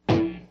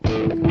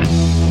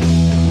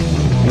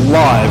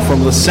Live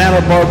from the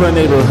Santa Barbara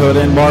neighborhood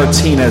in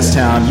Martinez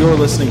Town, you're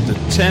listening to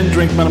 10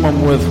 Drink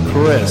Minimum with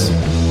Chris,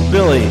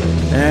 Billy,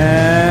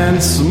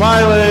 and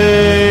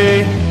Smiley.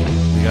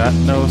 We got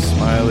no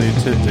Smiley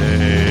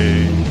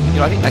today. You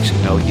know, I didn't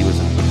actually know he was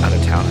out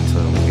of town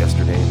until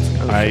yesterday.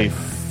 I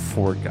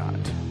forgot.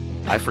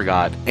 I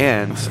forgot,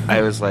 and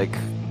I was like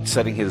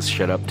setting his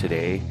shit up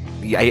today.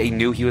 I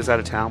knew he was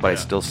out of town, but I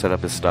still set up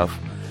his stuff.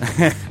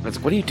 I was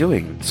like, "What are you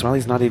doing?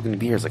 Smiley's not even gonna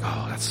be here." I was like,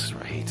 "Oh, that's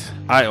right."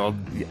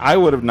 I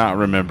would have not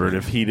remembered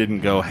if he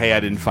didn't go, "Hey,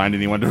 I didn't find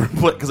anyone to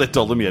replace," because I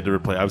told him he had to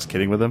replace. I was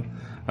kidding with him.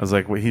 I was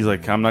like, he's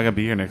like, "I'm not gonna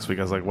be here next week."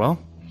 I was like, "Well,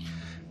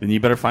 then you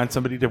better find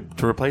somebody to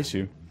replace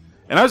you."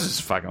 And I was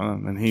just fucking with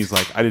him. And he's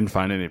like, "I didn't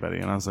find anybody."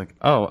 And I was like,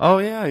 "Oh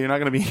yeah, you're not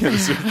gonna be here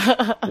this week."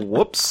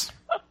 Whoops.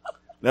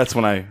 That's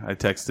when I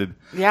texted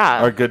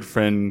our good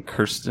friend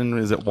Kirsten.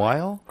 Is it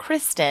Weil?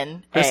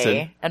 Kristen.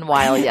 A, and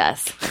Weil,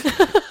 yes.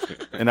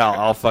 And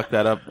I'll fuck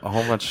that up a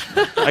whole bunch.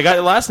 I got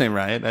your last name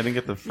right. I didn't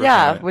get the first name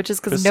right. Which is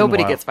because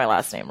nobody gets my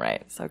last name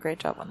right. So great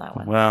job on that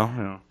one. Well,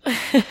 you know.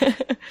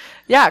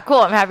 Yeah, cool.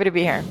 I'm happy to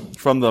be here.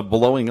 From the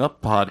Blowing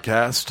Up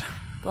podcast.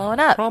 Blowing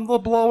up. From the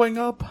Blowing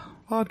Up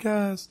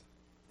podcast.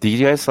 Do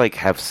you guys like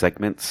have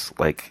segments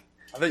like?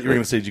 I thought you were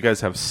going to say, "Do you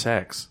guys have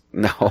sex?"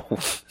 No.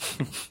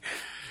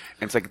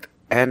 It's like,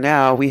 and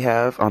now we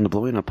have on the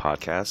Blowing Up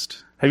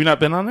podcast. Have you not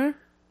been on there?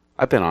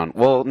 I've been on.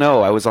 Well,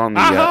 no, I was on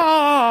the.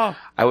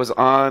 I was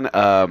on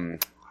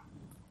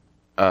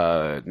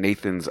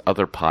Nathan's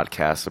other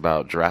podcast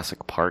about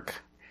Jurassic Park.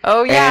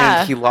 Oh yeah.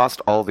 And he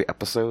lost all the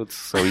episodes,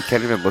 so he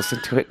can't even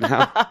listen to it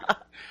now.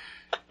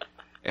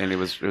 And it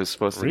was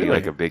supposed to be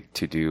like a big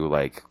to do,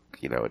 like,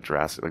 you know, a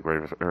Jurassic, like,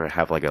 or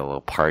have like a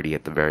little party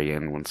at the very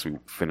end once we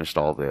finished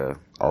all the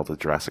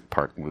Jurassic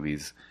Park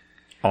movies.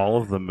 All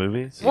of the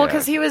movies? Well,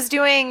 because he was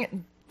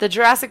doing the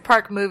Jurassic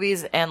Park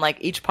movies, and like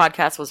each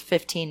podcast was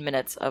 15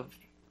 minutes of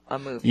a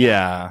movie.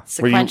 Yeah.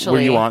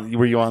 Sequentially.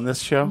 Were you on this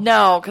show?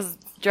 No, because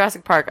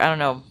Jurassic Park, I don't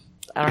know.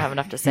 I don't have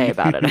enough to say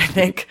about it, I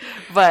think.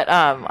 But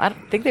I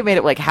think they made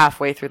it like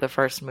halfway through the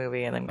first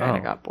movie and then kind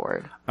of got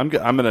bored. I'm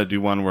going to do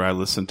one where I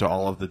listen to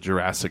all of the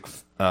Jurassic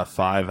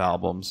 5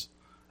 albums.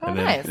 And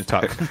nice. Then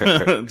talk,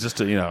 just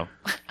to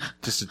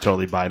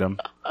totally bite them.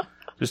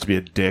 Just to be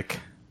a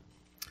dick.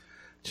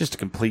 Just a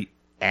complete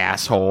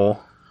asshole.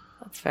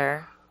 That's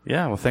fair.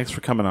 Yeah, well, thanks for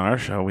coming on our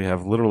show. We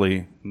have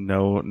literally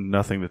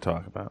nothing to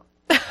talk about.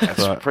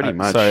 That's pretty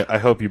much. So I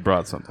hope you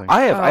brought something.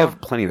 I have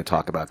plenty to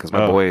talk about because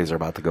my boys are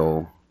about to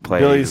go play.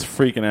 Billy's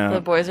freaking out.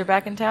 The boys are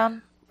back in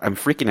town? I'm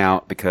freaking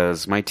out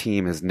because my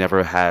team has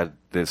never had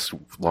this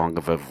long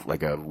of a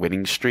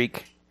winning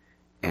streak,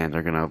 and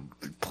they're gonna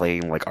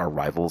play like our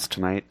rivals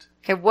tonight.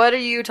 Okay, what are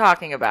you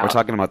talking about? We're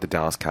talking about the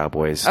Dallas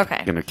Cowboys.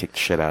 Okay. Gonna kick the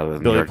shit out of the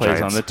Billy New York plays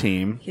Giants. on the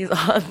team. He's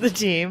on the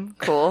team.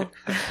 Cool.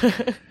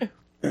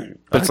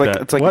 But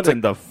what in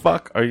the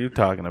fuck are you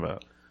talking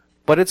about?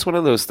 But it's one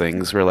of those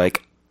things where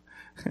like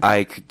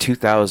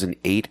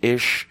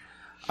 2008-ish,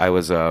 I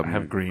was I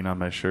have green on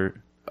my shirt.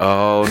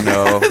 Oh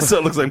no! So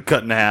it looks like I'm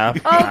cut in half.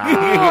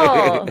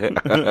 Oh,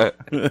 cool.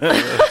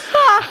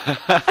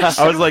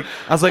 I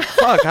was like,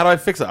 fuck, how do I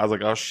fix it? I was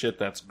like, oh shit,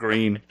 that's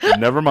green.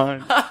 Never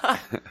mind.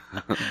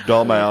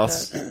 Dull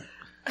mouse.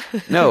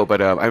 No,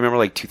 but I remember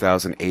like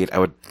 2008, I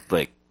would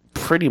like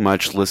pretty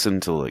much listen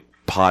to like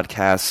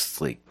podcasts.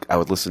 Like I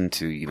would listen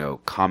to, you know,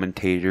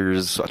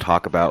 commentators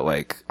talk about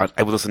like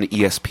I would listen to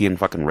ESPN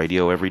fucking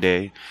radio every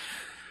day.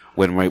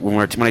 When my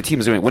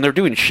team is doing, when they're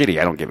doing shitty,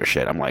 I don't give a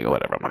shit. I'm like, oh,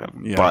 whatever. I'm not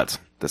gonna. Yeah. But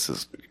this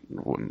is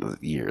one of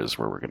the years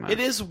where we're gonna. It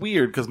is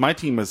weird because my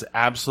team is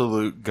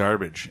absolute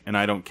garbage, and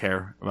I don't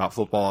care about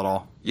football at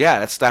all. Yeah,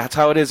 that's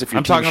how it is. If you're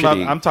I'm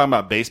talking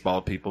about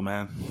baseball, people,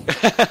 man.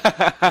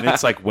 And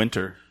it's like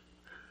winter.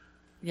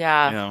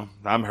 Yeah. You know,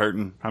 I'm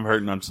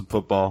hurting on some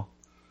football.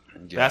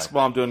 Yeah.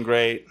 Basketball, I'm doing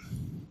great.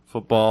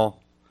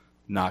 Football,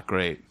 not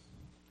great.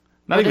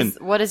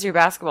 What is your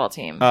basketball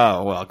team?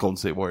 Oh, well, Golden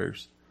State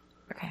Warriors.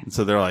 Okay. And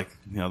so they're like,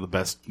 you know, the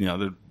best, you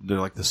know, they're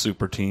like the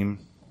super team.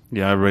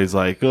 Yeah, everybody's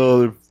like, oh,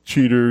 they're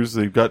cheaters.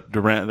 They've got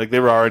Durant. Like, they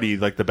were already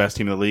like the best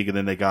team in the league, and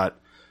then they got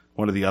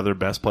one of the other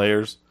best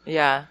players.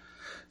 Yeah.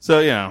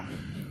 So, you know,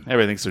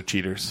 everybody thinks they're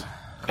cheaters.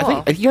 Cool.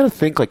 I think you got to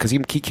think like because he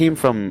came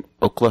from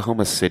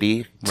Oklahoma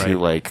City to Right.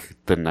 like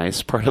the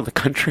nice part of the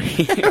country.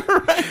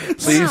 Right.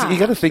 So you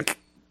got to think,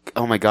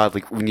 oh my god,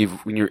 like when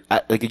you're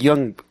like a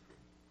young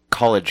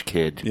college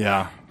kid,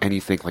 Yeah. and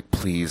you think like,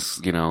 please,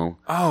 you know,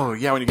 Oh,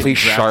 yeah, when you get please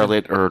drafted.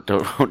 Charlotte or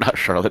don't, not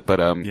Charlotte, but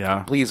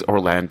Yeah. please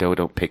Orlando,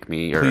 don't pick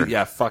me or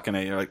Yeah, fucking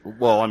A. You're like,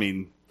 well, I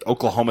mean,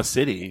 Oklahoma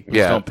City. Just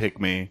Yeah. don't pick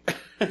me.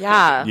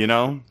 Yeah. You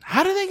know?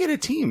 How do they get a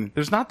team?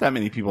 There's not that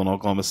many people in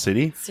Oklahoma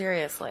City.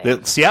 Seriously.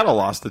 Seattle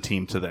lost the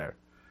team to there.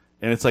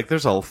 And it's like,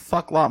 there's a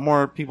fuck lot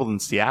more people than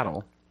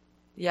Seattle.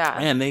 Yeah.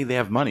 And they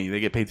have money. They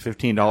get paid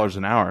 $15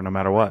 an hour no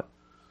matter what.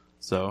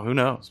 So, who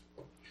knows?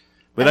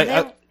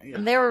 But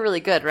and they were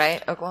really good,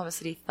 right? Oklahoma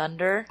City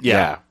Thunder.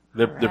 yeah.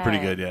 They're pretty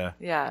Right. good, yeah.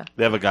 Yeah.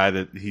 They have a guy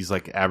that he's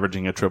like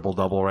averaging a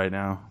triple-double right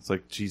now. It's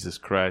like, Jesus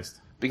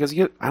Christ. because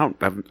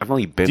I've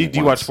only been. Do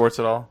you watch sports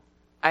at all?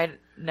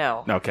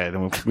 No. Okay,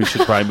 then we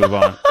should probably move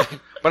on.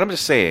 But I'm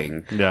just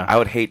saying, Yeah. I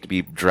would hate to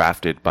be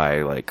drafted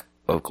by like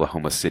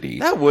Oklahoma City.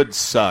 That would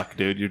suck,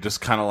 dude. You're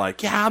just kind of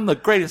like, yeah, I'm the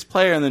greatest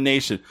player in the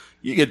nation.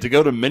 You get to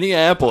go to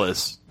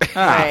Minneapolis.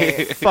 Ah,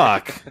 Right.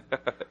 fuck.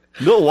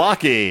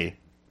 Milwaukee.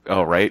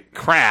 Oh, right.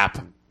 Crap.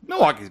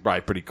 Milwaukee's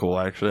probably pretty cool,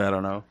 actually. I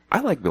don't know. I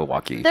like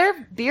Milwaukee. Their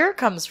beer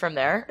comes from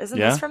there. Isn't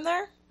Yeah? this from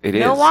there? It is.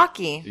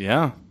 Milwaukee.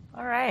 Yeah.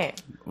 All right.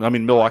 I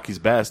mean, Milwaukee's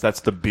best. That's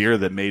the beer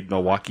that made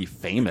Milwaukee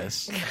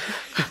famous.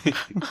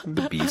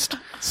 The Beast.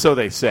 So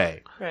they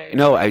say. Right.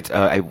 No,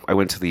 I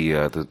went to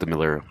the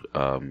Miller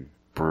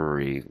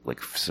brewery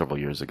like several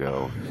years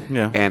ago.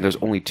 Yeah. And there's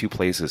only 2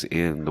 places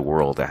in the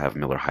world that have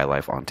Miller High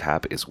Life on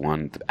tap. Is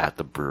one at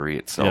the brewery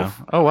itself,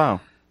 Yeah. Oh, wow.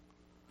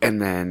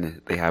 and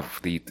then they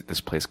have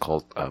this place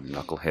called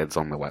Knuckleheads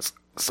on the west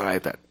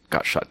side that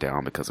got shut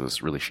down because it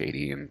was really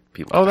shady and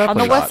people. Oh, that On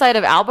the place. west side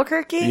of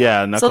Albuquerque?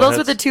 Yeah, So those Knuckleheads.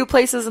 are the 2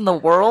 places in the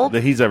world?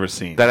 That he's ever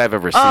seen. that I've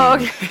ever seen. Oh,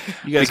 okay.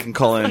 You guys can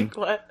call in.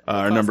 what?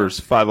 Our number's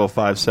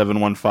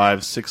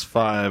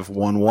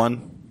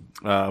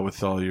 505-715-6511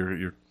 with all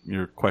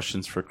your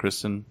questions for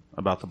Kristen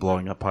about the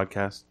Blowing Up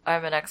podcast.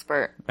 I'm an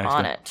expert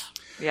on Expert.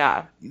 it.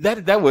 Yeah.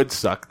 That would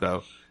suck,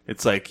 though.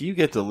 It's like you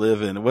get to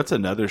live in, what's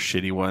another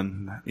shitty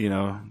one,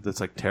 that's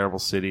like terrible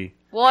city.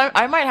 Well,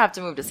 I might have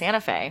to move to Santa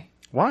Fe.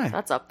 Why?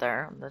 That's up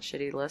there on the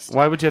shitty list.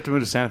 Why would you have to move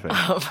to Santa Fe?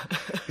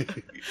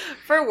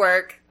 For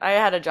work. I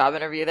had a job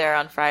interview there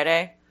on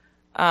Friday.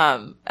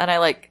 And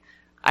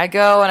I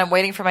go and I'm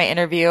waiting for my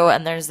interview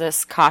and there's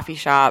this coffee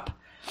shop.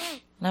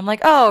 And I'm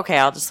like, oh, okay,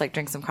 I'll just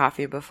drink some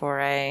coffee before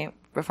my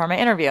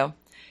interview.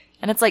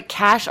 And it's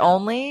cash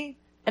only.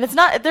 And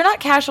they're not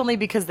cash only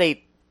because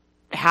they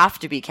have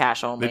to be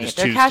cash only. They just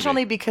They're choose cash to be.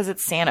 only because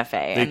it's Santa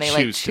Fe. They And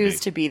they choose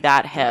to to be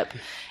that hip.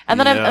 And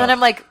then Yeah. I'm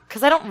like,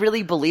 because I don't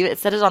really believe it. It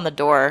said it on the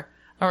door.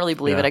 I don't really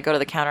believe Yeah. it. I go to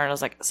the counter and I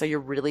was like, so you're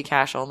really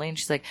cash only? And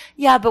she's like,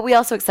 yeah, but we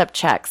also accept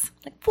checks.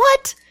 I'm like,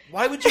 what?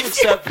 Why would you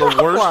What's your accept the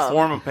worst problem?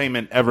 form of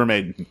payment ever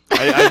made?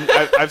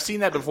 I've seen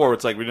that before.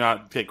 It's like we do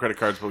not take credit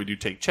cards, but we do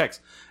take checks.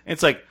 And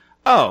it's like,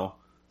 oh,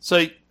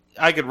 so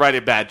I could write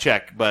a bad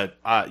check, but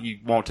you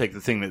won't take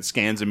the thing that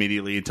scans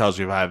immediately and tells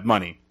you if I have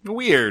money.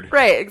 Weird.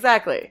 Right,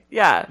 exactly.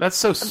 Yeah. That's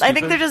so stupid. I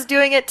think they're just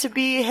doing it to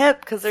be hip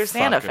because they're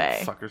Santa Fe.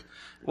 Fuckers.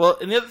 Well,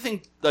 and the other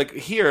thing,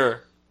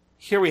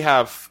 here we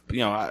have,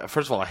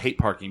 first of all, I hate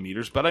parking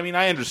meters, but I mean,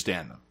 I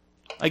understand them.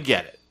 I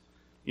get it.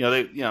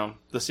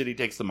 The city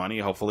takes the money,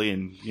 hopefully,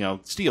 and,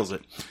 steals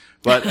it.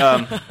 But,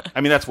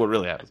 I mean, that's what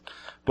really happens.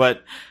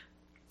 But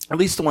at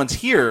least the ones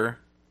here,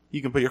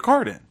 you can put your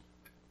card in.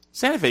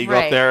 Santa Fe, you go up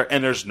Right. there,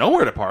 and there's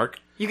nowhere to park.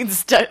 You can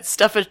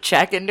stuff a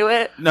check into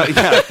it. No,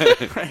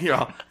 yeah. You're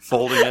all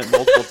folding it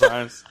multiple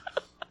times.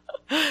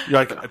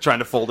 You're trying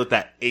to fold it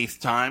that 8th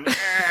time.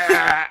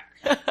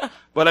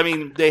 But I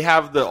mean, they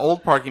have the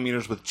old parking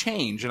meters with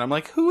change, and I'm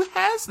like, who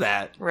has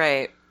that?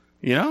 Right.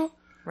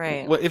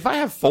 Right. Well, if I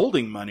have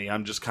folding money,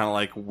 I'm just kind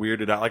of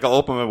weirded out. I'll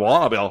open my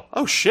wallet, I'll be all,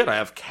 oh shit, I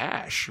have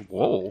cash.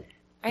 Whoa.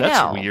 I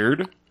That's know.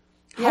 weird.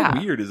 Yeah.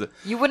 How weird is it?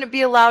 You wouldn't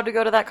be allowed to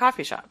go to that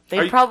coffee shop. Are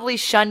They'd you- probably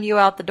shun you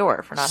out the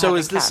door for not So having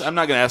is this, cash. I'm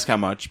not going to ask how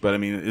much, but I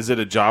mean, is it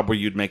a job where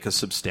you'd make a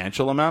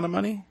substantial amount of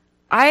money?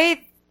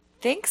 I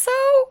think so.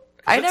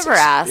 I It's never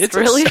asked, it's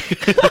really.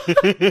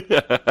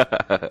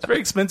 It's very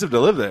expensive to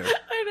live there.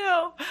 I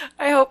know.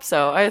 I hope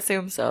so. I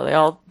assume so.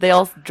 They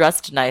all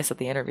dressed nice at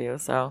the interview,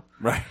 so.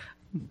 Right.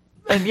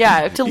 And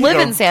yeah, to You live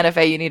go- in Santa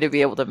Fe, you need to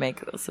be able to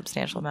make a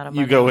substantial amount of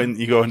money.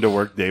 You go into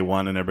work day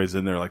one and everybody's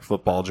in there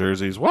football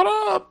jerseys. What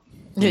up?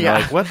 And you're Yeah.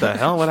 like, what the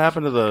hell? What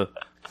happened to the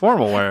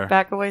formal wear?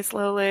 Back away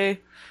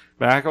slowly.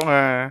 Back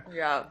away.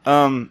 Yeah.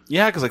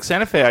 Yeah, because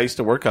Santa Fe, I used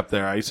to work up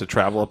there. I used to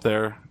travel up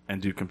there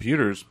and do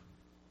computers.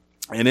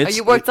 And Oh, it's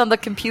you worked on the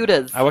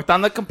computers. I worked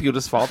on the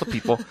computers for all the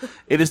people.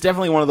 It is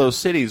definitely one of those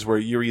cities where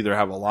you either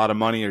have a lot of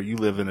money or you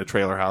live in a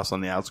trailer house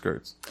on the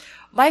outskirts.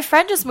 My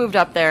friend just moved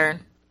up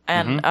there,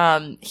 and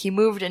Mm-hmm. he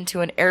moved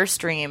into an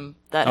Airstream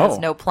that has Oh.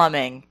 no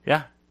plumbing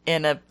Yeah.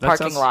 in a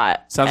parking sounds-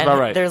 lot. sounds and about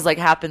right. There's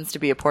happens to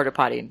be a porta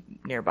potty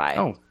nearby.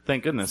 Oh,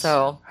 thank goodness.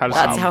 So does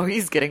that's he- how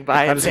he's getting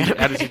by how in does he,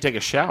 Santa how Fe. does he take a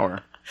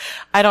shower?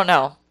 I don't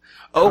know.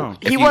 Oh,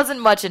 He wasn't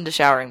much into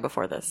showering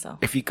before this, so.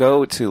 If you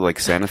go to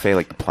Santa Fe,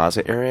 the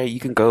plaza area, you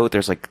can go.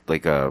 There's like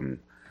the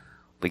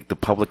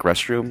public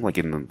restroom,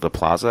 in the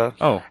plaza.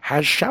 Oh.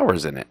 has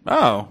showers in it.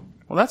 Oh,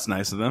 well, that's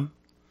nice of them.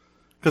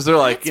 Because they're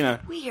like,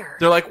 weird.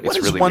 they're like, what It's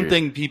is really one weird.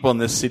 thing people in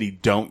this city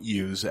don't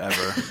use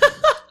ever?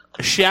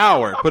 A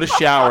shower. Put a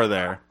shower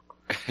there.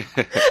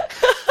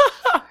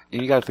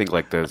 And you got to think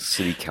the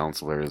city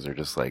councilors are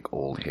just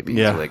old hippies.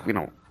 Yeah. They're we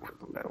don't.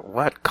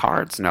 What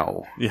cards?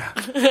 No. Yeah.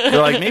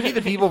 They're like, maybe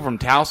the people from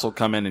Taos will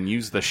come in and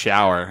use the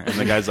shower. And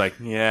the guy's like,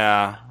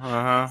 yeah,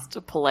 uh-huh. Just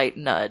a polite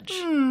nudge.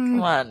 Hmm.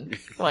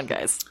 Come on,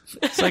 guys.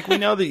 It's like, we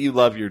know that you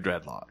love your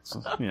dreadlocks.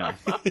 Yeah.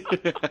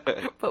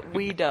 But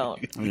we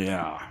don't.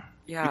 Yeah.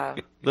 Yeah.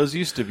 Those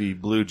used to be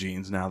blue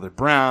jeans. Now they're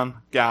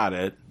brown. Got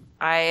it.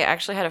 I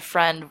actually had a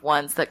friend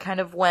once that kind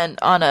of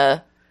went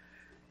on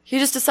he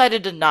just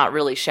decided to not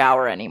really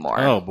shower anymore.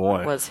 Oh,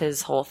 boy. Was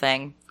his whole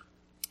thing.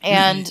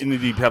 And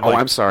you have, Oh, like,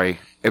 I'm sorry.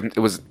 It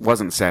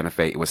wasn't Santa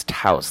Fe. It was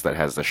Taos that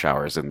has the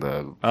showers in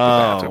the Oh.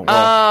 bathroom.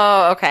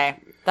 oh, okay,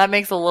 that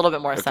makes a little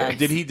bit more sense.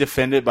 Did he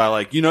defend it by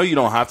like, you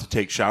don't have to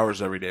take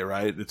showers every day,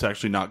 right? It's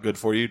actually not good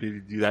for you. Did he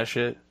do that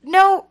shit?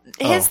 No,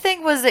 his Oh.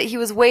 thing was that he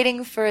was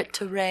waiting for it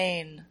to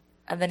rain,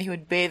 and then he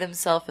would bathe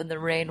himself in the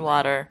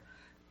rainwater.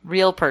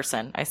 Real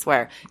person, I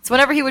swear. So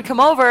whenever he would come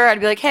over, I'd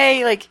be like,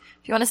 hey, like,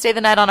 if you want to stay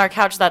the night on our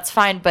couch, that's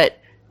fine, but,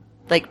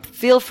 like,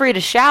 feel free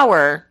to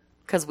shower,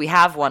 because we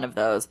have one of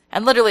those.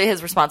 And literally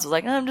his response was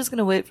like, I'm just going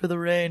to wait for the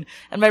rain.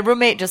 And my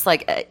roommate just,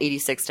 like,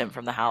 86'd him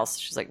from the house.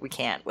 She's like, we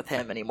can't with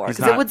him anymore, He's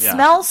because it not- would yeah.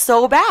 smell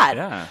so bad.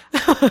 Yeah.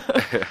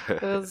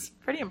 It was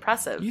pretty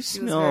impressive. You He was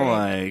smell very-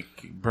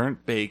 like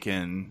burnt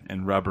bacon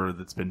and rubber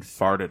that's been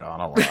farted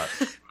on a lot.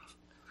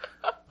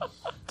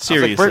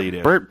 Seriously,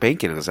 dude. burnt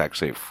bacon is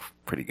actually a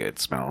pretty good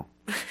smell.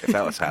 If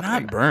that was happening.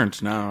 Not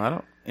burnt. No, I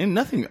don't. And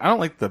nothing. I don't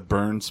like the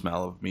burn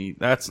smell of meat.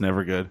 That's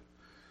never good.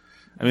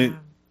 I mean,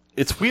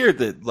 it's weird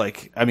that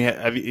like. I mean,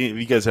 have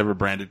you guys ever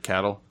branded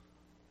cattle?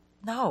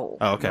 No.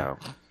 Oh, okay. No.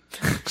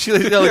 She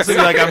looks at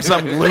me like I'm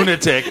some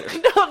lunatic.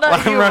 No,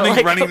 not I'm you.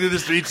 running like- through the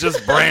streets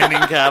just branding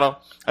cattle.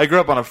 I grew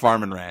up on a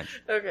farm and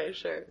ranch, Okay,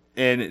 sure.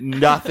 and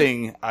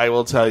nothing, I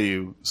will tell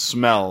you,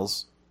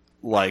 smells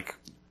like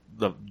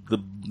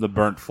the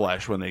burnt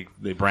flesh when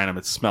they brand them.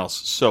 It smells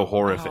so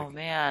horrific. Oh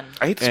man.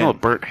 I hate to smell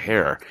And- burnt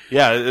hair.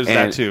 Yeah, there's And,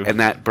 that too. And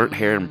that burnt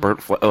hair and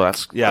burnt flesh. Oh,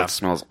 that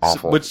smells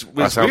awful. Which That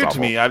was sounds weird to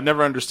awful. me. I've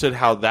never understood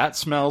how that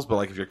smells, but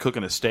like if you're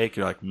cooking a steak,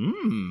 you're like, You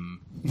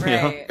know?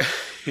 Right.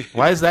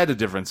 Why is that a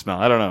different smell?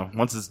 I don't know.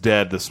 Once it's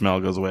dead, the smell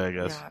goes away, I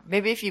guess. Yeah.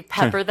 Maybe if you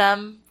pepper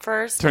them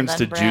first, and Turns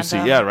then to brand juicy.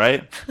 them. Yeah,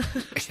 right?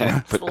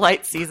 Yeah, It's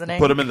light seasoning.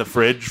 Put them in the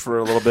fridge for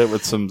a little bit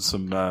with some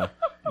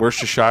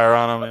Worcestershire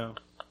on them.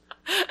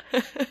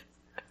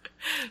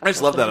 I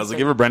just love that. I was like,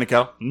 you ever brand a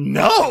cow?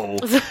 No!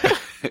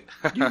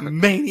 You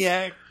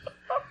maniac.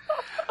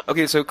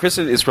 Okay, so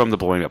Kristen is from the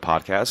Blowing Up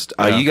podcast.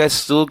 Yeah. You guys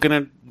still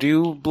gonna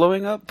do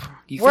Blowing Up?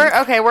 You We're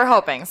think? okay. We're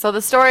hoping. So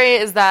the story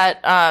is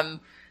that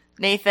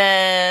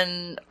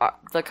Nathan,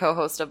 the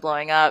co-host of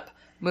Blowing Up,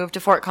 moved to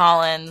Fort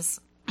Collins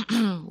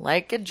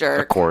like a Of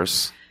jerk.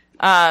 course.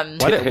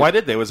 Why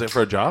did they? Was it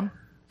for a job?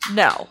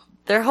 No,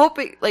 they're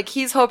hoping. Like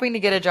he's hoping to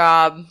get a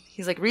job.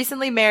 He's like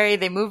recently married.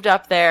 They moved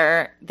up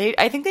there.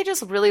 I think they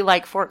just really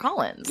like Fort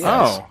Collins.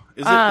 Yes. Oh.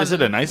 Is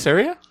it a nice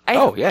area?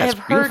 Oh, yeah, it's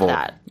I've beautiful. heard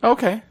that.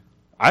 Okay.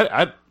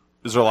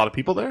 Is there a lot of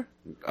people there?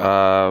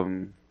 Or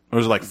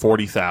is it like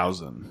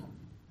 40,000?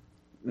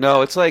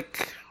 No, it's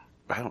like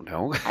I don't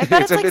know. I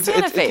bet it's like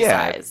Santa Fe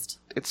sized.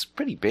 It's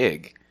pretty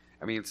big.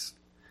 I mean, it's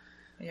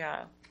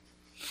Yeah.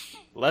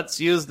 Let's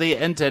use the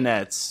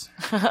internets.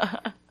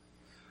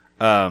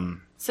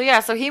 So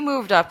yeah, so he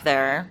moved up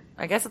there.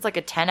 I guess it's like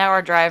a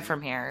 10-hour drive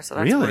from here, so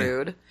that's Really?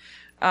 rude.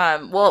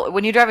 Well,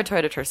 when you drive a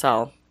Toyota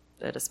Tercel,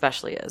 it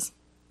especially is.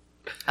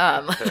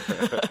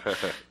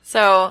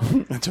 So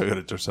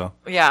Toyota Tercel.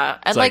 yeah,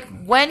 and It's like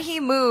like- when he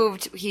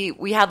moved,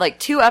 we had like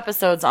 2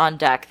 episodes on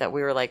deck that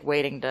we were like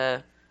waiting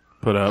to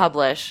Put up.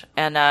 publish,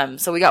 and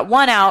so we got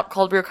one out,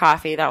 Cold Brew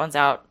Coffee. That one's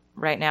out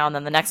right now, and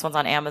then the next one's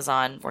on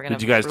Amazon. We're gonna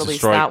Did you guys release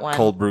destroy that one.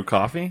 cold brew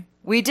coffee?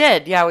 We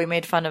did, yeah. We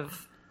made fun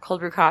of Cold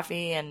Brew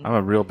Coffee and I'm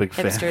a real big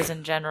fan. hipsters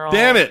in general.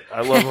 Damn it!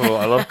 I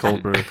love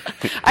cold brew.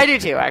 I do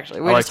too,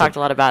 actually. We I like just talked to-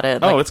 a lot about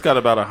it. Oh, Like, it's got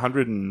about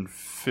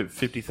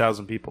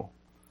 150,000 people.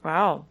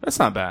 wow. That's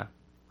not bad.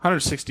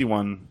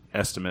 161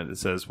 estimate, it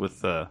says,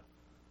 with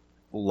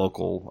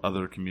local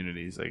other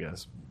communities, I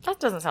guess. That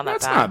doesn't sound that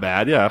That's bad. not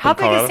bad, yeah. up How in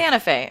big Colorado. is Santa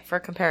Fe for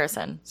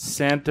comparison?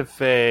 Santa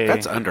Fe?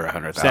 that's under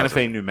 100,000. Santa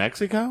Fe, New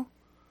Mexico?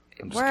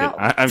 I'm just Where kidding.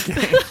 else? I'm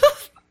kidding.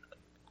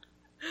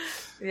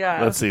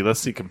 Yeah. Let's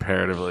see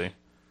comparatively.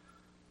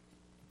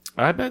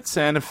 I bet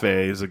Santa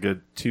Fe is a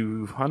good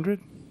 200.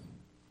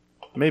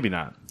 Maybe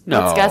not.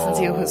 No, Let's guess and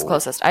see who's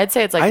closest. I'd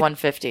say it's like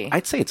 150.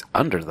 I'd say it's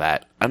under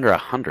that, under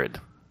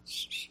 100.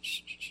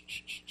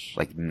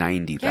 Like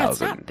 90,000. yeah, it's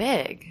not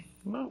big.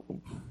 No.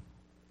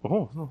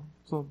 Oh, no,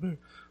 it's not big.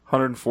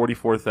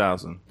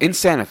 144,000. In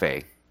Santa Fe.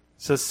 It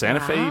says Santa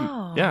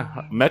Wow. Fe,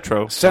 yeah,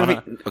 Metro.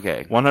 Santa Fe.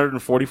 Okay.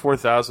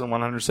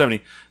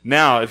 144,170.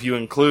 Now, if you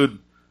include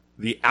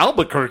the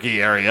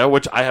Albuquerque area,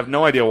 which I have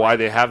no idea why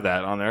they have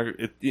that on there,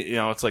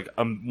 it's like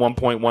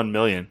 1.1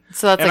 million.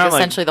 So that's And like I'm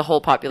essentially the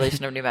whole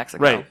population of New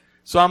Mexico. Right.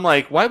 So I'm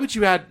like, why would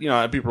you add?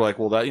 People are like,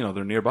 well, that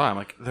they're nearby. I'm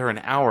like, they're an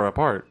hour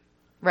apart.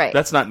 Right.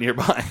 That's not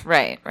nearby.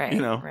 right.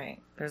 Right.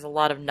 There's a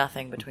lot of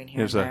nothing between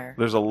here and there.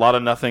 There's a lot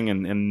of nothing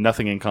and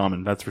nothing in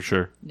common. That's for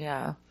sure.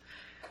 Yeah.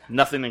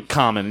 Nothing in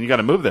common, and you got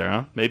to move there,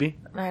 huh? Maybe.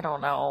 I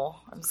don't know.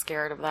 I'm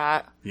scared of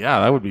that.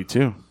 Yeah, that would be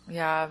too.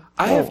 Yeah.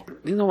 I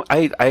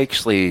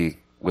actually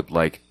would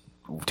like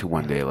to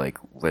one day like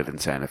live in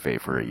Santa Fe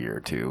for a year or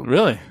two.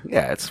 Really?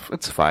 Yeah,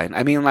 it's fine.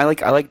 I mean, I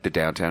like the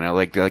downtown. I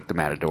like the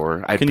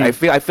Matador. I you-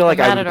 feel like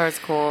Matador's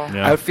cool.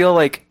 Yeah. I feel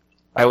like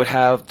I would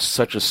have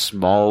such a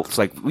small. It's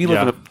like we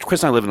live Yeah.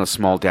 Chris and I live in a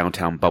small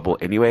downtown bubble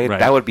anyway. Right.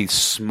 That would be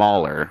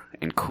smaller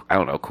and I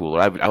don't know, cooler.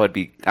 I would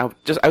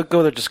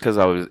go there just because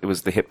it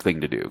was the hip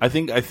thing to do. I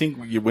think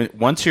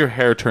once your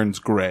hair turns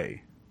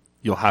gray,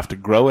 you'll have to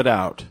grow it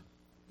out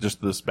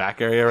just this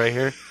back area right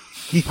here.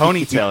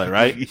 Ponytail it,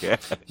 right? Yeah.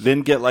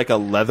 Then get like a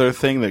leather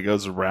thing that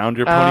goes around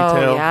your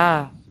ponytail. Oh,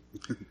 yeah.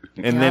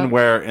 And then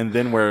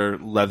wear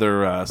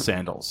leather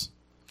sandals.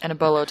 And a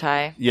bolo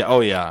tie. Yeah. Oh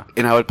yeah.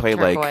 And I would play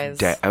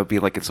Turquoise. I would be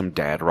like in some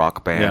dad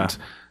rock band,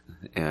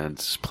 and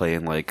just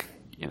playing like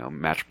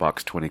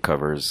Matchbox 20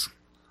 covers.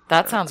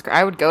 That sounds great.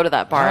 I would go to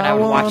that bar and I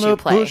would watch you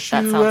play. That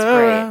sounds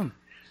great.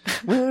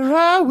 Where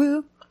I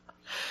will.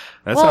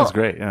 That sounds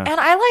great. Yeah. And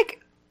I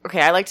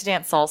like to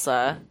dance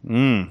salsa.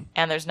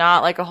 And there's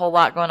not like a whole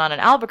lot going on in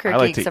Albuquerque I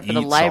like to except for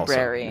the eat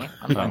library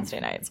salsa. on Wednesday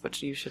nights,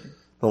 which you should.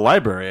 The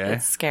library, eh?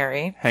 It's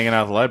scary. Hanging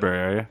out at the library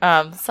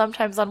area.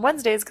 Sometimes on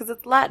Wednesdays because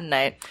it's Latin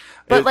night.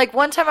 But like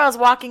one time I was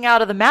walking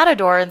out of the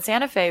Matador in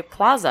Santa Fe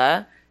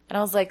Plaza and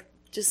I was like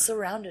just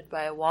surrounded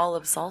by a wall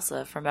of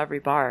salsa from every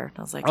bar. And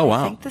I was like, Oh, I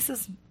wow. think this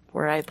is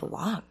where I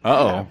belong.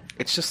 Uh-oh.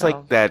 It's just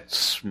like that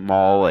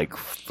small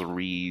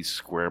 3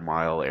 square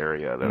mile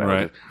area that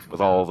Right.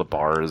 with all the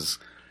bars.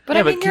 But Yeah,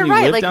 I but mean, can you're you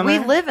right. live Like down we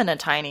there? live in a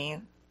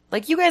tiny.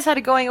 Like you guys had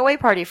a going away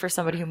party for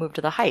somebody who moved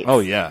to the Heights. Oh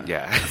yeah.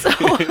 Yeah.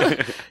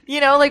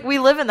 Like we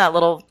live in that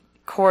little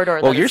corridor.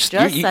 Well, that you're is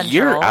just you're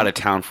central. out of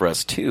town for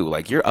us too.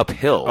 Like you're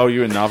uphill. Oh,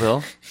 you in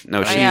Novel?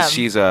 No, am. she's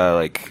she's uphill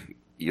like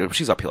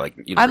university.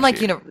 I'm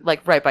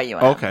like right by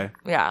UNM. Okay.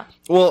 Yeah.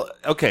 Well,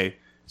 okay.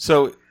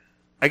 So,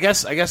 I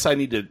guess I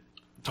need to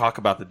talk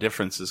about the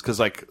differences because,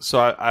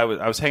 I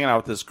was hanging out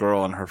with this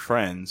girl and her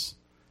friends,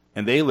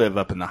 and they live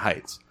up in the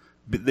Heights.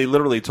 But they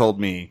literally told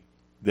me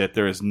that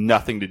there is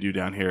nothing to do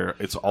down here.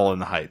 It's all in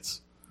the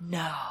Heights.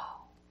 No.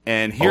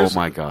 And here's Oh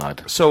my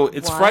god. So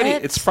it's What? Friday.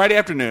 It's Friday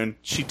afternoon.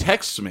 She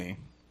texts me,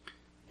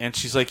 and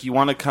she's like, "You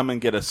want to come and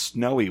get a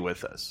snowy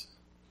with us?"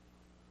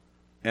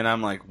 And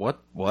I'm like, "What?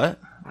 What?"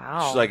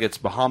 Wow. She's like, "It's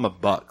Bahama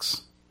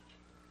Bucks."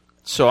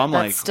 So I'm That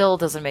like, still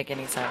doesn't make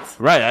any sense.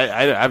 right?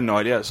 I have no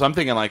idea. So I'm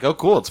thinking like, "Oh,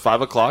 cool! It's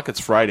 5:00. It's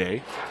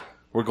Friday.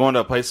 We're going to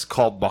a place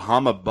called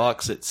Bahama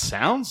Bucks. It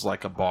sounds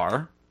like a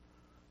bar,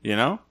 you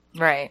know."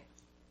 Right.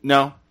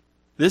 No,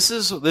 this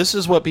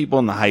is what people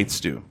in the Heights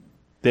do.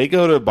 They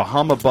go to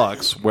Bahama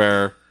Bucks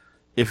where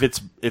if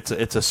it's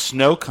a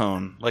snow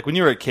cone. Like when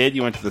you were a kid,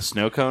 you went to the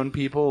snow cone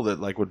people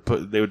that like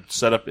they would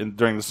set up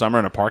during the summer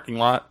in a parking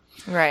lot,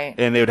 Right.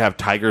 and they would have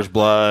tiger's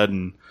blood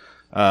and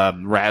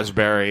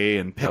raspberry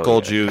and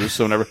pickle juice.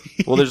 So whenever,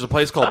 well, there's a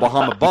place called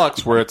Bahama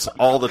Bucks where it's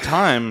all the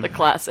time. The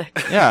classic.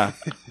 Yeah.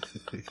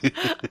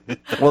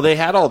 Well, they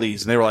had all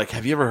these, and they were like,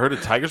 "Have you ever heard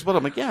of tiger's blood?"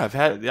 I'm like, "Yeah, I've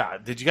had." Yeah,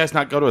 did you guys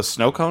not go to a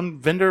snow cone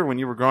vendor when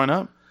you were growing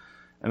up?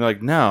 And they're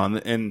like, "No."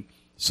 And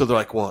so they're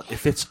like, "Well,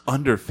 if it's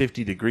under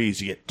 50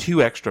 degrees, you get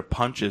 2 extra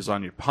punches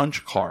on your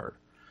punch card."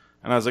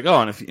 And I was like, "Oh,"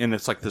 and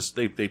it's like this.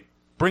 They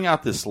bring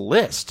out this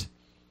list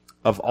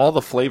of all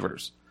the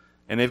flavors,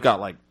 and they've got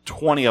like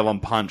 20 of them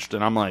punched,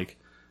 and I'm like,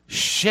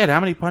 "Shit, how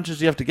many punches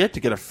do you have to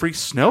get a free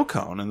snow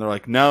cone?" And they're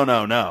like,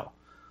 "No.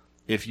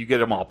 If you get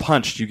them all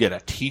punched, you get a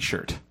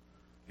T-shirt."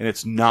 And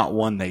it's not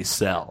one they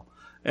sell.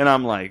 And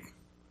I'm like,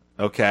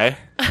 okay.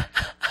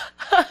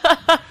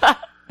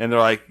 And they're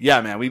like,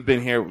 "Yeah, man, we've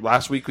been here.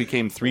 Last week we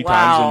came 3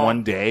 times in Wow.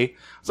 one day."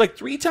 It's like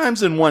 3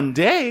 times in one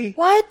day?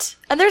 What?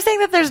 And they're saying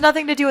that there's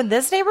nothing to do in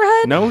this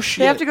neighborhood? No They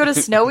shit. have to go to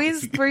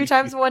Snowy's 3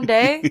 times in one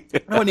day? I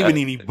don't even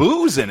need any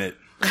booze in it.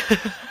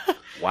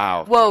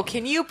 Wow. Whoa,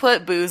 can you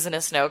put booze in a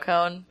snow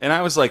cone? And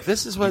I was like,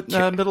 this is what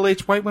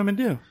middle-aged white women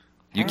do.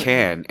 You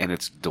can, and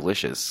it's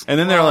delicious. And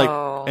then Whoa.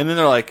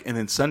 they're like, and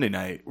then Sunday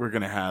night we're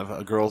gonna have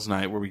a girls'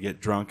 night where we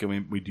get drunk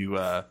and we do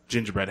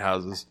gingerbread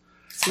houses.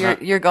 So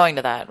you're going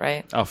to that,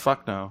 right? Oh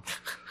fuck no!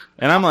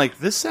 And I'm like,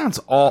 this sounds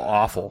all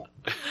awful.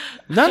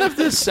 None of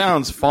this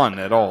sounds fun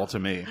at all to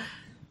me.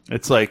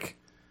 It's like,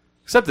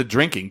 except the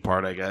drinking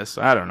part, I guess.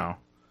 I don't know.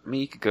 I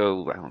mean, you could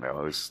go. I don't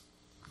know.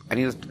 I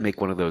need to make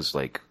one of those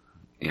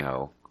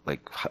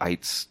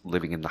Heights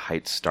living in the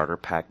Heights starter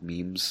pack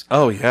memes.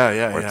 Oh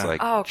yeah. Where it's like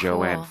Oh,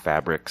 Joanne cool.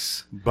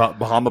 Fabrics,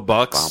 Bahama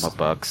Bucks, Bahama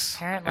Bucks,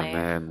 Apparently.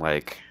 and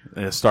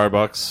then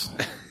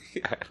Starbucks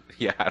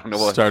yeah, I don't know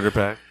what, starter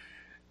pack,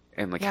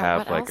 and Yeah,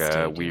 have what like else do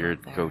a you do weird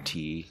up there?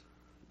 goatee.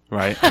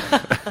 right?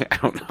 I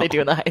don't know. They do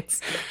in the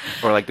Heights.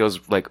 Or like those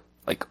like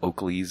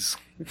Oakleys.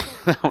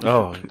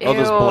 Oh,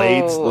 those Ew.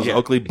 blades, those Yeah.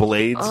 Oakley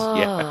blades.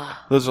 Yeah.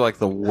 Those are like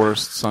the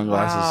worst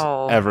sunglasses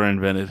Wow. ever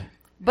invented.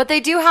 But they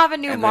do have a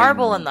new And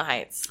marble then- in the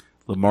Heights.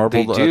 The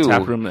marble They do.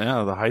 tap room,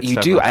 yeah, the Heights. You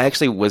tap do. room. I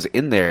actually was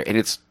in there, and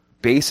it's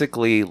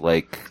basically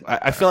like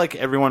I feel like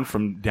everyone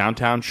from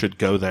downtown should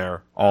go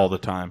there all the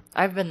time,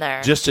 I've been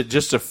there. just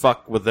to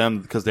fuck with them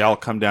because they all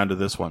come down to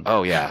this one.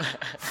 oh yeah.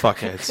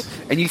 Fuckheads.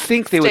 And you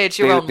think they Stay would at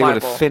your own they would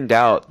marble. have thinned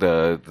out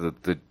the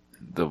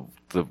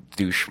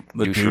douche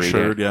The douche doucherd,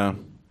 rating, yeah.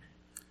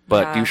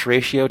 but Yeah. douche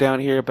ratio down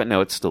here. But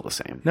no, it's still the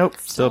same. Nope,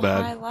 still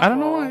high bad. I don't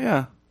know level.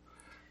 why.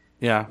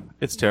 Yeah.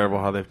 It's terrible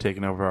how they've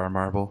taken over our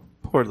marble.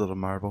 Poor little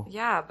marble.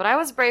 Yeah, but I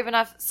was brave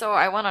enough, so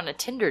I went on a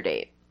Tinder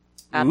date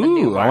at the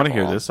new Ooh, I want to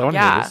marble. hear this. I want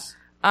to hear this.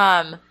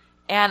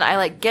 And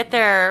I get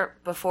there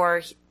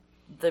before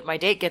my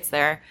date gets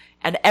there,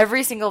 and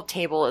every single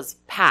table is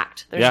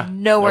packed. There's Yeah, nowhere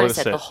nowhere to to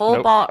sit. sit. The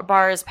whole Nope.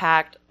 bar is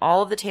packed.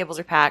 All of the tables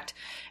are packed,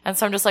 and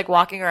so I'm just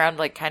walking around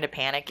kind of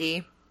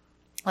panicky.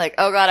 like,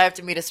 oh God, I have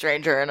to meet a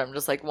stranger. And I'm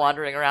just like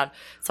wandering around.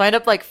 So I end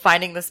up like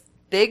finding this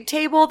big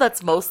table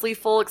that's mostly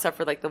full except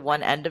for like the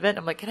one end of it.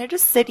 I'm like, can I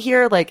just sit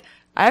here? Like,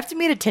 I have to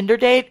meet a Tinder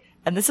date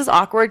and this is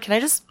awkward. Can I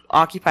just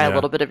occupy a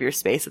little bit of your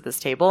space at this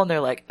table? And they're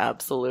like,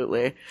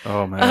 absolutely.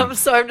 Oh man.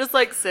 So I'm just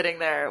like sitting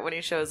there when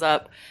he shows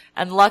up.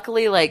 And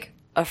luckily, like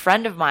a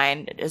friend of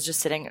mine is just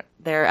sitting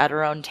there at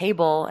her own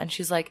table and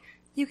she's like,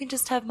 you can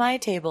just have my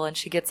table. And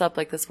she gets up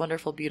like this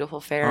wonderful, beautiful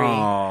fairy.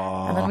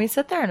 Aww. And then we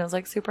sit there and it was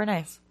like super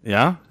nice.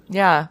 Yeah.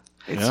 Yeah.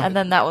 Yeah. And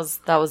then that was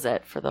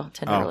it for the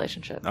Tinder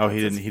relationship. Oh,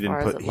 he That's didn't. as He didn't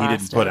far put. as it He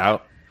didn't put lasted.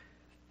 out.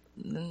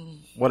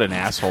 What an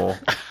asshole!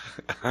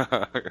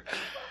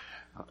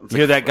 You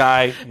hear that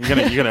guy? You're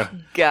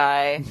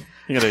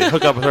gonna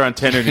hook up with her on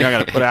Tinder, and you're not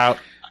gonna put out.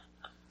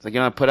 It's like,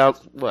 you're gonna put out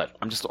what?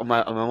 I'm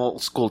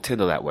old school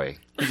Tinder that way.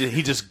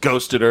 He just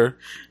ghosted her.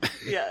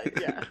 Yeah.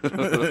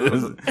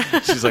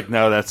 She's like,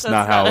 no, that's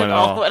not how it went. at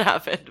all what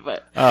happened,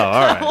 but Oh,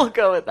 all right. we'll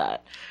go with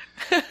that.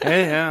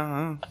 Hey,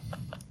 yeah.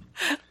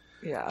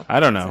 Yeah. I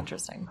don't It's know.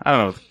 interesting. I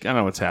don't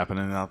know what's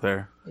happening out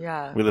there.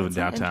 Yeah. We live in It's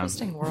an downtown.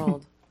 interesting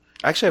world.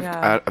 Actually,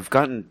 I've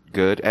gotten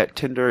good at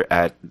Tinder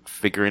at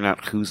figuring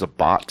out who's a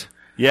bot.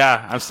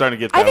 Yeah, I'm starting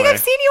to get that I think way. I've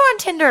seen you on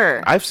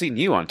Tinder. I've seen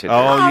you on Tinder.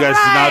 Oh, you guys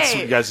did not. right.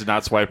 You guys did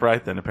not swipe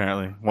right. Then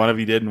apparently, one of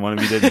you did, and one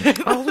of you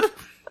didn't.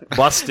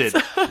 Busted.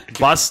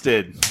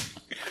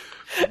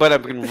 But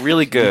I've been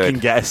really You good. can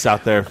guess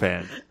out there,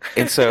 fan.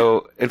 And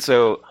so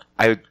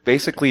I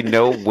basically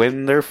know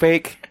when they're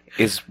fake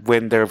is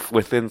when they're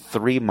within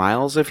 3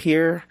 miles of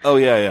here. Oh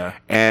yeah.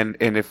 And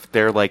if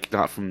they're like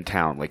not from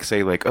town, like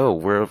say like,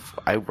 oh,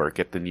 I work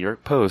at the New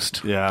York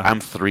Post. Yeah.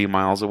 I'm 3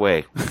 miles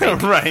away.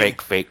 Fake,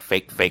 Right.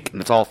 fake, and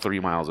it's all 3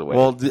 miles away.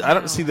 Well, I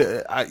don't see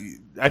the.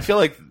 I feel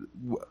like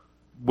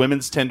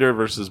women's Tinder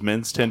versus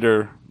men's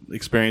Tinder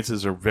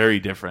experiences are very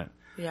different.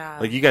 Yeah.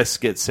 Like you guys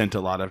get sent a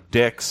lot of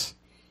dicks.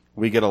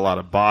 We get a lot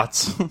of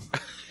bots.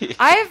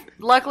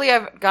 Luckily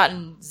I've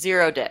gotten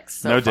 0 dicks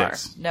so No far.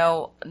 dicks.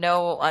 No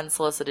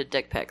unsolicited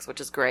dick pics,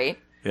 which is great.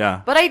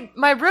 Yeah. But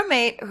my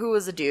roommate, who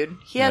was a dude,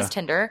 he has Yeah.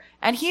 Tinder,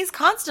 and he's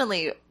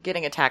constantly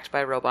getting attacked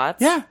by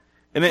robots. Yeah.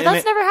 And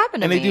that's never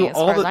happened to and me, they do as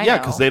all far the as I yeah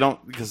know.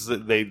 because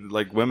they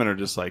like women are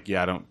just like,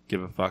 yeah, I don't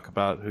give a fuck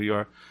about who you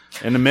are,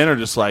 and the men are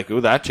just like,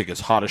 ooh, that chick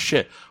is hot as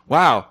shit.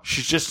 Wow,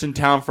 she's just in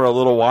town for a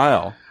little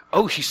while.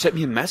 oh, she sent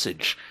me a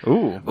message.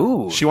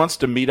 Ooh, she wants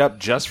to meet up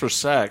just for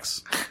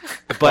sex,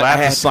 But I have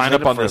had to sign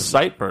up on for- the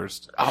site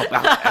first. Oh,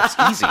 that's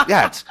easy.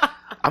 Yeah,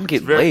 I'm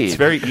getting laid. It's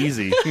very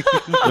easy.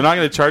 They're not going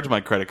to charge my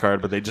credit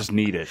card, but they just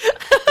need it.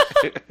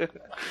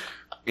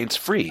 It's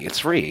free. It's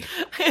free.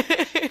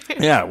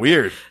 Yeah,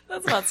 weird.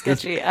 That's not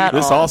sketchy at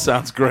This all. all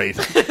sounds great.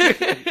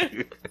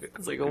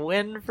 It's like a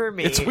win for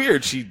me. It's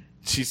weird. She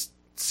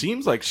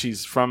seems like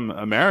she's from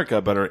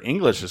America, but her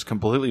English is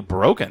completely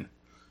broken.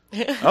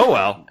 Oh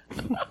well.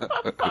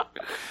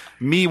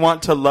 Me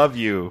want to love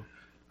you.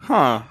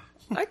 Huh.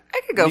 I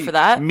could go for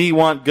that. Me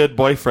want good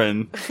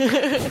boyfriend.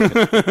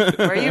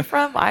 Where are you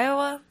from?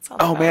 Iowa? Sounds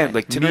Oh about man, right.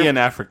 like Tinder. Me in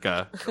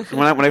Africa.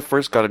 when I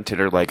first got on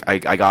Tinder, like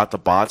I got the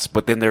bots,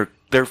 but then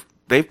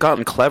they've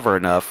gotten clever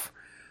enough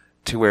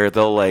to where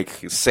they'll like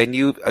send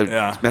you a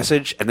Yeah.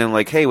 message and then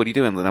like, hey, what are you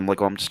doing? And I'm like,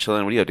 well, I'm just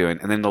chilling. What are you doing?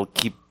 And then they'll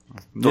keep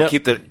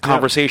Yep. the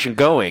conversation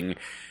going.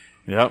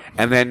 Yep.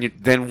 And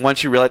then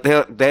once you realize,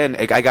 then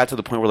I got to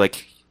the point where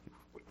like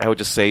I would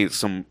just say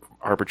some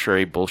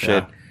arbitrary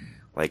bullshit. Yeah.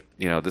 Like,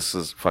 this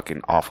is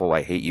fucking awful.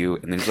 I hate you.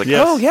 And then he's like,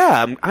 Yes. oh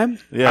yeah, I'm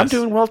Yes.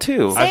 doing well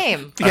too.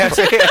 Same. Yes.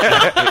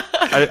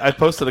 I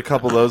posted a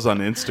couple of those on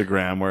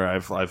Instagram where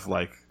I've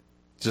like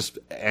just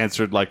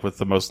answered like with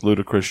the most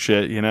ludicrous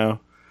shit, Let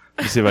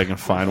me see if I can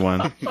find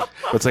one. But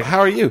it's like, how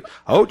are you?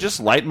 Oh, just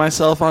light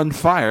myself on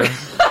fire.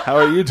 How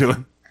are you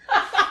doing?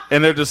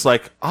 And they're just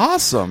like,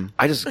 awesome.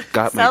 I just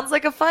got my, Sounds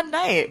like a fun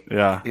night.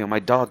 Yeah. my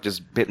dog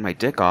just bit my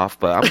dick off,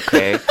 but I'm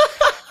okay.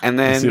 And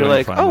then see if you're I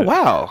like, can find oh it.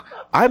 wow,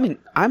 I'm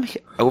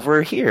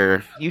over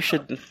here. You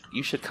should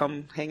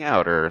come hang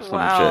out or some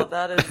Wow, shit.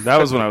 that is. That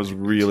was when I was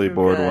really Too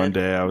bored good. one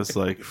day. I was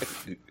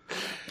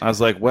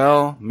like,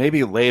 well,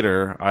 maybe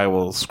later I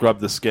will scrub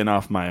the skin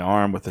off my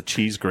arm with a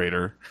cheese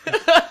grater.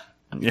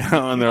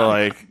 And they're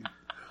like,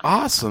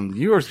 awesome.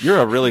 You're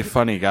a really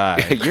funny guy.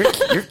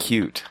 you're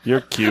cute.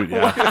 You're cute,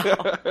 yeah.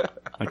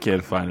 I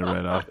can't find it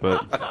right off,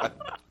 but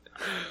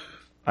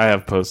I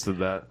have posted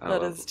that.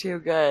 That is too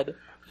good.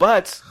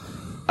 But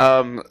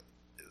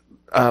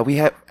we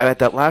had at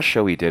that last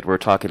show we did. We were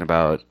talking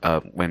about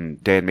when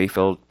Dan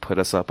Mayfield put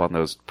us up on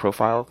those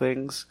profile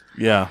things.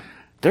 Yeah.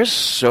 There's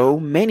so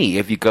many.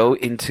 If you go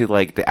into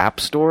like the App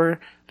Store,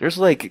 there's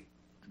like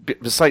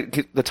besides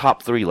the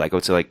top 3, like I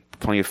would say like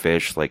Plenty of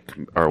Fish, like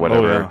or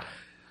whatever.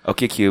 Oh,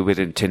 OkCupid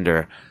and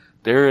Tinder.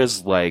 There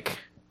is like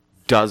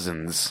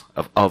dozens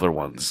of other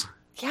ones.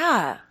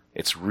 Yeah.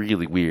 It's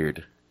really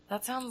weird.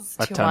 That sounds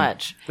A too ton.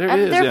 much. There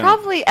and is, they're yeah.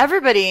 probably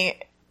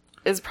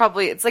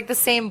it's like the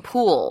same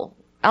pool.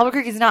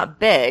 Albuquerque's not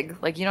big.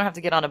 Like you don't have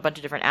to get on a bunch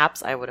of different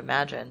apps, I would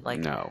imagine. Like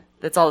No.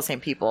 it's all the same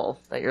people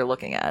that you're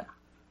looking at.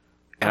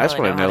 And I just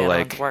want to know how the other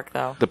like ones work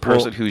though. the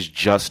person Well- who's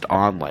just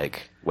on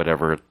like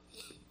whatever.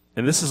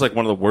 And this is like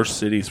one of the worst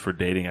cities for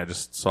dating. I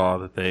just saw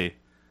that they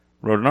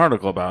wrote an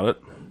article about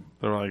it.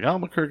 They were like,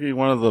 Albuquerque,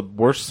 one of the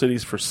worst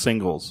cities for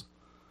singles.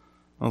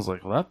 I was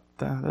like, well,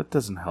 that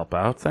doesn't help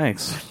out.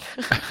 Thanks.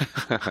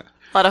 A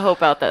lot of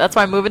hope out there. That's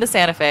why I'm moving to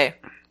Santa Fe.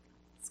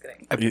 Just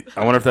kidding.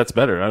 I wonder if that's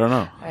better. I don't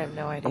know. I have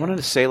no idea. I wanted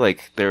to say,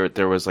 like,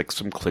 there was, like,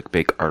 some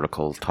clickbait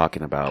article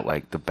talking about,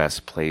 like, the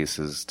best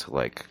places to,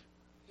 like,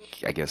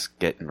 I guess,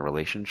 get in a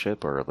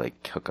relationship or,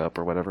 like, hook up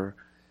or whatever.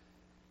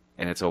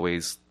 And it's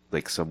always,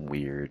 like, some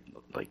weird,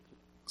 like,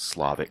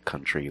 Slavic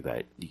country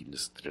that you can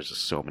there's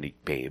just so many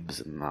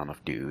babes and not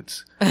enough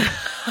dudes.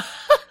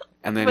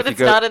 And then But it's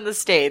not in the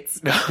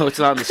States. No, it's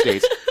not in the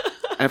States.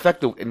 And in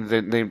fact,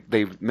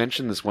 they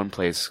mentioned this one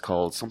place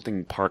called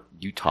something Park,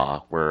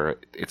 Utah, where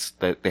it's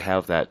that they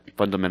have that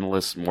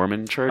fundamentalist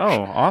Mormon church.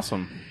 Oh,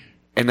 awesome.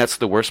 And that's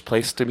the worst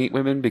place to meet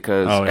women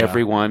because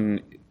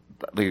everyone,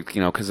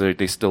 because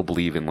they still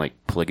believe in, like,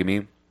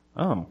 polygamy.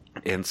 Oh.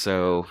 And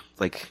so,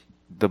 like,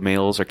 the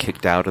males are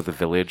kicked out of the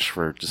village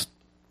for just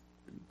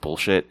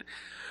bullshit.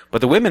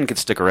 But the women can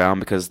stick around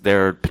because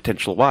they're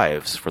potential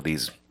wives for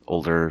these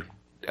older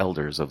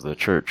elders of the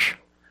church.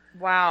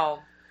 Wow.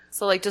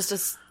 So, like, just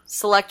a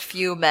select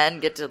few men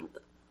get to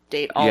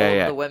date all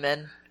of the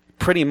women.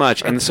 Pretty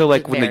much. And so,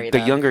 like, when the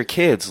them. younger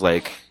kids,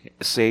 like,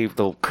 say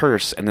they'll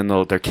curse and then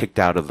they're kicked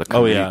out of the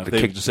Oh, community.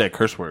 yeah. They just say a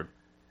curse word.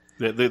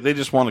 They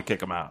just want to kick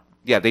them out.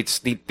 Yeah, they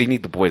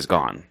need the boys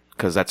gone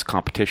because that's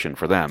competition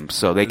for them.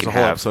 So they There's can a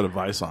whole have. episode of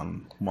Vice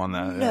on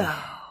that. No.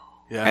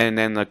 Yeah. And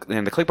then the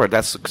clickbait.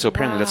 That's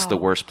apparently that's the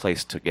worst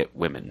place to get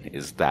women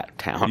is that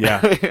town.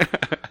 Yeah.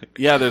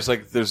 Yeah, there's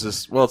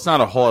this, well, it's not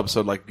a whole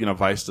episode, like,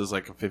 Vice does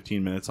like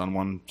 15 minutes on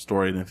one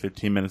story and then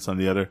 15 minutes on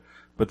the other.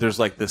 But there's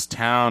like this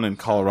town in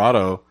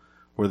Colorado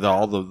where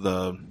all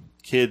the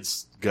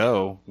kids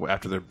go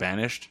after they're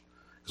banished.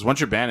 Because once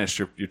you're banished,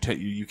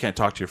 you can't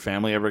talk to your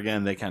family ever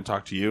again. They can't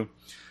talk to you.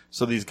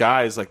 So these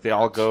guys, like, they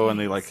all go and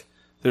they, like,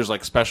 there's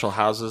like special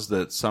houses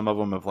that some of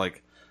them have,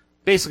 like,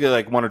 basically,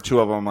 like, one or two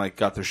of them, like,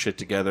 got their shit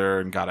together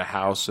and got a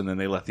house, and then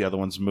they let the other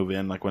ones move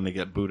in, like, when they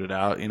get booted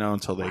out,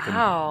 until they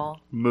can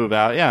move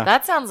out. Yeah.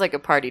 That sounds like a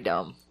party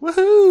dome.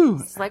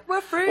 Woohoo! It's like, we're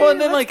free. Well, and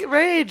then, Let's like,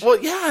 rage. Well,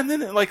 yeah, and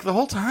then, like, the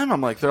whole time,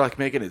 I'm like, they're, like,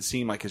 making it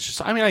seem like it's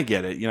just, I mean, I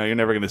get it. You're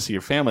never going to see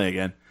your family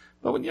again.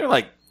 But when you're,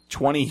 like,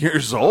 20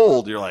 years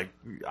old, you're like,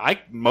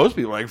 most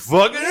people are like,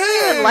 fuck it.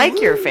 You don't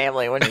like your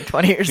family when you're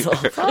 20 years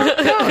old.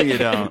 No, you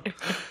don't.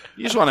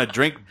 You just want to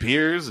drink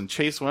beers and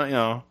chase one,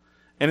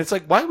 And it's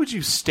like, why would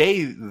you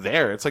stay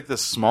there? It's like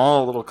this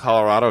small little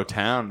Colorado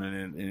town,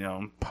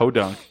 and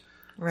Podunk.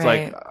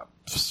 Right.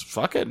 It's like,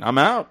 fuck it, I'm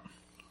out.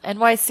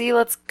 NYC,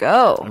 let's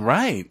go.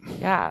 Right.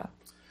 Yeah.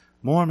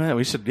 More, man.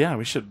 We should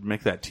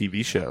make that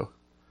TV show.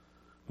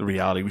 The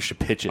reality. We should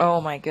pitch it. Oh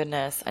my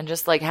goodness. And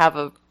just like have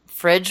a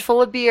fridge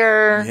full of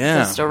beer,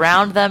 just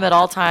around them at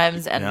all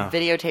times, and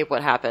videotape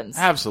what happens.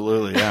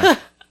 Absolutely, yeah.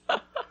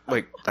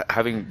 Like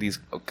having these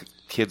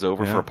kids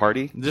over for a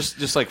party.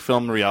 Just like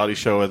film a reality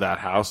show of that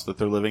house that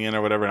they're living in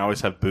or whatever, and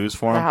always have booze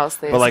for them. The house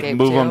they but like escaped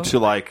move to. them to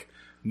like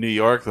New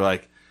York. They're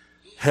like,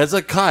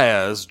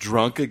 Hezekiah's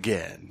drunk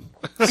again.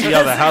 See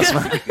how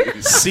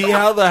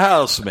the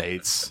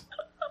housemates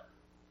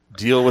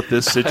deal with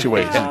this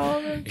situation.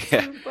 Oh, that's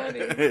so funny.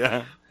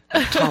 Yeah.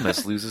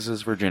 Thomas loses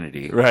his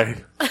virginity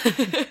Right.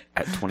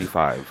 at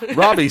 25.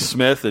 Robbie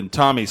Smith and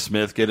Tommy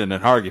Smith get in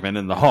an argument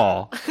in the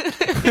hall.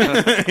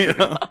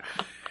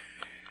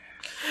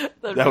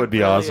 That would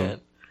be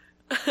awesome.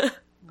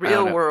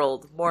 Real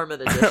world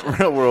Mormon edition.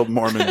 Real world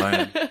Mormon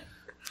land.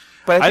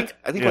 But I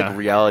think yeah. like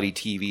reality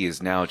TV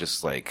is now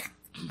just like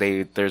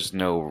there's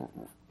no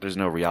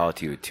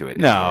reality to it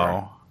anymore.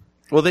 No.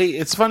 Well,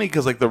 it's funny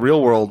because like the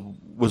Real World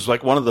was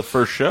like one of the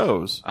first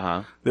shows.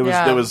 Uh-huh. There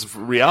was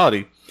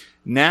reality.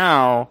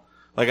 Now,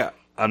 like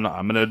I'm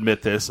going to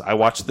admit this. I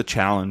watched The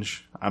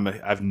Challenge.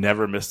 I've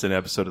never missed an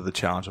episode of The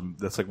Challenge.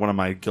 That's like one of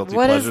my guilty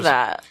pleasures. What is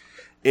that?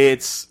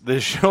 It's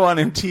the show on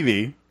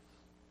MTV.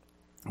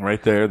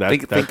 Right there.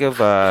 Think of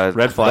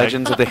Red Flag.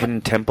 Legends of the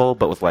Hidden Temple,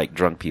 but with like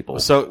drunk people.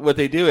 So what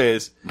they do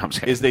is I'm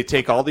just kidding. they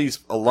take all these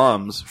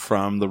alums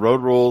from the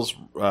Road Rules,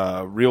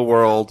 Real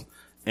World,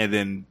 and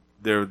then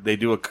they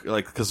do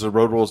because the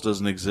Road Rules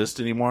doesn't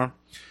exist anymore.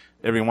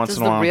 Every once Does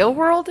in a while. the Real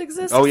World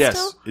exist? Oh yes,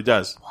 still? it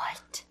does.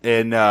 What?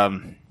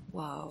 And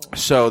Whoa.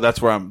 so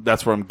that's where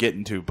I'm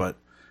getting to. But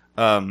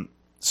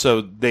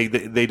so they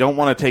don't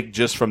want to take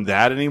just from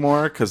that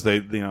anymore because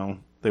they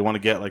want to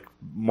get like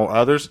more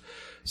others.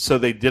 So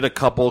they did a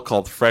couple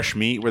called Fresh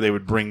Meat where they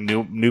would bring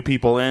new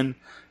people in,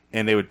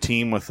 and they would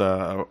team with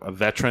a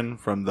veteran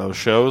from those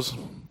shows,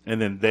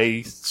 and then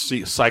they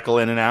cycle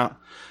in and out.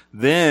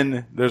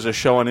 Then there's a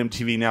show on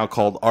MTV now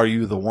called Are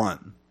You the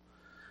One?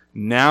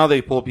 Now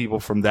they pull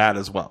people from that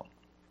as well.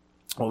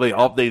 Well,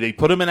 they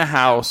put them in a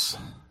house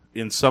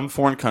in some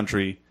foreign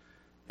country,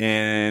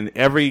 and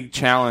every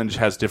challenge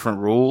has different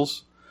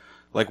rules.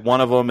 Like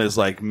one of them is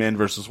like men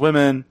versus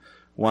women.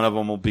 One of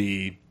them will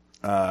be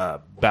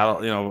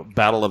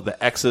battle of the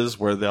exes,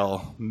 where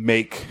they'll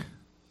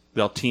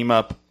team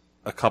up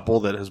a couple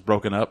that has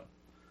broken up.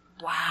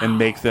 Wow. And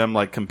make them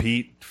like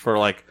compete for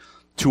like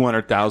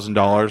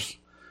 $200,000,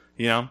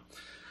 you know?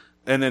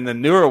 And then the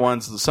newer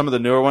ones, some of the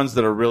newer ones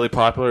that are really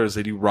popular is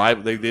they do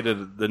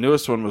the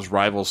newest one was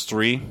Rivals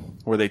 3,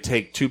 where they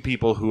take two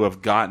people who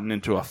have gotten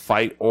into a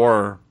fight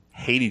or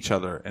hate each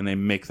other and they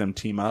make them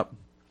team up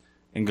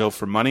and go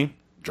for money.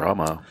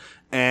 Drama.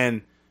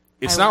 And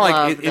it's I not love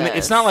like this.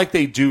 it's not like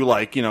they do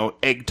like, you know,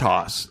 egg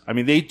toss. I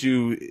mean, they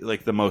do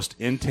like the most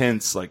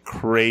intense, like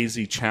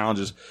crazy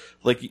challenges.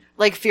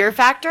 Like Fear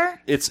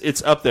Factor?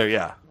 It's up there,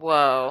 yeah.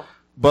 Whoa.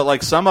 But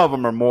like some of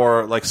them are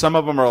more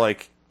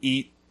like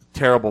eat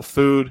terrible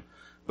food,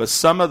 but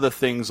some of the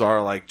things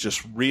are like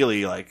just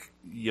really like,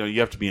 you know, you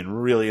have to be in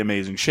really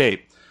amazing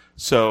shape.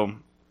 So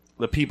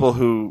the people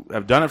who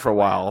have done it for a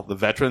while, the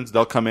veterans,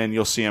 they'll come in,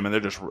 you'll see them, and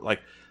they're just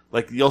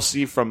like you'll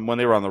see from when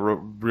they were on the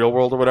real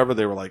world or whatever,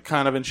 they were like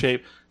kind of in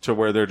shape to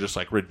where they're just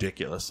like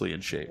ridiculously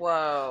in shape.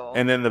 Whoa.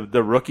 And then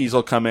the rookies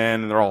will come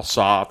in and they're all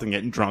soft and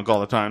getting drunk all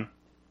the time,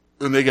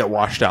 and they get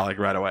washed out like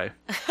right away.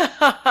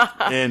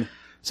 And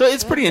so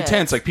it's pretty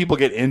intense. Like people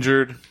get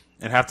injured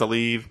and have to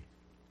leave.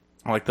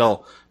 Like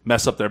they'll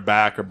mess up their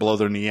back or blow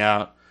their knee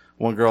out.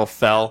 One girl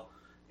fell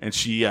and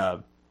she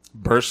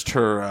burst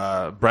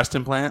her breast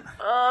implant.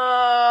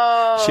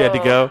 Oh. She had to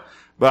go.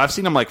 But I've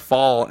seen them like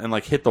fall and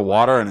like hit the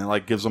water, and it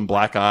like gives them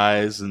black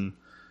eyes and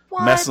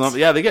messing up.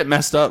 Yeah, they get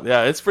messed up.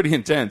 Yeah, it's pretty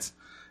intense.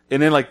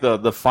 And then like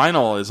the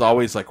final is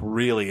always like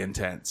really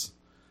intense.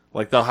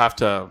 Like they'll have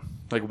to,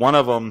 like one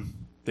of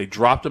them, they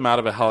dropped him out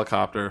of a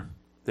helicopter.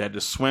 They had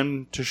to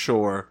swim to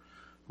shore,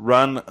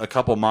 run a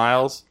couple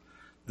miles.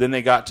 Then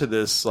they got to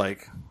this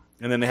like,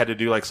 and then they had to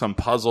do like some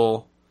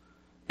puzzle,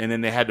 and then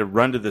they had to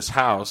run to this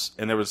house,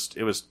 and it was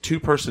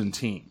 2-person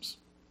teams,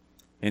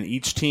 and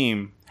each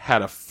team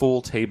had a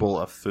full table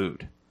of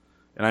food,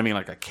 and I mean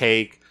like a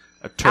cake,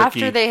 a turkey.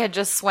 After they had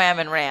just swam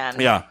and ran.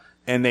 Yeah,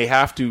 and they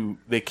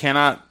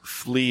cannot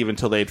leave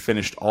until they had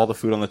finished all the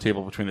food on the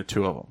table between the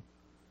two of them.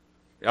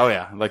 Oh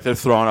yeah, like they're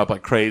throwing up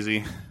like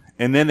crazy,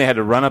 and then they had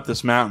to run up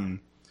this mountain.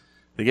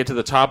 They get to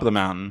the top of the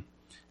mountain.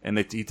 And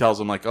he tells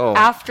them like, oh.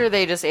 After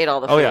they just ate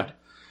all the food. Oh, yeah.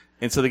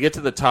 And so they get to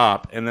the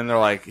top, and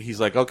then he's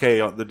like, okay,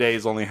 the day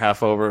is only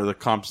half over. The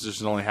competition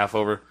is only half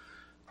over.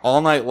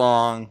 All night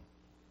long,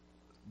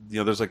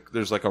 you know,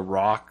 there's like a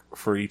rock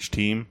for each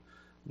team.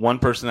 One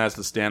person has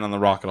to stand on the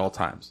rock at all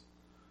times.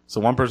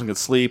 So one person can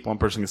sleep, one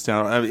person can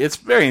stand on. I mean, it's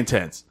very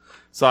intense.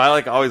 So I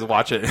like always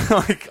watch it.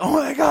 Like, oh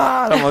my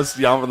God. I almost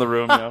yell in the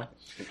room, you know.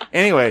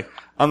 Anyway,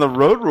 on the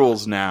road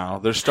rules now,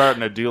 they're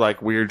starting to do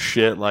like weird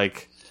shit.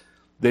 Like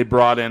they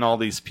brought in all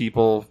these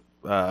people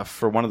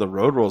for one of the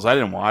road rules. I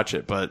didn't watch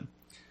it, but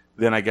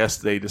then I guess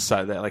they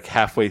decided that like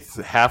halfway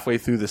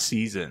through the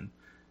season,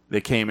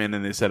 they came in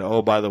and they said,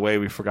 "Oh, by the way,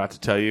 we forgot to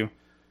tell you,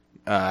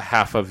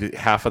 half of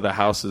the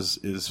house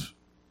is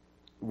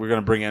we're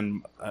going to bring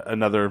in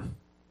another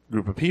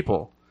group of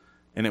people,"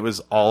 and it was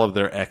all of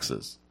their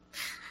exes.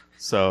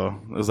 So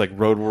it was like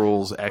road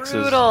rules exes.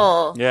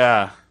 Brutal.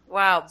 Yeah.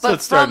 Wow. So But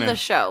it's starting from the to-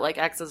 show, like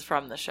exes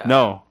from the show.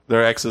 No,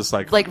 their exes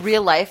like Like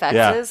real life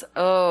exes?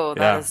 Oh,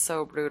 that is Yeah.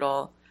 so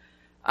brutal.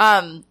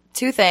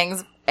 Two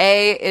things.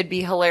 A, it'd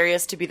be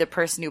hilarious to be the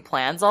person who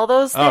plans all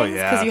those things. Oh,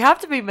 yeah. Because you have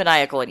to be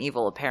maniacal and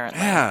evil, apparently.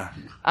 yeah.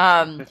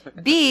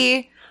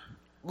 B,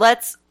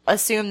 let's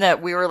assume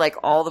that we were like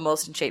all the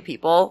most in shape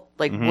people.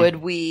 Like,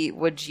 Mm-hmm.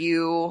 would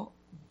you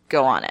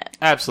go on it?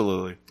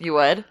 Absolutely. You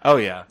would? Oh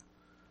yeah.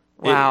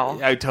 Wow.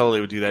 I totally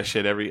would do that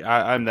shit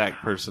I'm that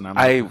person.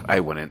 I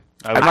wouldn't.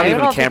 I'm not I even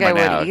a don't think I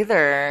camera now. would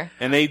either.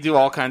 And they do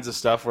all kinds of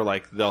stuff where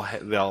like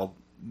they'll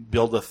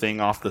build a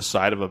thing off the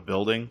side of a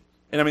building,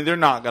 and I mean they're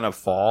not gonna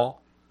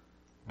fall,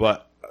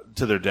 but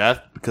to their death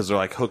because they're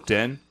like hooked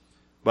in.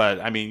 But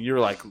I mean you're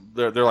like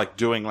they're like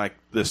doing like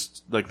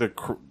this like they're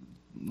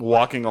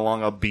walking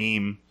along a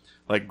beam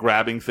like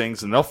grabbing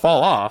things and they'll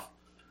fall off,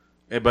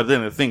 but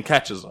then the thing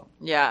catches them.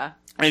 Yeah.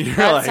 And you're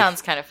That like,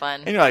 sounds kind of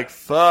fun. and you're like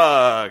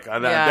fuck,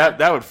 Yeah.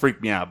 that would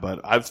freak me out,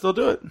 but I'd still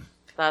do it.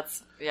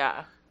 That's,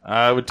 yeah.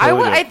 I would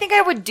totally. do it. I think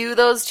I would do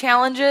those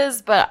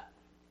challenges, but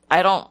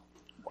I don't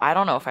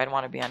know if I'd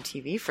want to be on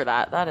TV for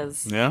that. That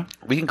is Yeah.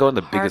 We can go in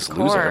the Biggest hardcore.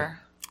 Loser.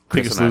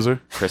 Biggest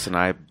Loser. Chris and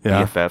I,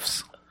 Yeah.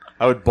 BFFs.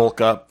 I would bulk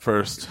up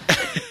first.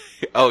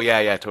 Oh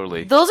yeah,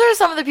 totally. Those are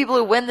some of the people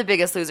who win the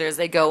Biggest Losers.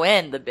 They go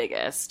in the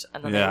biggest,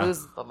 and then Yeah. they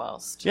lose the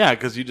most. Yeah,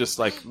 because you just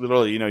like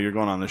literally, you know, you're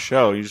going on the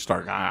show, you just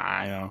start, you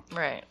know,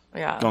 Right.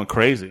 Yeah. going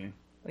crazy.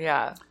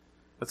 Yeah.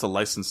 That's a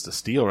license to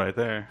steal right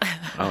there.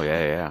 Oh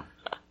yeah.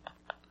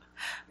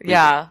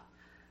 Yeah.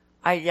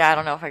 I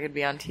don't know if I could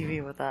be on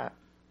TV with that.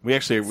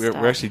 We're Stuff.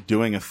 actually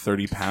doing a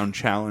 30-pound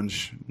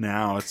challenge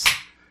now. It's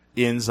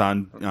ends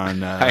on I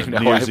know.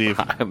 New Year's Eve.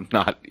 I'm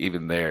not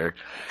even there.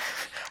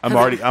 I'm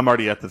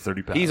already at the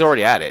 30 pounds. He's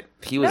already at it.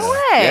 He was. No way.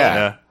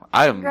 Yeah.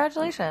 Yeah.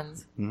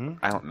 Congratulations.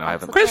 I don't know. I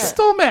haven't.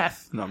 Crystal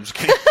meth. No, I'm just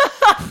kidding.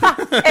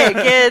 Hey,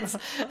 kids.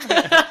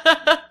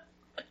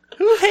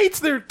 Who hates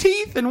their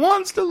teeth and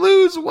wants to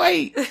lose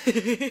weight?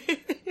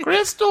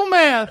 Crystal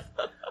meth.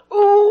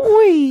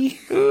 Ooh-wee.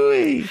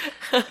 Ooh-wee.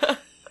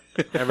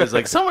 Everybody's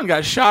like, someone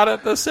got shot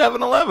at the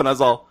 7-Eleven. I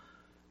was all,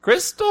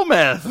 crystal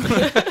meth.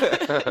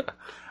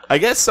 I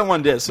guess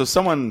someone did. So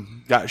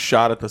someone got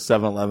shot at the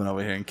 7-Eleven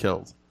over here and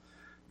killed.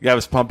 The guy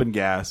was pumping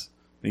gas,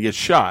 and he gets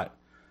shot.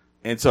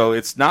 And so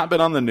it's not been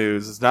on the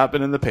news. It's not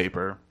been in the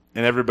paper.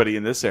 And everybody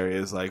in this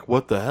area is like,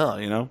 what the hell,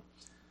 you know?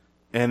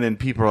 And then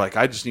people are like,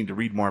 I just need to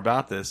read more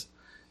about this.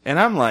 And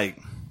I'm like,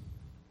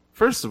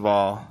 first of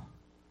all,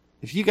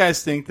 if you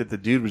guys think that the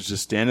dude was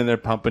just standing there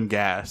pumping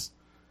gas,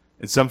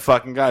 and some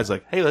fucking guy's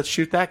like, hey, let's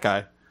shoot that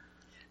guy.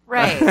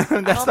 Right. I don't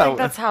think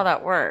that's how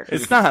that works.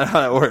 It's not how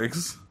that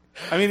works.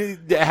 I mean,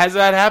 has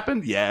that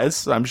happened?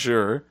 Yes, I'm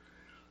sure.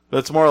 But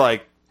it's more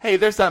like, hey,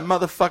 there's that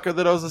motherfucker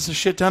that owes us a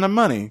shit ton of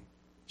money.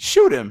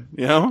 Shoot him,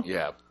 you know?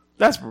 Yeah.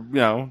 That's, I'm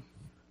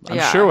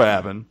sure what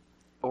happened.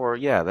 Or,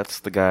 yeah, that's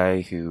the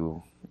guy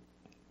who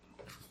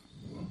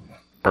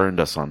burned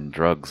us on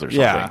drugs or something.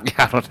 Yeah.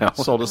 I don't know.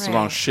 Sold us the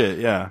wrong shit,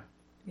 yeah.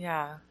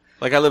 Yeah.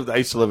 Like, I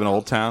used to live in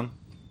Old Town,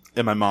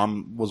 and my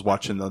mom was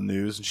watching the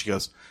news, and she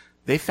goes,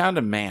 they found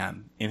a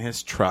man in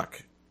his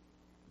truck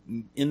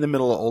in the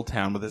middle of Old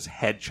Town with his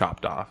head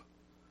chopped off.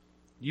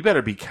 You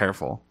better be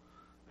careful.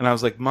 And I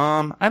was like,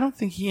 Mom, I don't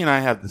think he and I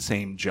have the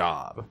same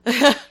job.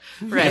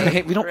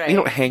 Right. We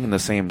don't hang in the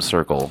same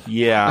circle.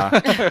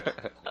 Yeah.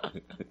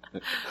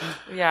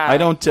 Yeah. I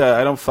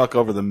don't fuck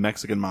over the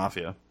Mexican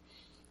mafia.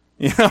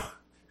 You know?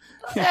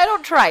 I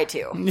don't try to.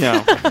 You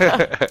know.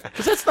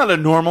 Because that's not a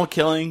normal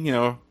killing, you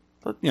know.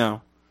 But, you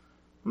know,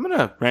 I'm going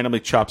to randomly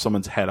chop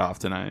someone's head off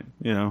tonight,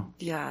 you know.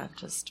 Yeah,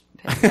 just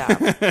pick it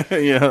up.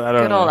 Yeah, I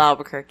don't Good know. old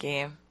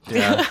Albuquerque.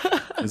 Yeah.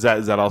 Is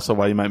that also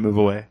why you might move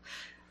away?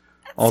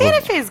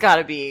 Santa Fe's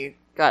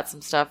got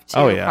some stuff too,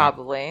 Oh, yeah.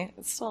 probably.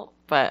 It's still,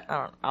 but I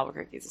don't know,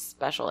 Albuquerque's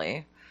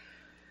especially.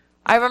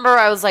 I remember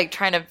I was like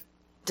trying to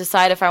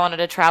decide if I wanted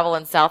to travel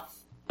in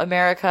South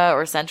America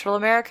or Central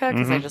America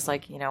because I just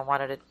like,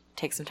 wanted to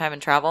take some time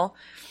and travel.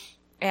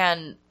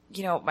 And,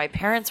 my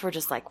parents were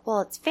just like,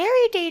 well, it's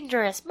very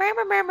dangerous.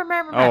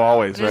 Oh,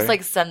 always, Just right?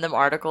 like send them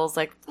articles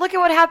like, look at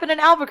what happened in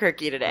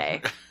Albuquerque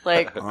today.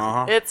 Like,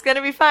 It's going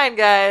to be fine,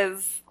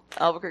 guys.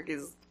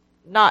 Albuquerque's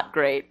not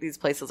great. These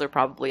places are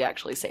probably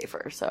actually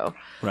safer. So,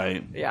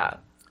 Right. yeah.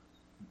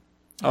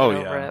 Oh,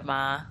 Get over yeah. it,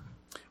 Ma.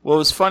 Well, it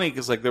was funny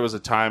because like there was a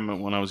time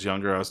when I was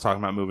younger, I was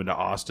talking about moving to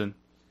Austin,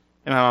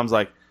 and my mom's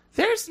like,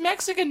 "There's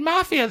Mexican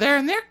mafia there,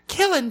 and they're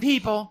killing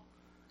people."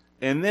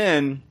 And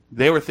then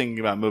they were thinking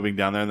about moving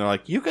down there, and they're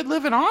like, "You could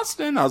live in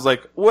Austin." I was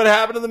like, "What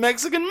happened to the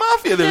Mexican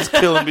mafia that's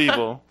killing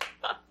people?"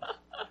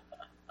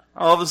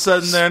 All of a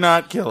sudden, they're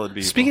not killing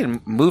people. Speaking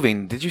of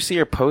moving, did you see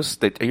your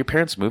post that are your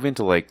parents moving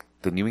to like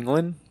the New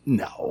England?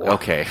 No.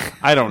 Okay.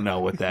 I don't know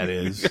what that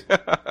is.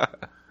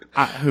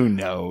 Who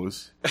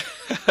knows?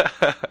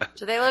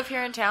 Do they live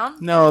here in town?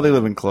 No, they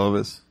live in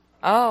Clovis.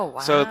 Oh, wow.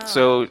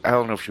 So I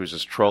don't know if she was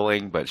just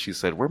trolling, but she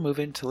said we're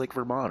moving to like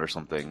Vermont or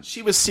something.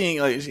 She was seeing,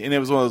 like, and it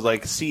was one of those,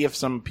 like, see if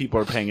some people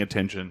are paying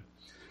attention.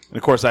 And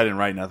of course, I didn't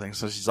write nothing,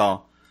 so she's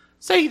all,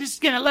 so you're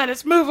just gonna let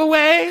us move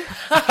away?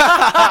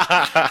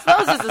 That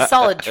was just a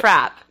solid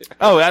trap.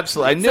 Oh,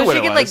 absolutely. I knew So what she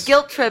it could was. like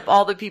guilt trip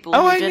all the people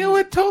Oh, who I didn't. knew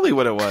it totally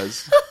what it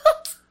was.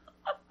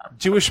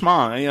 Jewish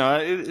mom,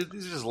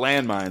 it's just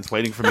landmines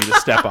waiting for me to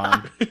step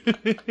on.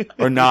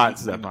 Or not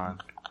step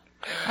on.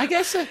 I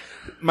guess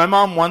my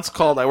mom once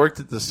called, I worked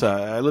at this,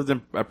 I lived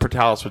in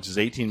Portales, which is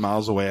 18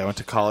 miles away. I went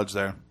to college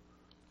there.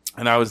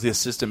 And I was the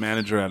assistant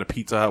manager at a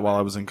Pizza Hut while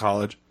I was in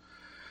college.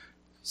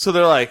 So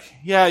they're like,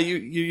 yeah,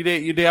 your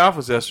day off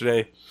was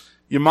yesterday.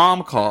 Your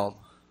mom called.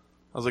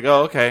 I was like,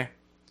 oh, okay.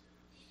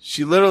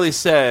 She literally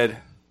said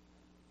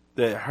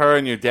that her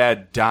and your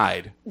dad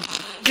died.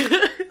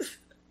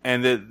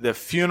 And that the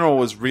funeral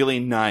was really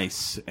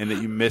nice and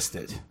that you missed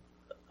it.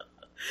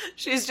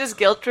 She's just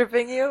guilt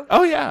tripping you.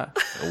 Oh, yeah.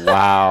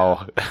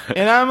 Wow.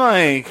 And I'm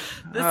like,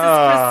 This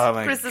oh,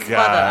 is Chris's my mother.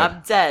 God.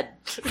 I'm dead.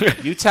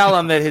 You tell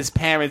him that his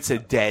parents are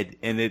dead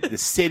and that the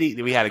city,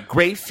 that we had a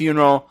great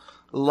funeral,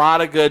 a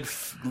lot of good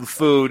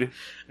food.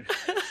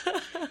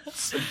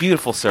 It's a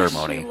beautiful She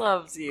ceremony.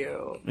 loves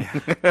you.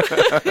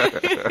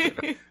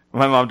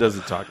 My mom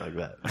doesn't talk like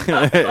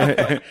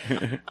that.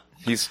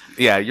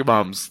 Your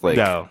mom's like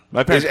No,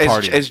 my parents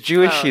party. as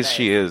Jewish Oh, as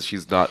she is,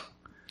 she's not.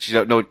 She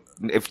don't know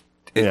if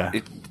Yeah.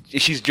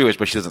 she's Jewish,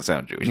 but she doesn't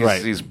sound Jewish.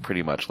 Right. She's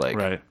pretty much like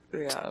Right,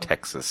 Yeah.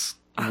 Texas.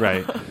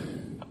 right.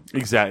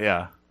 Exactly,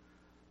 yeah.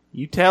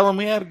 You tell him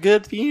we had a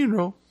good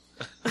funeral.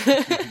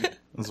 It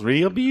was a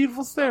real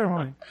beautiful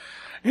ceremony.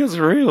 It was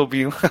real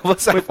beautiful. What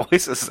kind of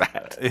voice is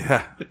that?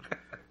 Yeah.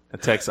 A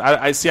Texas.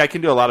 I see. I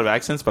can do a lot of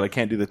accents, but I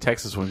can't do the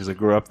Texas one because I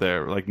grew up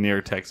there, like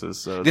near Texas.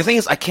 So The thing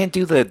is, I can't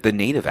do the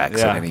native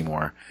accent Yeah.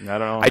 anymore. I don't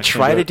know. I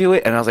try to do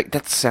it, and I was like,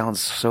 that sounds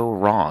so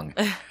wrong.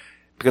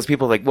 Because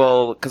people are like,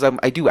 well, because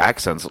I do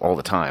accents all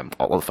the time,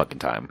 all the fucking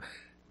time,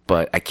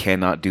 but I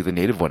cannot do the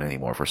native one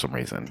anymore for some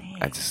reason.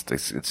 It's just.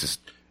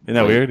 Isn't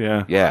that weird?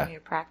 Yeah. Yeah. You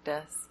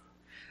practice.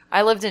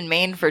 I lived in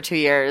Maine for 2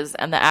 years,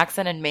 and the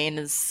accent in Maine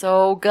is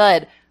so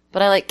good,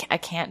 but I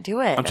can't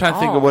do it. I'm trying to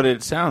think of what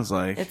it sounds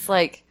like. It's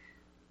like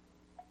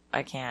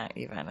I can't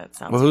even. It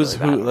sounds. Well, who's really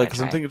bad who? when Like, I 'cause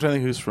I'm try. trying to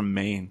think who's from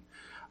Maine.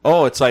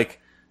 Oh, it's like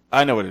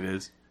I know what it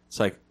is. It's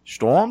like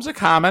storms are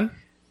coming.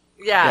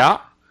 Yeah.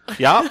 Yeah.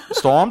 Yeah,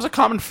 storms are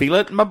coming. Feel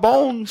it in my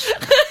bones.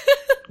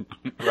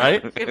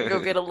 Right? Gonna go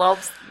get a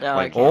lobster. No, I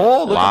Like, can't.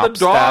 Oh, look at the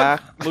dog.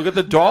 Lobster. Look at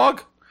the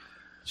dog.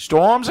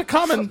 Storms are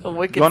coming. A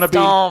wicked gonna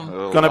storm.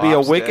 Be, gonna be a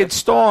Lobster. wicked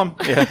storm.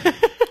 Yeah.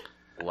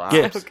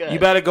 Get, Okay. you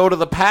better go to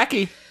the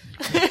packy.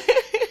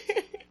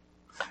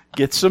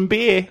 Get some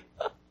beer.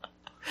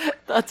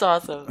 That's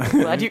awesome. I'm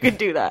glad you can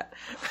do that.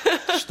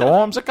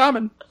 Storms are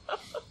coming.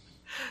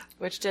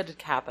 Which did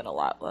happen a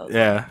lot. Those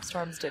Yeah.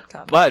 storms did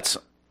come. But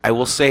I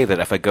will say that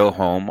if I go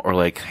home or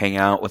like hang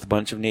out with a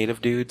bunch of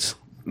native dudes,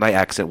 my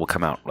accent will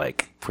come out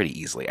like pretty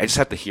easily. I just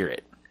have to hear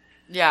it.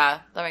 Yeah,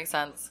 that makes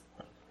sense.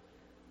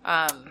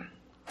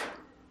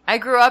 I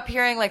grew up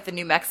hearing like the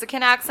New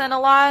Mexican accent a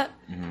lot,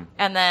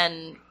 and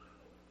then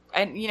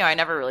I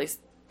never really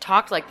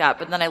talked like that.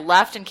 But then I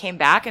left and came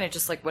back, and it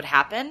just like would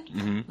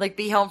happen. Like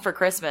be home for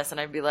Christmas, and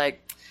I'd be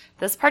like,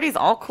 "This party's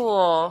all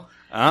cool."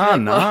 Ah,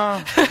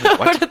 no.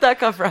 Where did that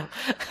come from?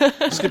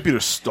 This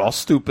computer's all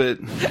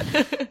stupid.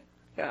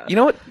 You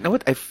know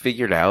what I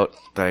figured out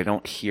that I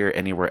don't hear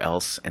anywhere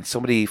else, and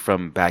somebody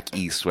from back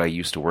east who I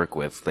used to work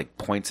with like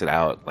points it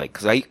out, like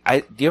because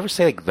I do you ever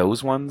say like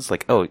those ones,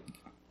 like oh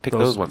pick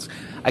those ones?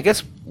 I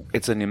guess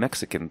it's a New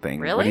Mexican thing.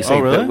 Really? When you say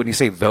Oh, really? when you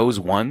say those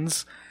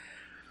ones,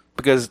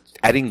 because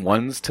adding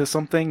ones to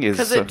something is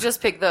Because it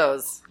just picked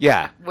those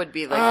yeah. would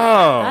be like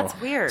Oh.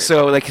 that's weird.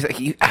 So like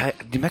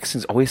New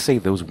Mexicans always say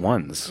those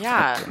ones.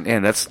 Yeah.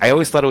 and I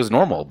always thought it was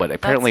normal, but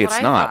apparently That's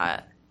it's what I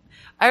not.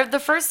 thought. The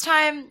first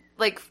time,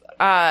 like,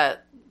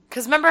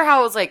 because remember how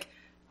it was like,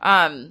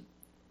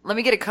 let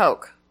me get a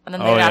Coke. And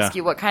then they'd Oh, yeah. ask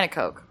you what kind of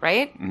Coke,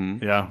 right?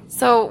 Yeah.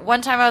 So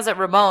one time I was at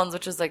Ramon's,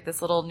 which is like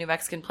this little New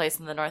Mexican place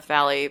in the North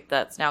Valley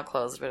that's now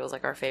closed, but it was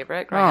like our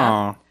favorite growing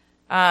up.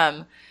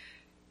 Oh.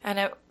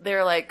 And they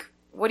were like,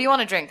 what do you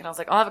want to drink? And I was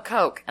like, I'll have a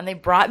Coke. And they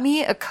brought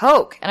me a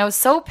Coke. And I was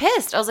so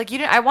pissed. I was like,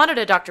 I wanted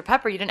a Dr.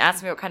 Pepper. You didn't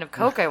ask me what kind of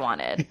Coke I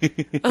wanted.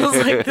 I was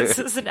like, this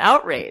is an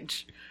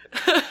outrage.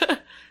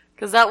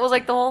 Because that was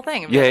like the whole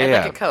thing. Yeah, I'd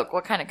yeah. like a Coke.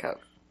 What kind of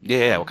Coke?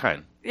 Yeah, what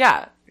kind?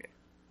 Yeah.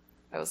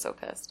 I was so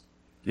pissed.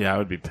 Yeah, I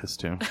would be pissed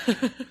too.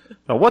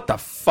 Oh, what the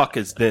fuck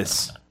is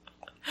this?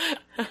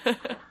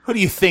 Who do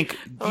you think?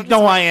 You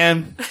know who I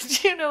am?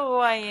 Do you know who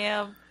I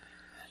am?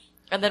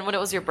 And then when it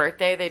was your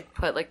birthday, they'd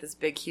put like this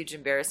big, huge,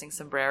 embarrassing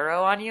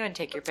sombrero on you and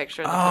take your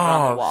picture and then put it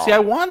on the Oh, wall. see, I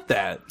want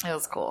that. It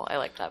was cool. I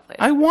liked that place.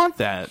 I want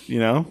that, you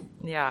know?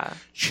 Yeah.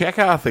 Check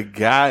out the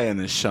guy in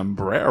the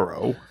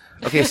sombrero.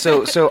 Okay,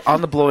 so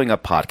on the Blowing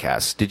Up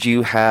podcast, did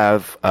you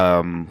have,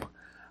 I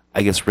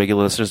guess,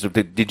 regular listeners?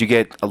 Did you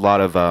get a lot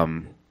of,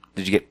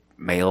 did you get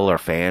mail or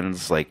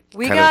fans? Like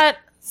We kind got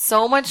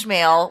so much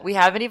mail. We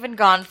haven't even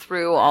gone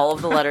through all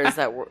of the letters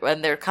that were,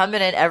 and they're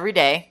coming in every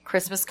day.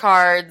 Christmas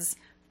cards,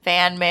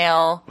 fan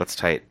mail. That's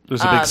tight.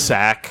 There's a big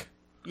sack.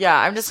 Yeah,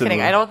 I'm just kidding.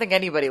 Similar. I don't think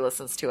anybody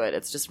listens to it.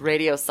 It's just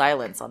radio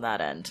silence on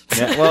that end.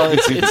 Yeah, well,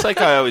 it's like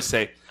I always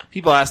say.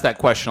 People ask that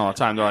question all the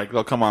time. They're like,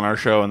 they'll come on our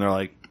show and they're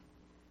like,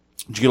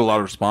 did you get a lot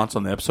of response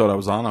on the episode I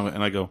was on?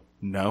 And I go,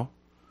 no.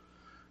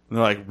 And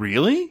they're like,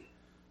 really?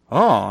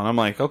 Oh, and I'm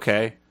like,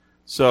 okay.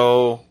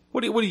 So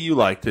what do you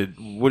like to,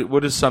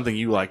 what is something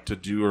you like to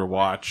do or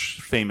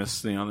watch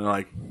famous? You know, and they're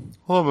like,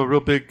 oh, I'm a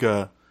real big,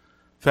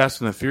 Fast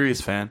and the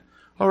Furious fan.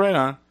 Oh, right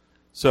on.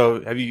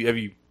 So have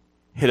you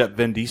hit up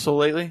Vin Diesel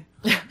lately?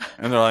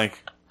 And they're like,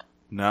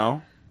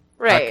 no.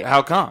 Right.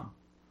 How come?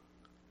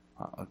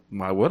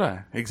 Why would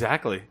I?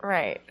 Exactly.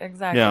 Right,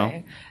 exactly.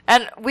 Yeah.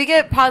 And we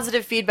get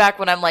positive feedback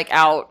when I'm like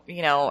out,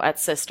 at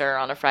Sister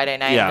on a Friday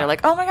night. Yeah. And they're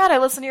like, "Oh my god, I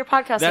listen to your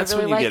podcast. That's I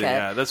really when you like get it. it."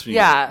 Yeah, that's when you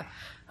yeah.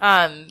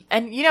 And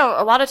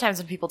a lot of times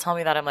when people tell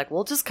me that, I'm like,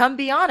 "Well, just come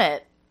be on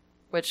it,"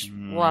 which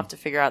we'll have to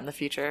figure out in the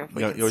future if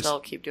we Yeah, can you always- still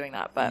keep doing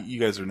that. But You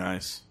guys are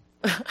nice.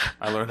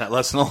 I learned that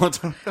lesson all the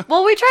time.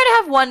 well, we try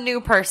to have one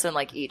new person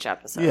like each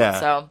episode. Yeah.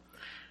 So,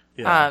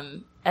 Yeah.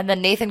 and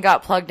then Nathan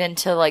got plugged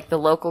into like the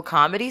local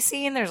comedy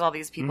scene. There's all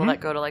these people that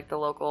go to like the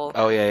local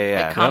Oh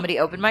yeah. like comedy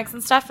open mics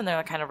and stuff, and they're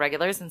like, kind of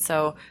regulars. And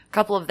so a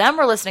couple of them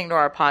were listening to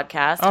our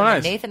podcast. Oh, and then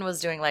nice. Nathan was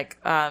doing like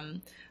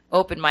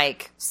open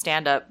mic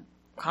stand up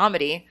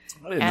comedy.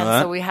 I didn't And know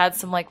that. so we had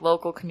some like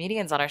local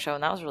comedians on our show,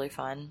 and that was really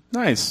fun.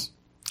 Nice.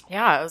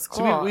 Yeah, it was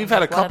cool. So we've had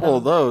a Like, one couple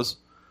of them- those.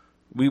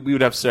 We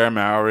would have Sarah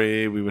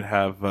Mowry. We would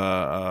have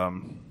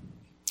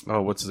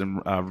what's his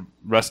name?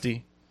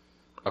 Rusty.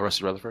 Oh,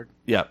 Rusty Rutherford.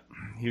 Yeah,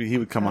 he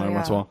would come on every yeah.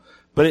 once in a while.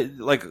 But it,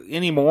 like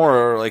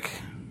anymore, like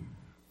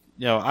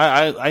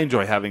I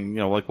enjoy having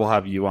like we'll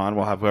have you on,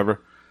 we'll have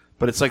whoever.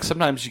 But it's like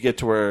sometimes you get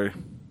to where I don't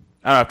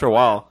know, after a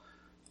while,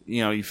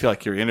 you feel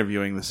like you're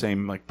interviewing the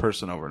same like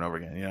person over and over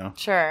again.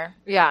 Sure.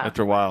 Yeah.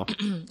 After a while,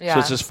 Yeah. so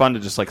it's just fun to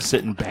just like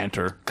sit and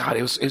banter. God,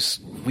 it was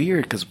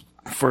weird because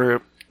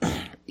for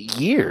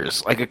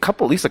years, like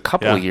at least a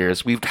couple Yeah. of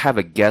years, we'd have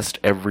a guest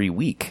every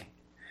week.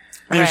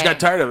 I just Right. got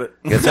tired of it.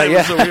 Yes, It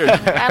was so weird.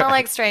 I don't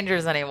like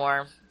strangers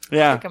anymore.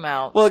 Yeah. Kick 'em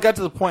out. Well, it got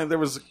to the point there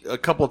was a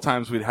couple of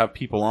times we'd have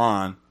people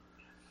on,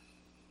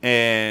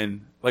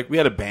 and like we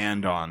had a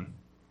band on,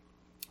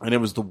 and it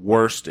was the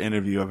worst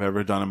interview I've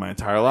ever done in my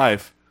entire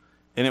life.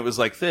 And it was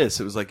like this.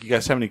 It was like, you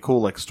guys have any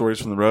cool like stories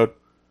from the road?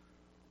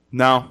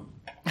 No.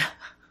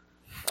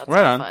 That's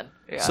Right more on. fun.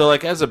 Yeah. So,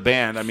 like, as a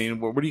band, I mean,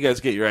 where do you guys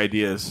get your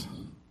ideas?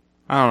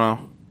 I don't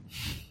know.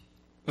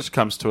 Just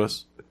comes to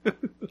us.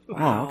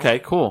 Oh, okay,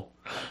 cool.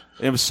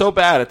 It was so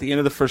bad at the end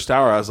of the first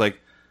hour. I was like,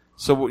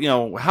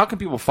 so, how can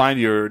people find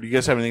you? Or do you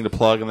guys have anything to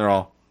plug? And they're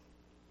all,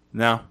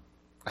 no.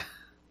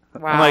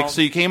 wow. I'm like,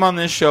 so you came on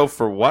this show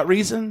for what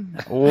reason?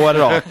 What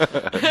at all?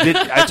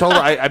 I told her,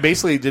 I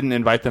basically didn't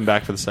invite them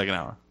back for the second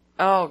hour.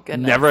 Oh,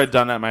 goodness. Never had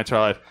done that in my entire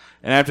life.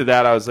 And after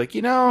that, I was like,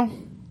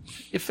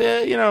 if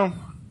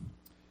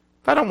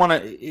I don't want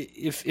to,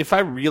 if I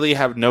really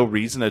have no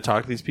reason to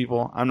talk to these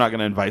people, I'm not going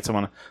to invite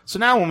someone. So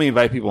now when we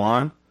invite people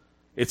on,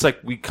 it's like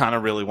we kind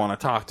of really want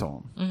to talk to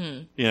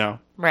them.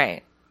 Mm-hmm.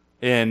 Right.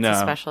 And It's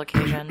a special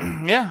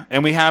occasion. yeah,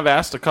 and we have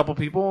asked a couple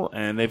people,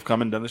 and they've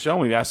come and done the show.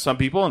 And we've asked some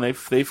people, and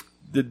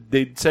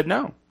they said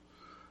no.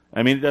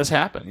 I mean, it does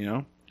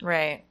happen,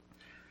 Right.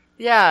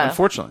 Yeah.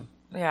 Unfortunately.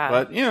 Yeah.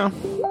 But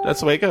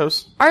that's the way it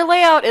goes. Our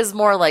layout is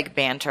more like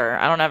banter.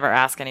 I don't ever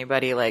ask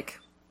anybody, like,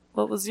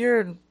 what was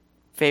your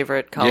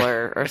favorite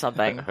color or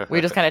something. We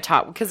just kind of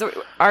talk, because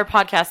our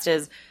podcast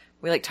is,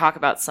 we like talk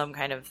about some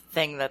kind of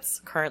thing that's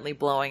currently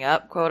blowing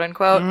up, quote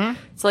unquote. Mm-hmm.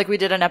 So like we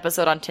did an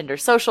episode on Tinder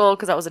Social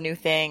because that was a new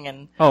thing,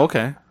 and oh,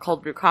 okay,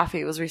 cold brew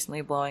coffee was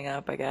recently blowing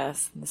up, I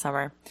guess, in the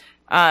summer.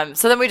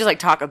 So then we just like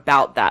talk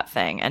about that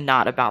thing and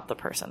not about the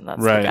person.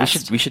 That's right. The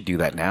best. We should do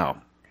that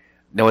now.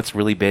 No, what's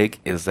really big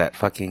is that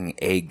fucking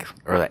egg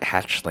or that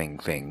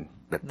hatchling thing.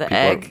 That The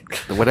egg.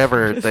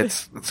 Whatever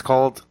it's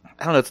called.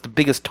 I don't know. It's the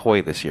biggest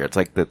toy this year. It's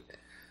like the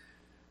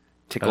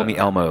Tickle Me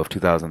Elmo of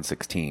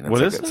 2016.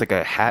 What is it? It's like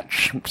a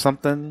hatch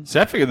something. See,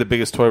 I figured the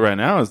biggest toy right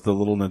now is the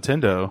little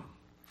Nintendo.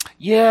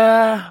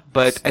 Yeah,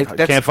 but I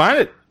can't find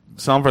it.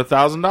 Sell them for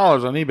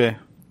 $1,000 on eBay.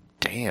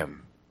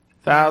 Damn.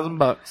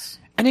 $1,000.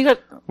 And you got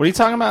What are you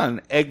talking about?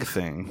 An egg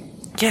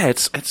thing? yeah.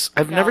 It's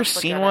I've Yeah, never let's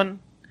look seen at one.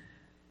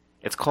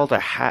 It's called a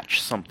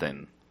hatch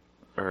something,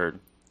 or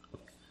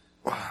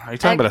Are you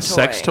talking Egg about a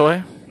sex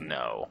toy?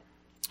 no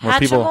Where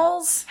people-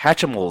 Hatchimals?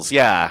 Hatchimals.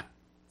 Yeah.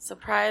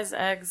 Surprise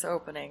eggs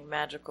opening.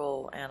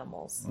 Magical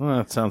animals. Oh,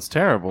 that sounds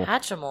terrible.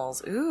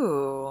 Hatchimals.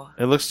 Ooh.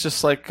 It looks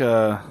just like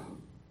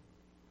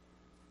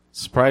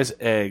surprise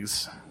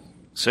eggs.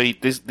 So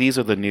these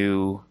are the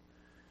new.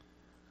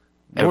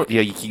 What-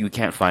 Yeah, you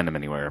can't find them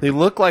anywhere. They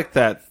look like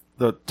the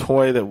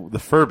toy the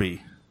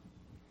Furby.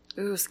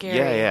 Ooh, scary.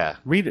 Yeah.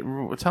 Read it.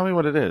 Tell me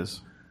what it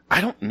is.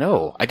 I don't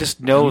know. I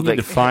just know You that need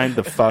to find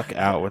the fuck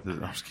out with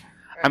it. I'm just kidding.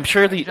 I'm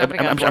sure the Jumping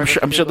on I'm board sure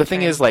with I'm sure the Google thing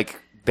Trends. is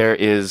like there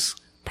is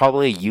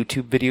probably a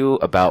YouTube video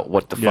about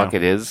what the fuck Yeah.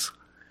 it is.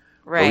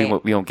 But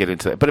Right. we won't get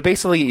into it. But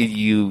basically,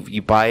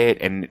 you buy it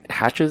and it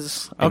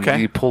hatches. And Okay.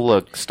 You pull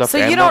a stuffed So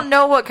you animal. don't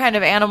know what kind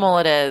of animal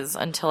it is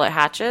until it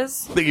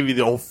hatches? They give you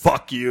the old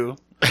fuck you.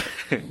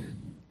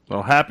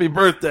 Well, happy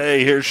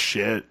birthday. Here's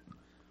shit.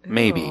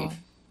 Maybe. Ooh.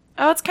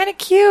 Oh, it's kind of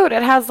cute.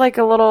 It has like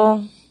a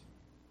little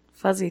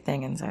fuzzy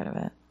thing inside of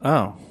it.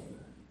 Oh.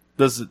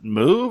 Does it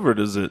move or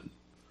does it?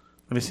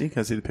 Let me see. Can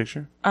I see the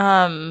picture?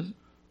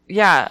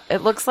 Yeah,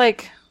 it looks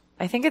like,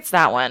 I think it's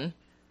that one.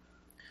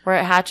 Where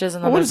it hatches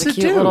and then Well, what there's a does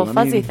it cute do? little I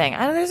fuzzy mean- thing.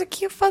 There's a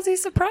cute fuzzy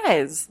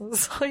surprise.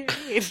 That's all you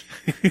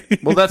need.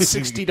 Well, that's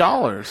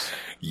 $60.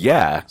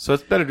 Yeah. So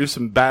it's better do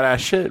some badass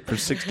shit for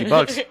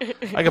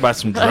 $60. I could buy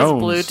some That's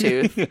drones.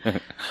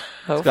 Bluetooth.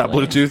 It's got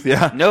Bluetooth,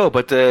 yeah. No,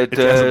 but It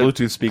has a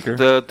Bluetooth speaker.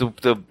 the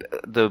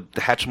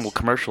Hatchimal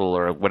commercial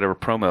or whatever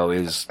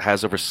promo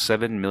has over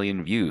 7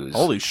 million views.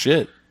 Holy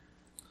shit.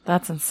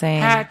 That's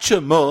insane.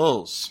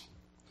 Hatchimals.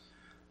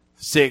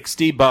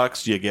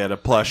 $60, you get a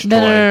plush No,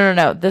 toy.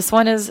 no. This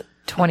one is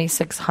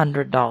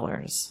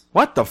 $2,600.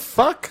 What the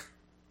fuck?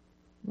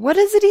 What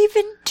does it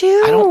even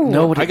do? I don't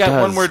know what it I got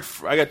does. one word.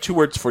 I got two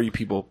words for you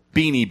people.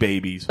 Beanie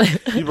Babies.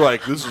 People are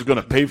like, this is going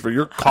to pay for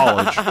your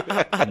college.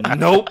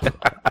 Nope.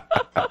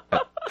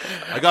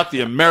 I got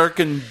the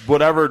American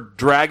whatever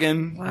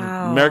dragon,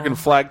 Wow. American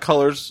flag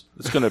colors.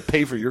 It's going to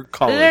pay for your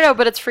college. No,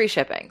 but it's free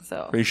shipping,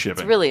 so Free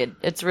shipping.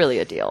 It's really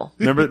a deal.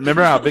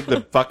 Remember how big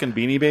the fucking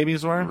Beanie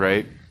Babies were?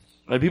 Right?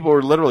 Like people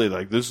were literally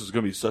like, this is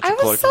going to be such a I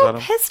was collector's so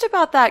item. pissed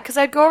about that because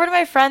I'd go over to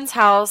my friend's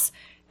house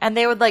and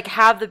they would like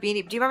have the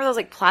beanie. Do you remember those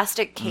like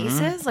plastic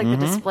cases, like the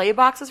display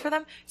boxes for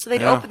them? So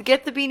they'd Yeah.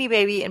 get the Beanie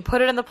Baby and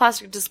put it in the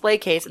plastic display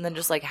case and then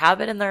just like have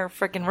it in their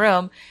freaking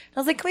room. And I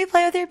was like, "Can we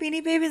play with your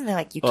Beanie Babies?" And they're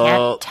like, "You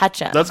can't touch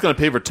them. That's going to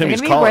pay for They're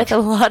Timmy's gonna be college. worth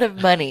a lot of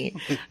money."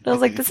 And I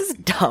was like, "This is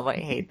dumb. I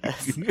hate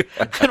this."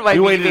 And my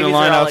You Beanie waited in Babies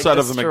line are all, like, outside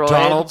of the destroyed.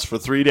 McDonald's for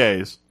 3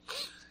 days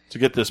to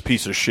get this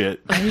piece of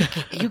shit.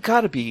 You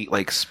gotta be,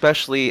 like,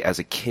 especially as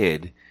a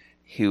kid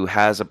who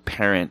has a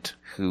parent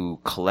who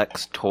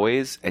collects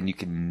toys and you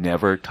can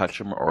never touch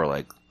them or,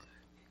 like,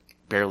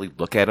 barely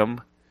look at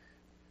them.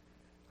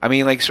 I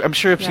mean, like, I'm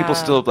sure if people Yeah.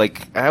 still,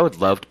 like, I would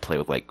love to play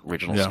with, like,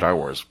 original Yeah. Star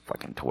Wars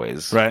fucking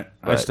toys. Right.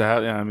 I But, used to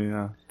have, yeah, I mean,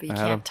 But you I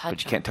had 'em. can't touch but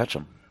you them. can't touch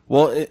them.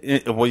 Well,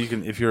 well, you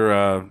can if you're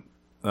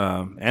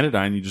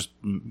Anodyne, you just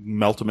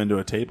melt them into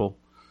a table.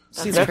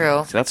 That's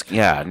true. So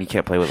yeah, and you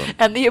can't play with them.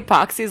 And the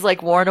epoxy's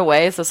like worn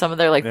away, so some of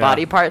their like Yeah.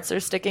 body parts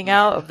are sticking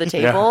out of the Yeah,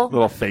 table.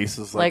 little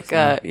faces,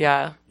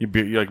 Yeah. you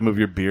like move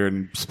your beer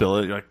and spill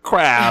it. You're like,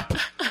 crap.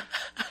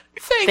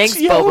 Thanks,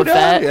 Boba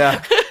Fett.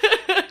 Yeah.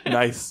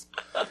 Nice.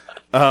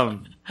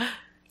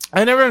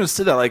 I never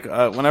understood that. Like,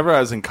 whenever I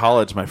was in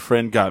college, my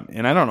friend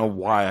and I don't know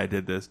why I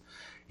did this.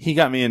 He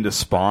got me into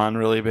Spawn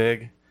really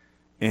big,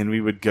 and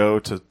we would go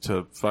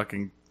to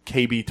fucking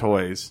KB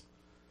Toys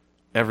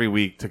every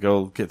week to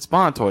go get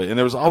Spawn toy. And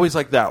there was always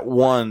like that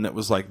one that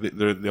was like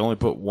they only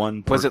put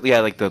one. Was it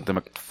like the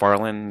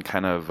McFarlane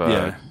kind of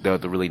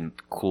the really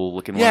cool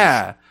looking ones?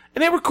 Yeah,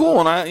 and they were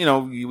cool.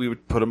 And we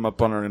would put them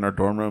up in our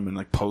dorm room and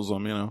like pose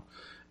them,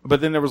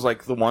 But then there was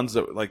like the ones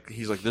that like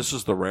he's like, this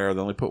is the rare.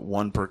 They only put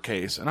one per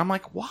case, and I'm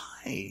like,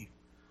 why?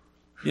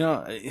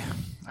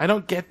 I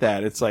don't get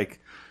that. It's like,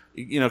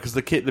 because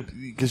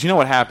because you know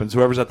what happens?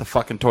 Whoever's at the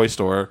fucking toy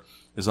store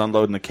is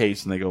unloading the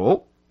case, and they go,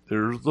 oh,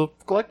 there's the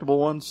collectible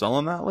one,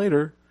 selling that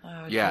later.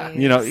 Oh, Yeah.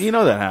 geez. You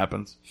know that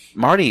happens.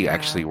 Marty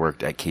actually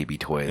worked at KB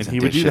Toys, And he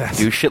would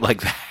do shit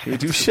like that. They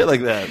do shit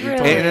like that.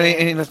 Really?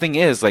 And the thing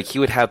is, like, he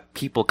would have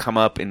people come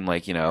up and,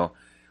 like,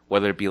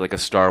 whether it be like a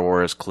Star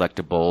Wars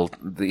collectible,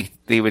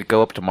 they would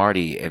go up to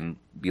Marty and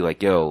be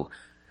like, "Yo,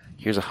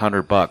 here's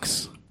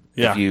 $100.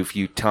 Yeah. If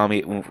you tell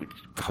me,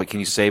 can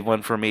you save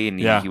one for me?" And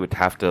he would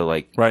have to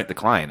like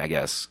decline, I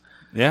guess.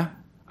 Yeah.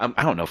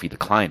 I don't know if he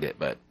declined it,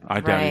 but I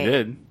doubt he Right.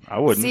 did. I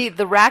wouldn't. See,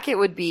 the racket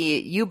would be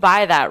you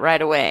buy that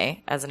right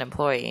away as an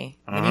employee,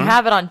 and you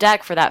have it on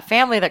deck for that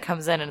family that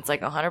comes in, and it's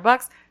like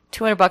 $100,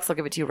 $200. I'll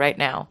give it to you right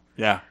now.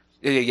 Yeah.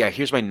 yeah,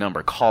 here's my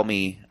number. Call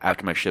me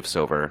after my shift's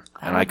over,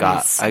 and I would be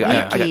got two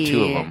of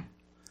sneaky. them.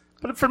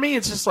 But for me,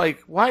 it's just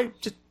like, why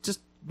just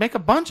make a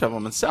bunch of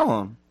them and sell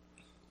them?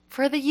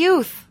 For the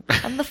youth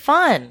and the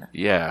fun.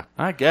 Yeah.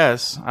 I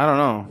guess. I don't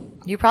know.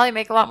 You probably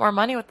make a lot more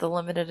money with the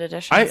limited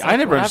edition. I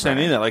never understand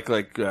any of that.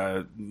 Like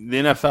the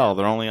NFL,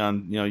 they're only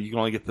on, you can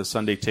only get the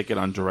Sunday ticket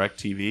on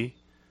DirecTV.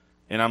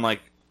 And I'm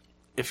like,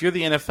 if you're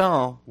the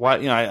NFL, why,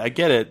 I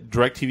get it.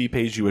 DirecTV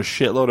pays you a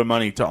shitload of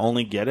money to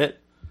only get it.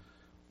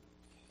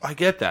 I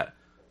get that.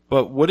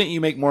 But wouldn't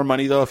you make more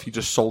money, though, if you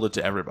just sold it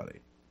to everybody?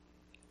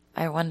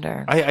 I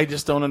wonder. I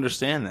just don't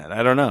understand that.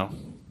 I don't know.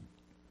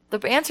 The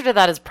answer to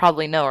that is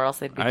probably no, or else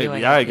they'd be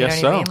doing it. I You know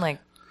guess what I so. mean? Like,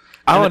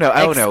 I don't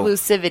know.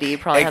 exclusivity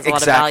probably has a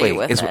lot of value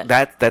with it.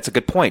 That's a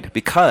good point,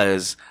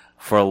 because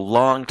for a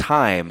long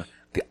time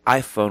the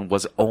iPhone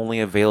was only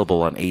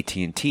available on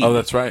AT&T. Oh,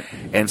 that's right.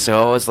 And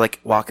so I was like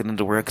walking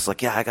into work, it's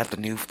like, yeah, I got the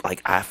new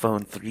like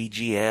iPhone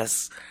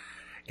 3GS.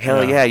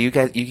 Hell yeah, you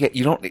don't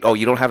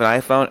have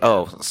an iPhone?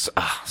 Oh,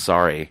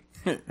 sorry.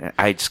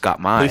 I just got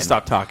mine. Please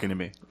stop talking to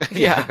me.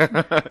 Yeah.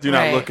 Do not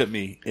Right. look at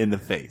me in the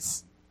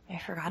face. I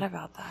forgot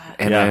about that.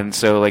 And Yeah. then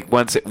so like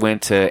once it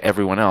went to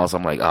everyone else,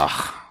 I'm like,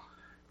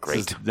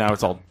 great. Now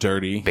it's all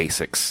dirty.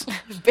 Basics.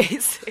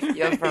 Basic.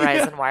 You have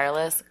Verizon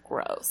Wireless.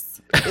 Gross.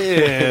 Ew.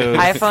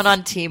 iPhone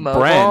on T-Mobile.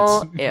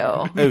 Brent.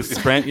 Ew. Oh,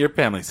 Sprint, your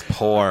family's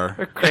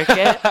poor. Cricket.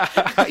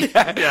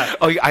 yeah.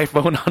 Oh, your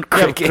iPhone on You have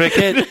Cricket.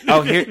 Cricket?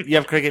 Oh, here you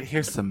have Cricket.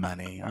 Here's some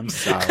money. I'm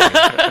sorry.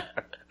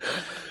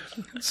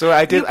 So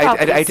I did. You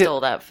probably I did, stole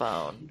that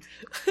phone.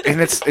 and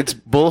it's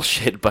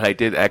bullshit. But I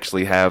did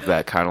actually have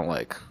that kind of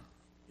like.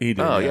 He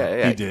did. Oh,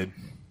 yeah. He did.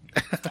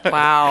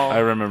 Wow. I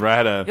remember I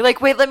had a. You're like,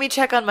 wait, let me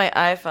check on my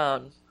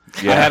iPhone.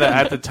 I had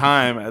at the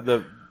time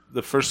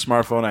the first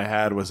smartphone I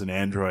had was an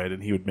Android,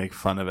 and he would make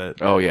fun of it.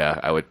 Oh yeah,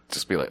 I would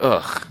just be like,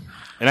 ugh.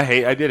 And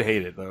I did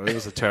hate it though. It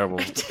was a terrible.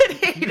 Did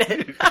hate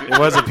it. It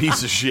was a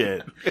piece of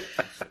shit.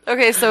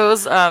 Okay, so it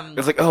was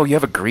It's like, oh, you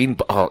have a green.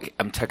 Oh,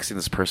 I'm texting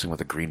this person with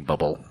a green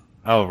bubble.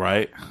 Oh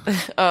right.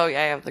 oh yeah,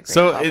 I have the green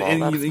So bubble.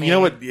 and That's you me. know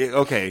what?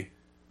 Okay,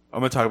 I'm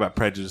gonna talk about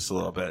prejudice a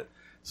little bit.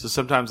 So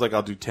sometimes like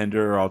I'll do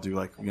Tinder or I'll do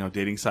like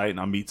dating site and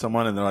I'll meet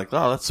someone and they're like,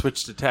 oh, let's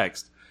switch to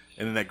text,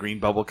 and then that green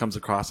bubble comes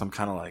across. I'm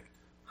kind of like,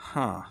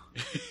 huh.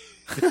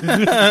 You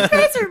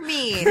guys are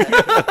mean.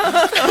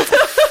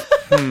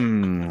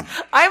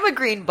 I'm a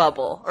green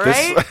bubble, all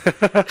right?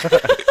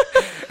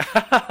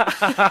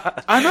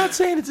 I'm not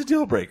saying it's a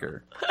deal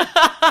breaker.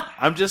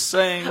 I'm just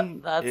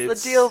saying That's the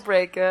it's, deal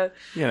breaker.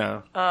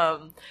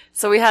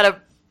 So we had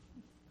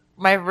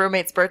my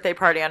roommate's birthday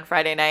party on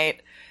Friday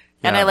night,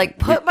 and Yeah, I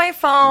put my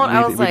phone.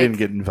 I was we like, didn't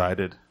get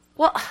invited.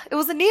 well, it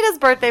was Anita's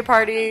birthday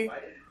party.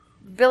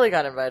 Billy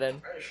got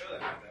invited.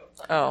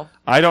 Oh,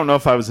 I don't know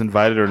if I was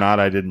invited or not.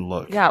 I didn't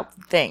look. yeah,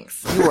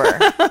 thanks. You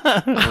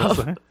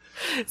were.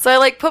 So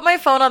I put my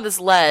phone on this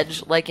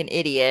ledge like an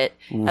idiot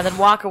and then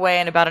walk away,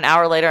 and about an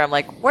hour later I'm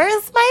like,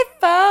 where's my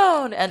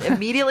phone? And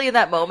immediately in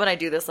that moment I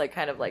do this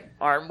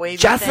arm waving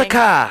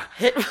Jessica,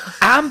 thing.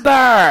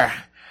 Amber,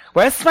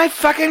 where's my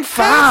fucking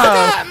phone?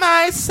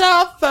 my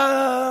cell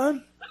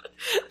phone.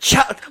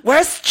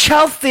 Where's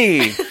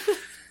Chelsea?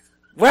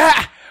 Where?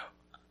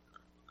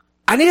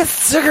 I need a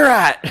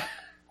cigarette.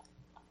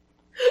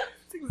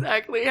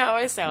 Exactly how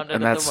I sounded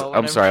And at that's. the moment.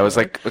 I'm sorry. I was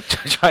sure.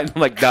 trying to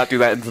not do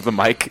that into the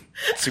mic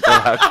super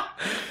loud.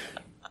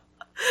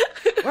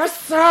 Where's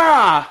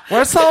Sarah?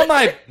 Where's all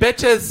my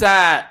bitches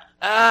at?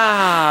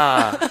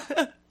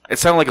 It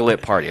sounded like a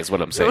lit party, is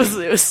what I'm saying.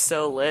 it was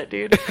so lit,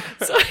 dude.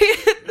 So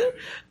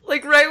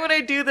right when I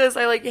do this,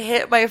 I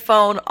hit my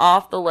phone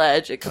off the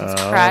ledge. It comes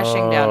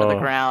crashing down to the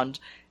ground,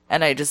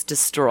 and I just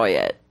destroy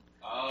it.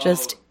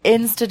 Just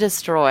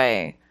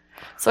insta-destroy.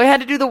 So I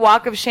had to do the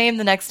walk of shame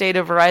the next day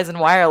to Verizon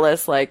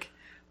Wireless, like,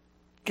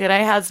 can I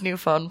have his new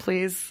phone,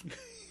 please?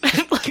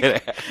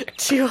 Like,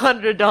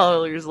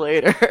 $200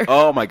 later.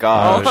 Oh my All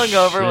gosh.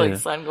 hungover with shit.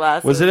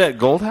 sunglasses. Was it at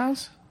Gold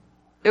House?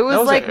 It was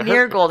was like it?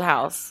 near Gold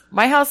House.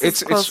 My house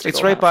is close to It's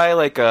Gold right House.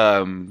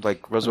 by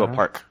like Roosevelt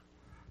Park.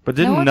 But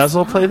didn't No, it's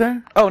Nuzzle play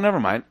there? Oh, never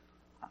mind.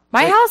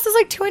 My house is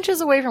like 2 inches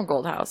away from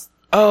Gold House.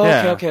 Oh,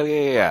 Yeah.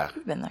 okay, yeah.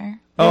 I've been there.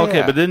 Oh, okay.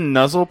 Yeah. But didn't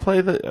Nuzzle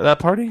play that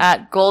party?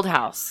 At Gold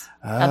House.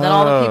 And then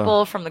all the Oh.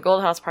 people from the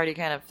Gold House party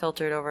kind of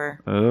filtered over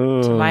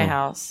Oh. to my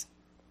house.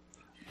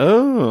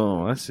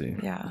 Oh, I see.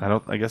 Yeah.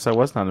 I guess I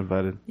was not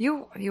invited.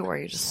 You were,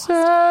 you just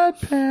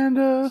lost. Sad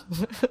panda.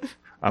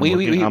 I'm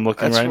looking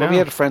that's right where now. We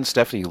had a friend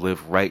Stephanie who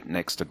lived right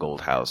next to Gold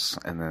House,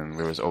 and then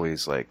there was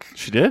always like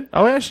She did?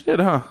 Oh, yeah, she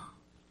did, huh?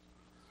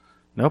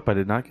 Nope, I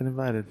did not get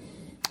invited.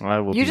 I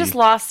will You be just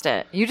lost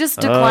it. You just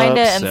declined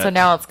it, and so Upset.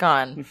 now it's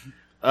gone.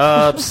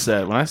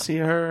 upset when I see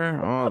her.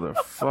 Oh, the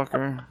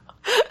fucker.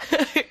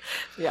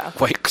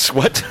 wait,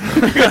 what?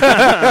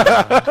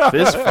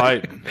 This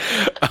fight.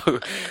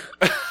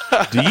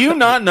 Do you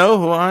not know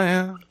who I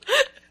am?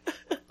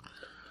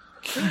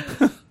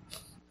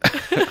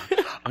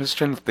 I was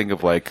trying to think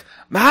of like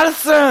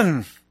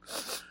Madison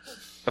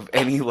of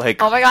any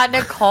like. Oh my god,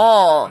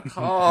 Nicole.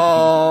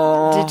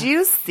 Oh. Did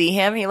you see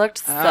him? He looked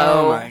so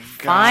Oh my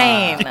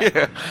fine.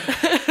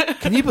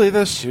 Can you believe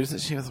those shoes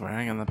that she was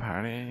wearing in the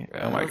party?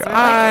 Oh my Those are,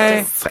 god!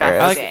 like, Seriously.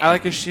 disgusting. I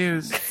like her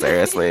shoes.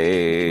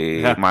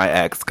 Seriously, Yeah. my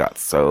ex got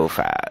so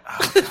fat.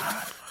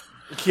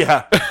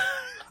 Yeah.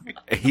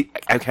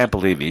 I can't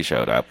believe he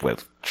showed up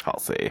with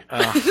Chelsea.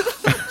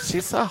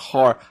 She's a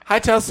whore. Hi,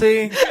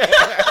 Chelsea.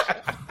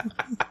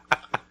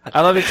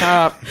 I love your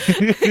top.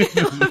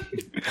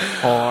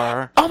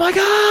 Whore. Oh my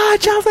god,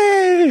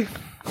 Chelsea!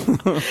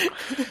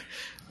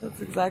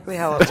 That's exactly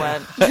how it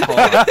went. Exactly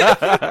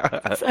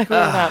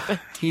what happened.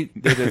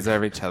 They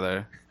deserve each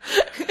other.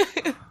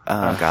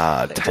 Oh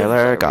god, They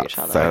Tyler deserve got each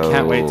other. so I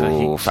can't wait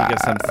till she fat.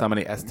 gets him so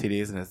many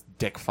STDs and his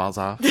dick falls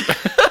off.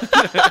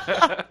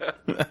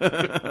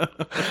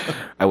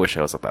 I wish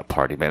I was at that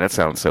party, man. That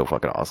sounds so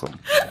fucking awesome.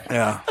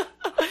 Yeah.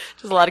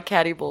 Just a lot of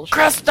catty bullshit.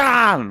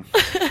 Kristen!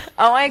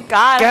 Oh my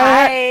god,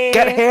 hi.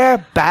 Get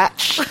here,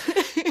 batch!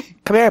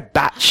 Come here,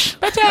 batch!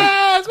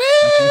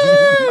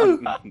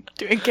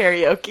 Doing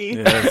karaoke.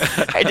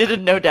 Yes. I did a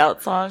No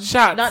Doubt song.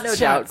 Shots, Not No shots.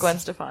 Doubt, Gwen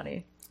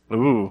Stefani.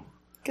 Ooh.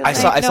 'Cause I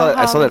saw know that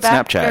how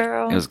back Snapchat.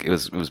 girl-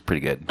 It was pretty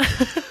good.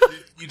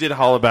 You did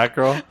Holla Back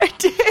Girl? I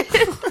did.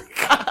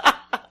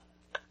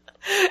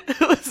 It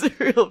was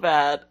real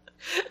bad.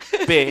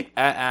 Okay.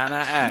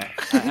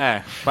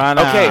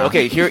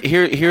 Okay.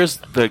 Here's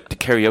the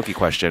karaoke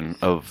question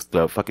of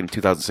the fucking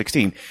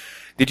 2016.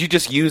 Did you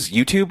just use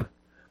YouTube?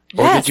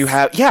 Or Yes. did you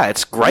have? Yeah,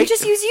 it's You great.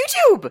 just use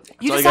YouTube. You all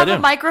you just gotta have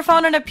a do.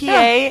 microphone and a PA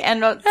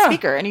and a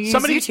speaker, and you use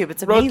Somebody YouTube.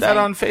 It's wrote amazing. that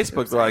on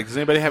Facebook. They're like, does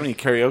anybody have any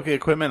karaoke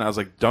equipment? I was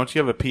like, don't you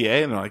have a PA?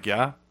 And they're like,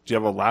 yeah. Do you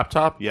have a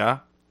laptop? Yeah.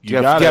 Do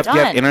you got have it.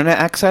 Done. internet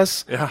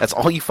access? Yeah. That's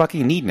all you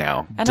fucking need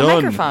now. and a Done.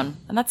 microphone,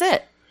 and that's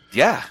it.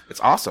 Yeah, it's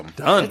awesome.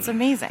 Done. It's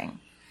amazing.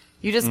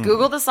 You just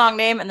Google the song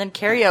name and then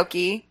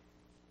karaoke,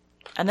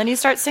 and then you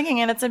start singing,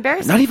 and it's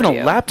embarrassing. Not even for a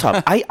you.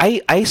 laptop.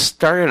 I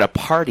started a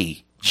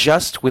party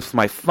just with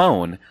my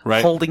phone,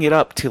 Right. holding it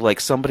up to like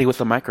somebody with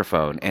a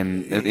microphone,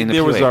 and in the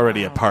There was PA.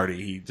 already a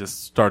party. He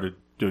just started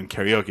doing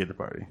karaoke at the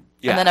party.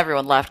 Yeah. And then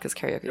everyone left because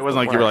karaoke. It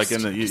wasn't like you were like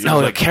in the. No,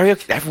 like, the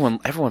karaoke.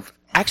 Everyone.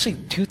 Actually,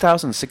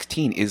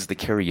 2016 is the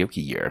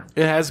karaoke year.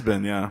 it has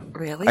been, yeah.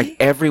 Really? Like Because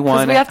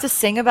everyone. we have to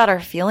sing about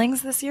our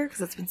feelings this year because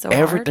it's been so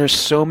hard. There's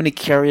so many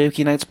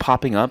karaoke nights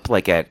popping up,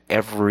 like at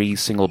every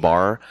single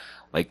bar.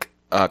 Like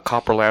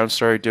Copper Lounge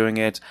started doing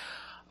it.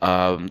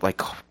 Like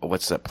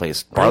what's that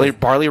place?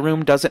 Barley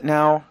Room does it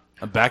now,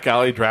 A back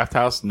alley draft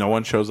house, no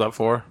one shows up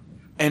for.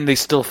 and they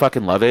still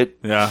fucking love it.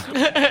 Yeah.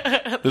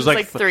 There's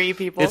like 3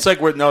 people. It's like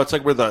we're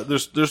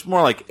there's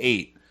more like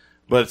 8,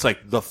 but it's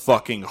like the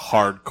fucking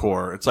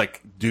hardcore. It's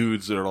like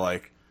dudes that are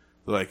like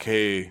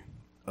hey,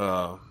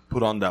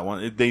 put on that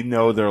one. They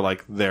know they're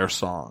like their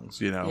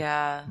songs, you know.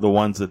 Yeah. The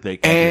ones that they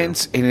can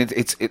And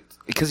it's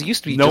because it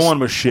used to be do. No just- one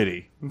was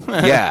shitty.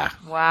 Yeah.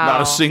 Wow.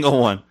 Not a single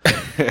one.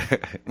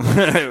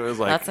 It was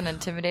like That's an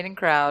intimidating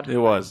crowd. it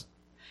was.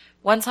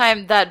 One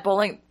time, that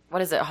bowling,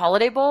 what is it,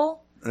 Holiday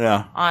Bowl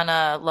Yeah. on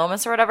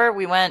Lomas or whatever,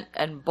 we went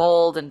and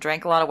bowled and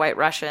drank a lot of White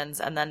Russians,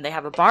 and then they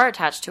have a bar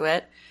attached to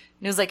it.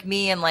 And it was like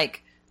me and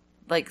like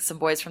some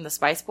boys from the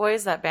Spice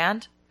Boys, that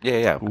band.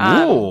 Yeah.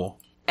 Ooh.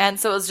 And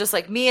so it was just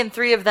like me and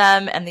 3 of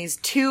them and these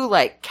 2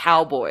 like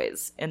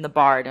cowboys in the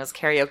bar, and it was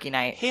karaoke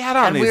night. He had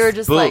on and these we were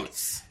just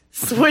boots.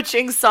 like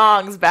switching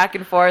songs back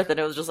and forth, and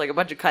it was just like a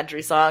bunch of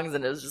country songs,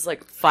 and it was just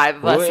like 5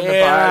 of us in the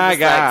bar. I just,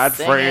 got like,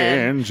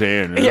 singing. friends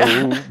in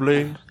Yeah.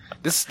 Obley.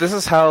 This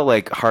is how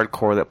like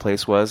hardcore that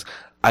place was.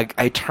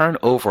 I turn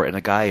over and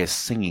a guy is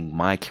singing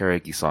my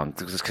karaoke song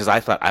because I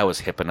thought I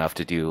was hip enough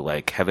to do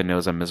like Heaven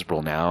Knows I'm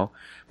Miserable Now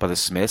by the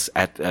Smiths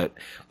but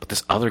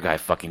this other guy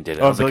fucking did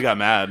it. I Oh, was Billy like, got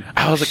mad.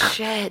 I was like,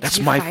 Shit, that's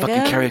did you my fight fucking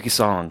him? karaoke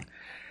song.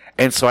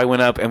 And so I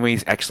went up, and we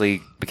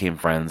actually became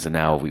friends, and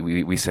now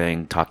we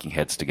sang Talking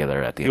Heads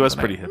together at the He end was of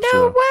the pretty night. hipster. No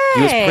though. way.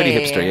 He was pretty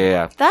hipster,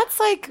 yeah. That's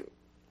like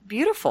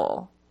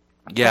beautiful.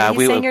 Yeah,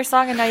 He sang your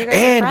song, and now you guys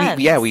are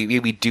friends. we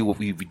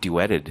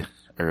duetted.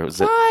 Or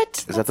was it? What?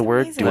 Is That's that the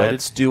word? amazing. Duetted?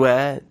 Let's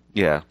duet.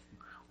 Yeah.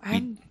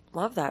 I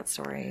love that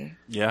story.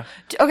 Yeah.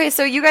 Okay,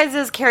 so you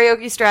guys'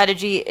 karaoke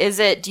strategy, is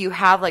it, do you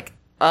have like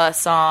a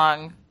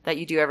song that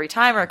you do every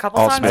time or a couple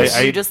All songs? Smiths. Or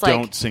do I you just like,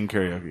 don't sing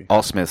karaoke.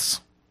 All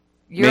Smiths.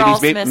 you're all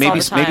Smiths all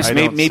the time? I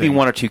don't maybe sing.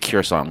 one or two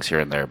Cure songs here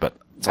and there, but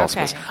it's all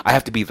Okay. Smiths. I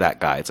have to be that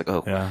guy. It's like,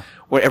 oh, Yeah.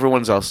 where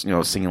everyone's else,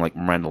 singing like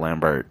Miranda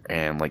Lambert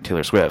and like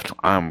Taylor Swift.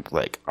 I'm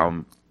like,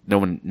 no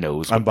one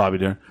knows. I'm Bobby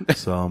Darin.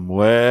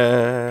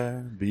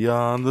 Somewhere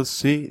beyond the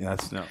sea.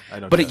 That's no. I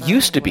don't. But do it that.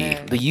 used to be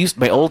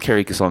my old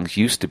karaoke songs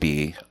used to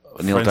be Neil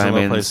Friends in Low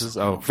Diamond's Places?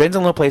 Oh. Friends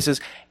in Low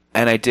Places,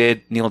 and I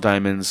did Neil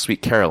Diamond's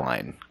Sweet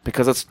Caroline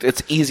because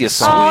it's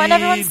easiest Oh, song. and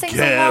everyone sings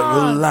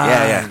along.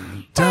 Yeah.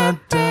 Dun,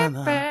 dun,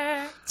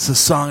 dun. It's a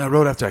song I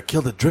wrote after I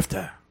killed a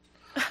drifter.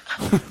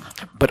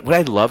 But what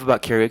I love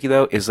about karaoke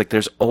though is like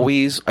there's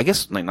always, I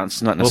guess, like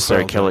it's not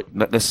necessarily Ferrell.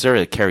 not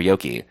necessarily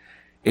karaoke.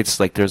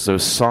 It's like there's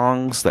those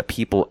songs that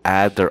people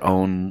add their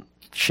own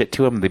shit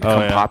to them. They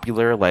become yeah.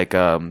 popular, like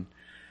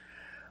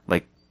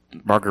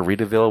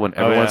Margaritaville when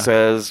everyone yeah.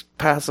 says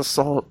 "Pass the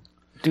salt,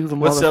 do the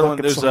What's the other one?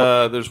 motherfucking There's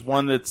salt." there's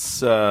one that's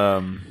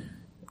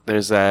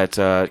There's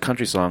that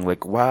country song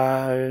like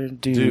 "Why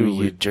do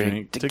you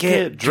drink to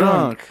get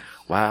drunk?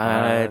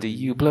 Why do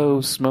you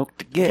blow smoke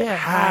to get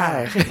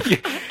high?"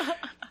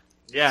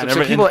 yeah,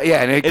 So people,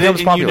 and it becomes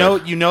and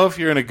popular. you know if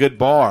you're in a good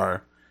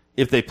bar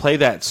if they play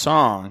that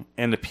song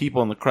and the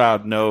people in the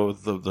crowd know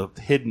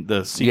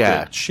the secret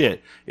Yeah.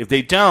 shit. If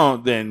they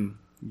don't, then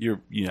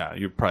you're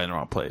probably in the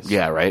wrong place.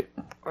 Yeah, right.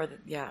 Or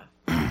yeah.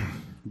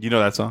 You know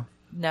that song?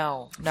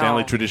 No.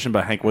 Family Tradition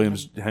by Hank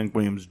Williams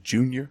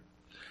Jr.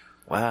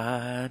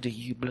 Why do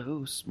you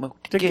blow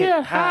smoke to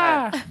get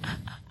high?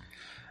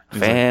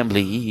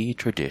 Family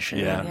tradition.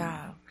 Yeah.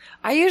 Yeah.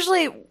 I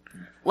usually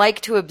like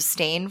to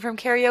abstain from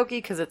karaoke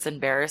because it's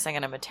embarrassing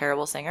and I'm a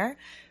terrible singer.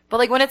 But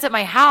like when it's at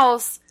my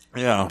house,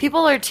 Yeah.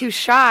 people are too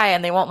shy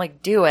and they won't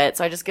like do it.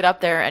 So I just get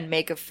up there and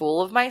make a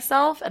fool of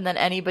myself, and then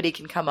anybody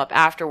can come up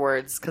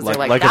afterwards because they're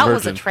like, Like a that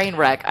was a virgin. train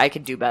wreck. I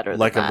could do better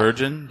Like than a that.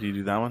 Virgin? Do you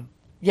do that one?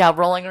 Yeah,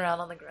 rolling around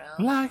on the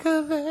ground. Like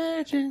a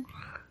virgin.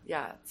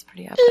 Yeah, it's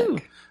pretty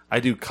epic. I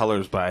do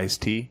Colors by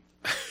Ice-T.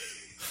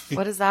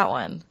 What is that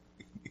one?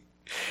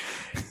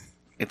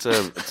 It's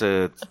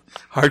a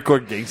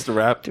Hardcore gangster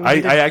rap. Do we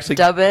need to I actually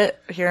dub it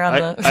here on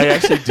the. I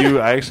actually do.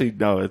 I actually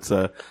know it's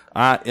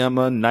I am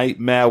a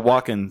nightmare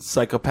walking,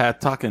 psychopath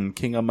talking,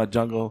 king of my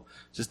jungle,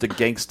 just a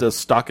gangster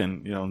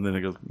stalking. And then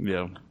it goes.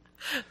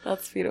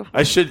 That's beautiful.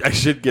 I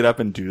should get up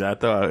and do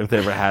that though if they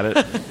ever had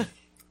it.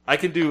 I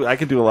can do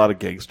a lot of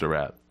gangster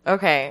rap.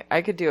 Okay,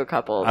 I could do a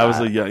couple. Of I was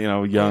a that.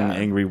 young Yeah.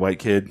 angry white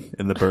kid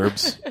in the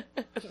burbs.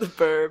 The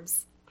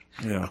Burbs,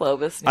 Yeah,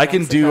 Clovis. New I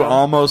can do Mexico.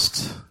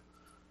 almost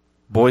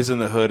Boys in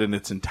the Hood in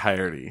its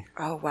entirety.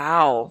 Oh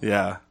wow!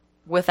 Yeah,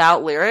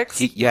 Without lyrics.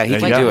 he Yeah, can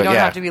like do you it. don't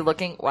Yeah. have to be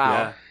looking. Wow,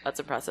 Yeah. that's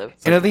impressive.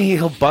 And I think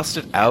he'll bust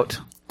it out.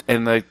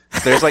 And like,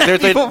 there's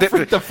People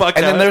freak the fuck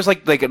and then out. there's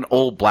like an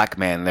old black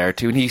man there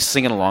too, and he's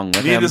singing along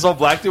with me him. and this old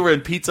black dude were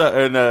in pizza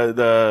and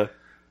the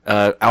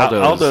Aldo's.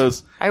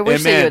 Aldo's. I wish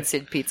And, that you man, had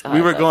seen Pizza Hut.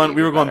 We were That'd going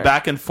be better.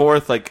 back and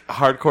forth like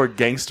hardcore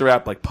gangster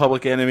rap, like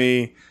Public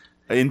Enemy,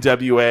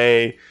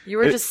 NWA. You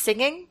were just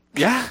singing.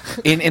 Yeah,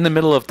 in the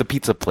middle of the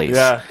pizza place.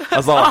 yeah. I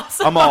was all,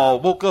 awesome. I'm all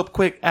woke up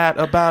quick at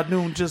about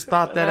noon. Just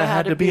thought that I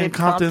had to be in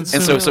Compton. And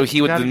soon. so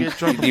he would Gotta then get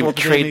drunk he would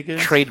before the day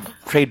begins.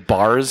 trade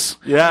bars.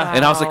 Yeah,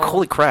 And I was like, Wow.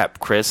 holy crap,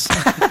 Chris. what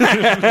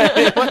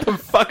the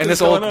fuck? And is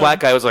this old going on?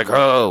 black guy was like,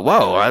 oh,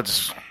 whoa,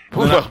 that's.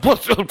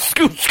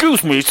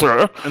 Excuse me,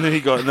 sir. And then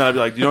he'd go, and then I'd be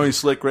like, you know any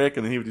Slick Rick?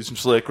 And then he would do some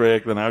Slick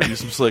Rick. Then I would do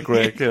some Slick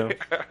Rick.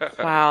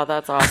 Wow,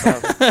 that's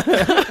awesome.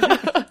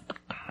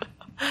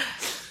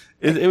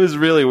 It was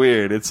really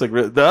weird. It's like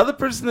the other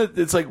person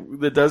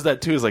that does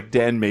that too is like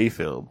Dan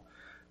Mayfield.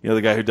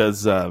 The guy who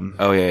does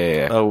Oh,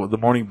 yeah. the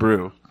Morning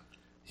Brew.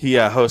 He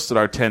hosted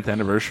our 10th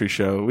anniversary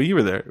show. Well, you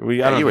were there. I don't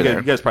you know. were there.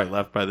 You guys probably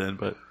left by then,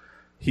 but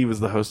he was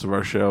the host of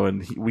our show,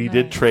 and we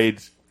did Nice.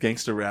 trade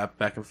gangster rap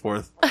back and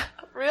forth.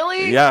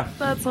 Really? Yeah.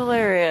 That's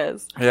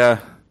hilarious. Yeah,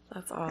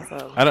 That's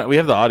awesome. we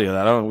have the audio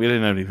of that. We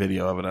didn't have any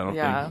video of it. I don't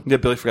Yeah. think. Yeah,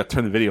 Billy forgot to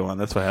turn the video on.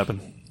 That's what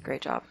happened.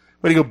 Great job.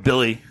 Way to go,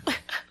 Billy.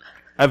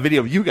 I have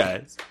video of you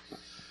guys.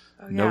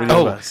 No yeah.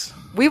 video of Oh. us.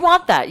 We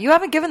want that. You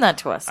haven't given that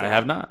to us. I yet.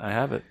 have not. I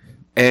have it.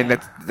 And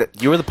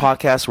you were the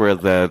podcast where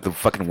the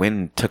fucking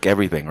wind took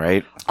everything,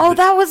 right? Oh,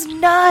 that was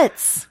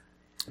nuts.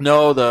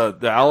 No, the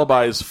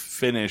alibis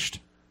finished.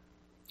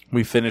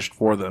 We finished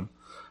for them.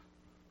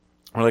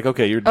 We're like,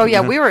 okay, you're. Oh yeah,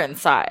 we were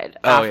inside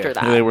Oh, after yeah.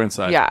 that. Yeah, they were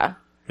inside. Yeah.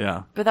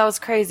 Yeah. But that was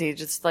crazy.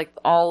 Just like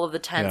all of the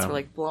tents Yeah. were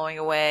like blowing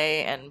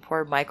away, and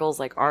poor Michael's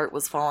like art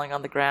was falling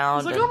on the I ground.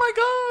 was like, and- oh my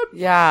god.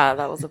 Yeah,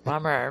 that was a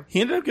bummer.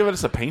 He ended up giving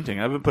us a painting.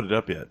 I haven't put it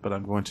up yet, but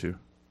I'm going to.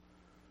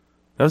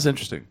 That was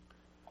interesting.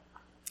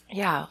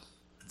 Yeah,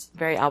 it's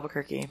very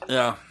Albuquerque.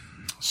 Yeah.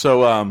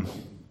 So,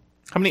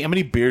 How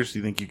many beers do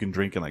you think you can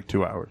drink in like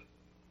 2 hours?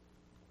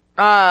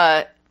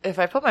 If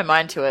I put my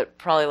mind to it,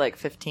 probably like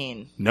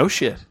 15. No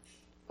shit.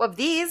 Of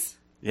these?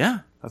 Yeah,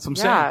 that's what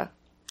I'm Yeah. saying.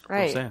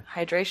 Right. saying.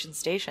 Hydration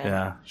station.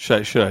 Yeah.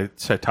 Should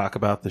I talk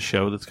about the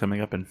show that's coming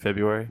up in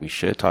February? We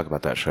should talk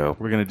about that show.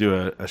 We're going to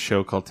do a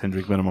show called 10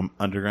 Drink Minimum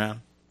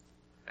Underground.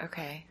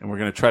 Okay. And we're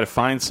going to try to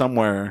find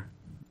somewhere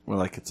where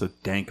like it's a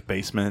dank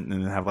basement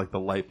and have like the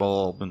light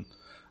bulb. And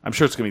I'm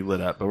sure it's going to be lit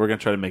up, but we're going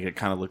to try to make it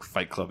kind of look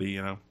Fight Clubby,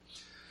 you know.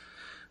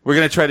 We're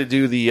going to try to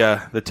do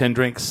the 10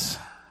 drinks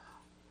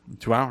in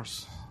 2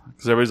 hours.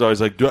 Because everybody's always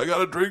like, do I got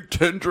to drink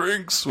 10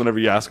 drinks? Whenever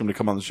you ask them to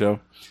come on the show.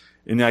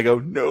 And I go,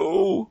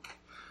 no.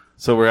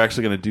 So we're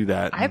actually going to do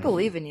that. I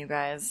believe in you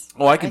guys.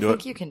 Oh, I can do it. I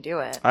think you can do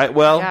it. Yeah.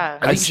 Yeah.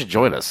 I think you should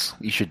join us.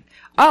 You should.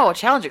 Oh,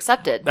 challenge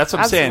accepted. That's what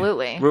I'm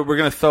Absolutely. saying. We're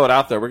going to throw it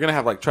out there. We're going to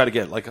have like try to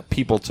get like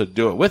people to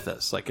do it with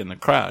us, like in the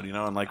crowd, you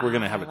know, and like we're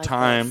going to have I it like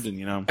timed this. and,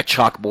 you know, A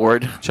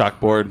chalkboard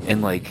chalkboard.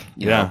 and like,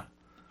 you Yeah. know.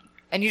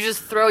 And you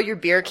just throw your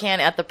beer can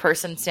at the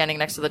person standing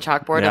next to the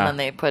chalkboard, Yeah. and then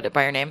they put it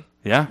by your name.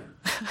 Yeah.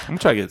 I'm going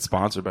to try to get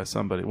sponsored by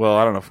somebody. Well,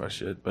 I don't know if I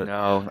should, but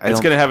No, I it's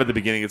don't- going to have at the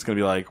beginning, it's going to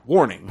be like,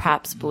 warning.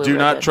 Pabst Blue Do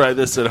not Ribbon. try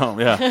this at home.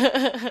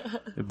 Yeah.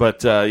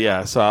 But,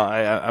 yeah, so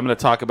I'm going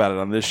to talk about it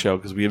on this show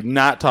because we have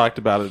not talked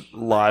about it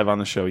live on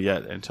the show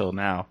yet until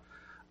now.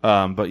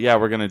 But, yeah,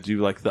 we're going to do,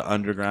 like, the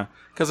underground.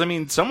 Because, I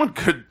mean,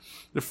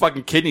 their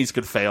fucking kidneys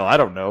could fail. I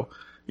don't know.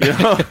 You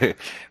know?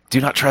 Do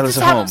not try this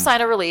Just at have home. them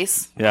sign a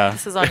release. Yeah.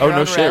 This is on Oh, your no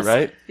own shit, risk.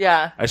 right?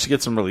 Yeah. I should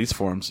get some release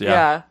forms. Yeah.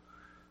 Yeah.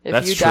 If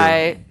That's you true.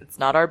 die, it's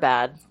not our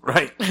bad.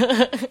 Right.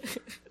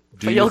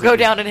 But you'll go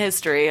down in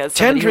history as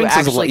 10 somebody who drinks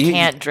is a actually lot.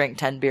 can't drink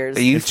 10 beers.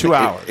 You In 2 think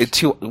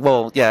hours.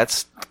 Well, yeah,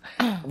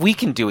 we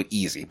can do it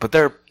easy, but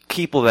there are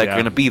people that Yeah. are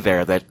going to be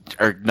there that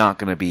are not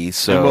going to be. And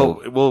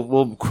So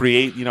we'll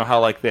create, you know, how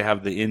like they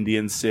have the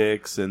Indian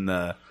Six and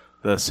the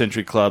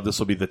Century Club. This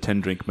will be the 10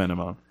 drink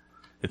minimum.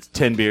 It's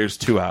 10 beers,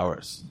 2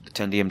 hours. the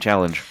 10 DM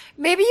challenge.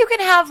 Maybe you can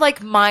have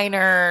like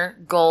minor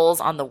goals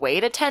on the way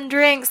to 10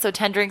 drinks. So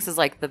 10 drinks is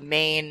like the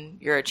main,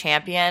 you're a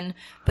champion.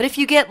 But if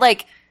you get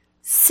like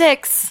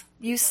 6,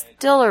 you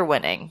still are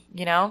winning,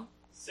 you know?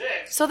 6.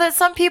 So that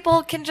some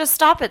people can just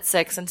stop at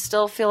 6 and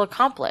still feel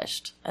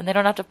accomplished. And they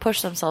don't have to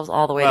push themselves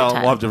all the way Well, to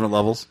 10. we'll have different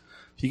levels.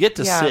 If you get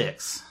to Yeah.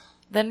 6,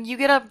 Then you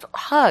get a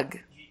hug.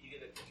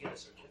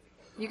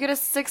 You get a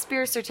 6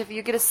 beer certificate.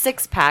 You get a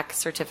 6-pack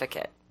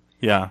certificate.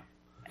 yeah.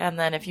 And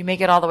then if you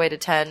make it all the way to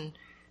 10,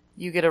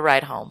 you get a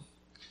ride home.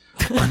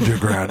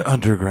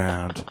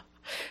 Underground.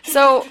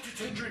 So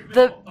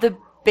the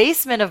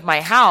basement of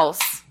my house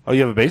Oh,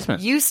 you have a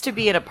basement? used to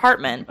be an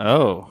apartment.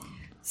 Oh.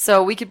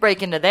 So we could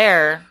break into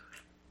there.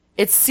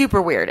 It's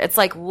super weird. It's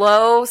like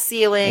low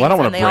ceilings Well, I don't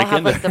wanna and they all break have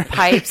into like the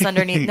pipes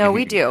underneath. No,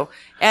 we do.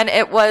 And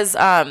it was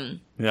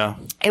Yeah.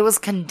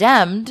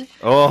 condemned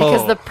Oh.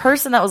 because the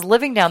person that was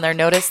living down there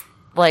noticed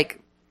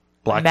like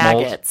Black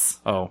maggots.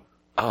 mold? Oh.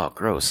 Oh,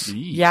 gross.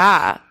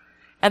 Yeah.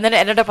 And then it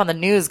ended up on the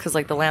news because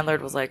like the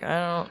landlord was like, I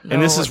don't know.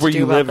 And this what is to where do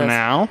you about live this.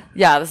 now?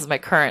 Yeah, this is my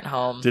current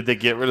home. Did they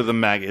get rid of the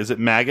maggot? Is it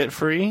maggot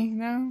free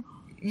now?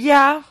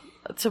 Yeah,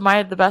 to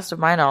the best of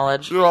my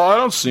knowledge. Oh, I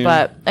don't see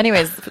But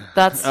anyways,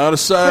 that's Out of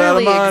sight, out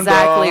of clearly mind,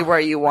 exactly dawg. where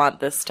you want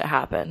this to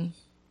happen.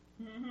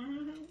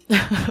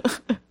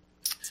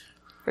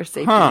 For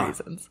safety Huh.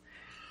 reasons.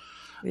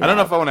 I don't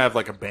know if I want to have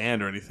like a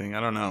band or anything. I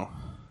don't know.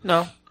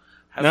 No.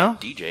 Have No? a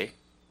DJ.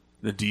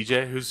 The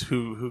DJ?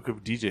 Who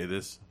could DJ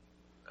this?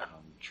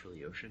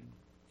 Trilly Ocean.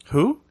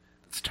 Who?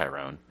 It's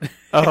Tyrone.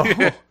 Oh.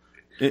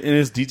 And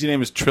his DJ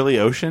name is Trilly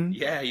Ocean?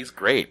 Yeah, he's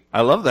great.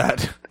 I love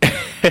that.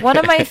 One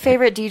of my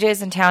favorite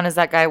DJs in town is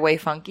that guy Way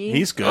Funky.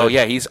 He's good. Oh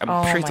yeah, I'm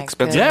Oh sure he's my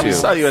expensive Yeah, we goodness.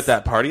 too. saw you at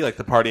that party, like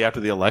the party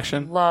after the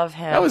election. Love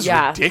him. That was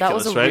That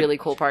ridiculous, was a right? really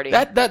cool party.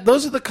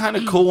 Those are the kind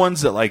of cool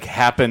ones that like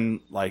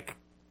happen like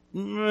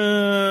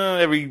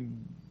every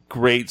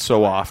great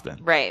so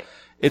often. right.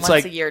 It's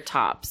Once like- a year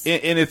tops.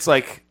 And it's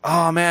like,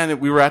 oh man,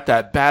 we were at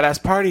that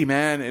badass party,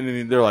 man. And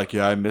then they're like,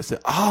 yeah, I missed it.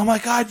 Oh my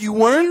god, you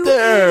weren't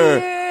there.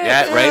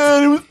 Yeah, right.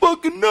 Man, it was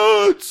fucking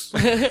nuts.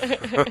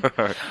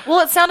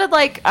 Well, it sounded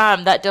like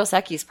that Dos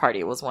Equis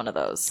party was one of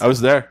those. I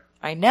was there.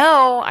 I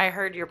know. I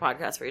heard your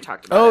podcast where you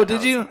talked about it. Oh, I did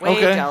was you? Way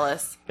Okay.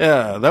 jealous.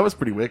 Yeah, that was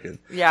pretty wicked.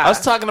 Yeah. I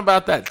was talking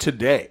about that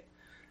today.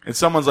 And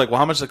someone's like, well,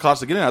 how much does it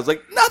cost to get in? I was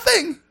like,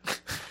 nothing.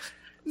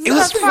 It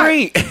was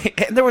free,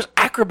 and there was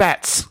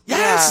acrobats.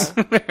 Yes.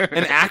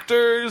 And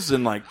actors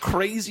and like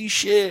crazy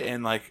shit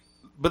and like,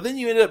 but then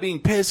you ended up being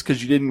pissed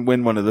because you didn't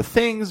win one of the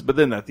things. But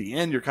then at the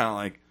end, you're kind of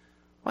like,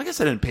 well, I guess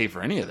I didn't pay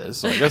for any of this.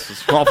 So I guess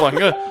it's all fucking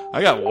good.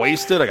 I got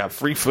wasted. I got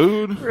free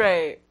food.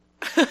 Right.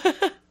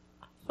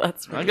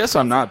 That's I right. guess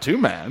I'm not too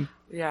mad.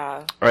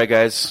 Yeah. All right,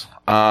 guys.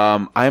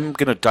 I'm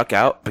gonna duck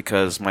out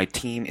because my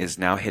team is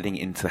now heading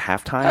into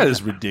halftime. That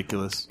is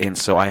ridiculous. and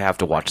so I have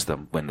to watch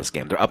them win this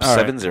game. They're up All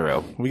right.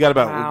 7-0. We got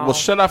about, Wow. we'll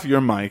shut off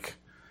your mic.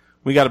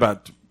 We got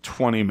about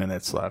 20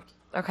 minutes left.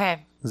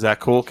 Okay. Is that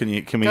cool? Can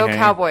we Go hang?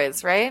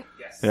 Cowboys, right?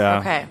 Yeah.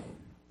 Okay.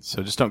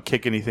 So just don't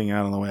kick anything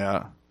out on the way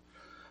out.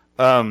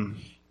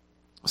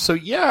 So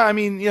yeah, I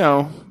mean, you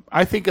know,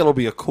 I think it'll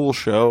be a cool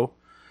show.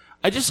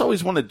 I just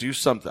always want to do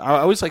something. I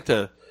always like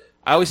to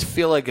I always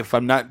feel like if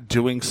I'm not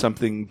doing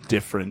something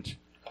different,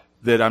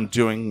 that I'm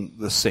doing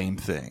the same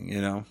thing,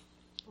 you know?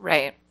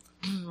 Right.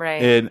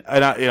 Right. And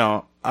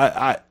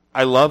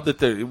I love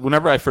that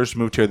whenever I first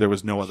moved here, there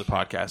was no other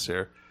podcast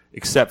here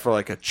except for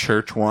like a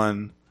church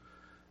one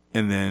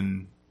and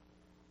then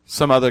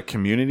some other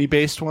community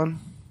based one.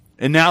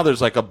 And now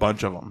there's like a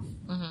bunch of them.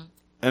 Mm-hmm.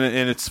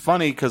 And it's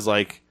funny because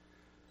like,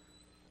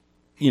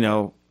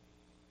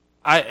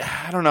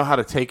 I don't know how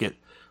to take it.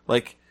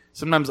 Like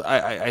sometimes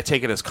I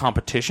take it as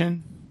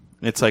competition.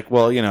 It's like,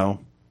 well,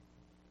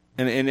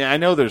 and I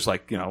know there's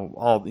like,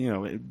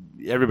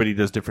 everybody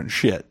does different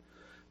shit.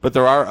 But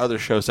there are other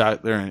shows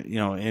out there,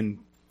 in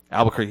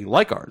Albuquerque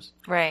like ours.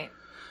 Right.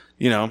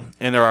 And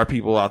there are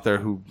people out there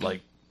who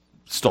like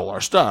stole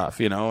our stuff,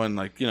 and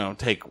like,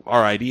 take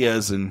our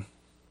ideas and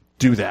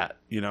do that,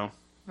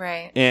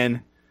 Right.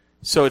 And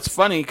so it's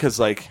funny because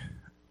like,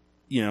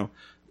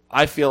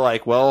 I feel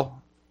like,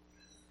 well,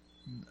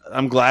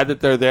 I'm glad that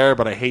they're there,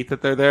 but I hate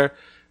that they're there.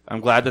 I'm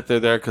glad that they're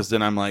there because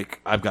then I'm like,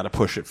 I've got to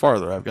push it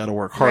farther. I've got to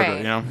work harder,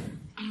 Right.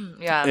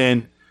 Yeah.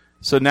 And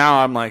so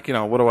now I'm like,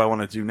 what do I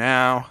want to do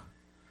now?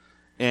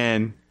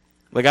 And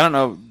like, I don't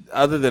know,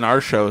 other than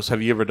our shows,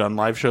 have you ever done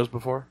live shows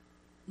before?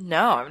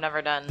 No, I've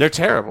never done. They're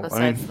terrible.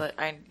 Besides,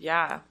 I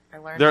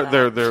learned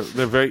They're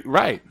very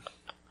right.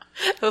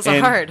 Those are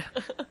hard.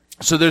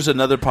 So there's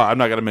another I'm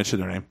not going to mention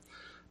their name,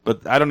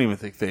 but I don't even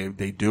think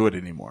they do it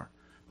anymore.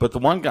 But the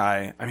one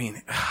guy, I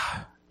mean,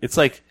 it's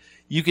like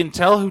you can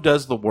tell who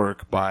does the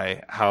work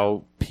by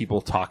how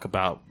people talk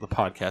about the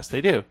podcast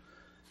they do.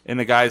 And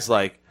the guy's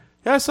like,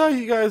 yeah, I saw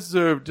you guys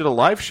did a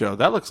live show.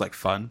 That looks like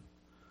fun.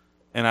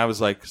 And I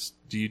was like,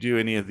 do you do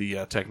any of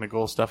the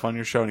technical stuff on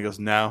your show? And he goes,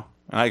 no.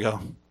 And I go,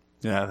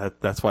 yeah,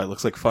 that's why it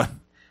looks like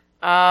fun.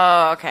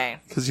 Oh, okay.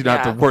 Because you don't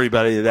have to worry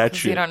about any of that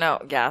shit. You don't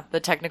know, the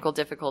technical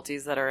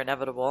difficulties that are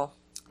inevitable.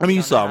 I mean,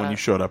 you saw when you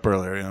showed up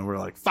earlier, we're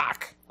like,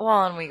 fuck.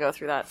 Well, and we go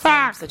through that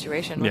same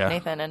situation with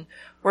Nathan, and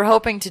we're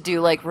hoping to do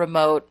like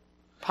remote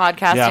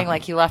podcasting. Yeah.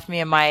 Like he left me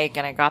a mic,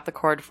 and I got the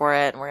cord for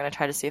it, and we're gonna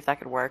try to see if that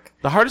could work.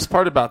 The hardest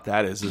part about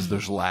that is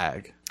there's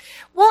lag.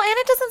 Well, and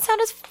it doesn't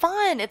sound as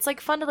fun. It's like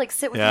fun to like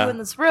sit with you in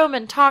this room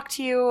and talk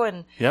to you,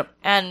 and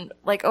and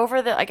like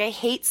over the I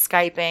hate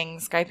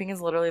Skyping. Skyping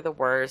is literally the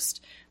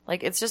worst.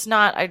 Like it's just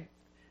not. I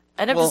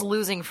end up just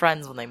losing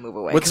friends when they move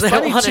away. What's funny I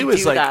don't want to too do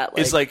is like that,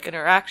 it's like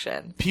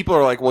interaction. People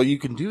are like, well, you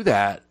can do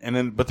that, and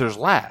then but there's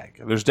lag.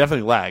 There's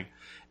definitely lag.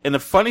 And the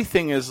funny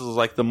thing is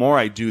like the more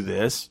I do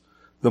this,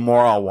 the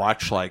more I'll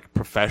watch like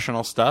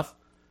professional stuff,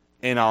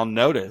 and I'll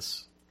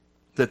notice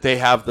that they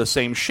have the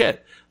same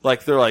shit.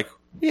 Like they're like,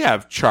 we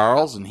have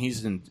Charles, and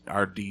he's in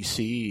our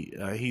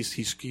DC.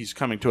 He's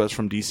coming to us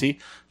from DC.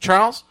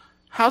 Charles,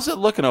 how's it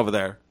looking over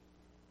there?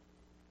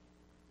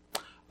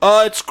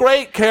 It's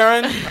great,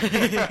 Karen.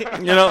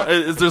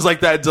 There's like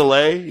that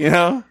delay,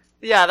 Yeah,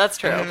 that's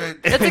true.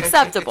 It's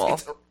acceptable.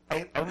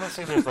 I want to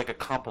say there's like a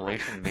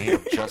compilation made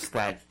of just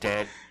that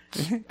dead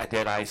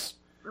ice.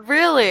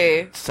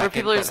 Really? Where Second,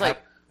 people are just like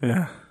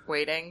yeah,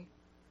 waiting.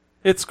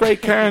 it's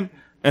great, Karen.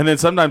 And then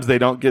sometimes they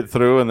don't get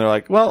through, and they're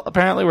like, well,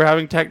 apparently we're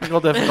having technical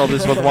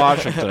difficulties with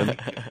Washington.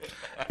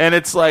 And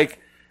it's like,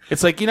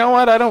 you know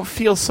what? I don't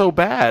feel so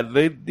bad.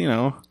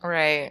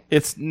 Right.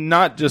 It's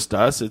not just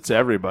us; it's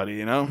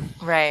everybody,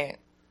 Right.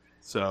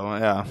 So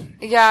yeah.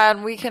 Yeah,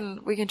 and we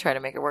can try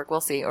to make it work.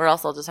 We'll see, or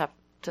else I'll just have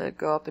to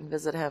go up and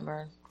visit him,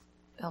 or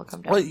he'll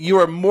come down. Well, you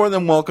are more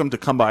than welcome to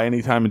come by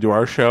anytime and do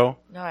our show.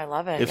 No, I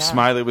love it. If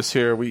Smiley was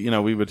here, we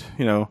would,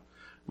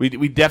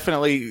 we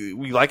definitely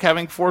like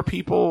having 4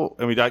 people,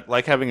 and we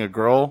like having a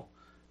girl,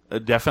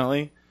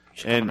 definitely.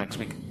 And next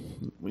week.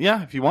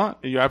 Yeah, if you want,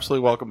 you're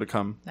absolutely welcome to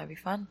come. That'd be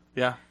fun.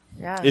 Yeah.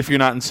 Yeah. If you're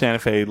not in Santa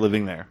Fe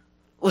living there.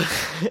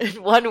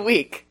 1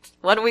 week.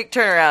 1 week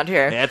turnaround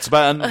here. It's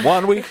been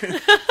 1 week.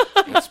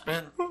 It's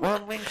been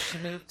 1 week she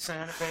moved to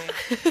Santa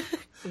Fe.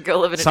 Go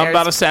live in an Something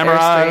about a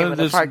samurai. Airstream in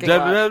a parking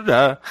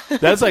lot.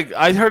 That's like,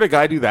 I heard a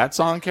guy do that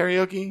song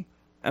karaoke,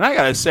 and I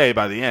gotta say,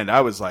 by the end, I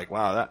was like,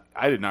 wow,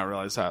 I did not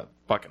realize how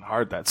fucking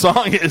hard that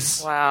song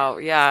is. Wow,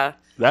 yeah.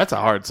 That's a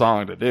hard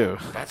song to do.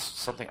 That's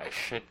something I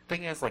should.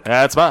 Thing is, like,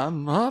 That's my.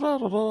 I'm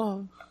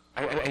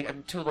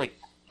too like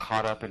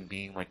caught up in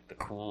being like the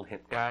cool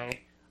hip guy.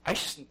 I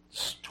just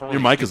totally.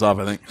 Your mic is off,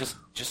 I think.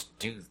 Just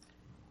do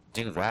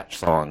that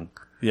song.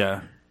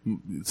 Yeah.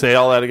 Say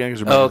all that again.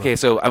 'Cause your mic Oh, is okay,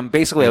 so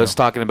basically I was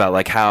talking about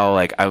like how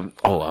like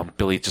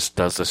Billy just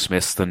does the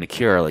Smiths and the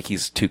Cure, like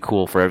he's too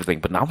cool for everything.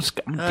 But now I'm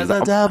gonna do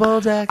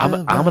that.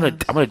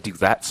 I'm gonna do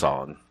that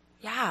song.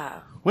 Yeah.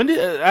 When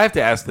did I have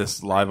to ask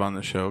this live on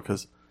the show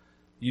because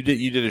you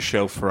did a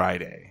show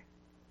Friday.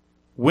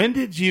 When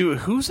did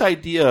whose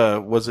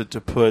idea was it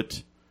to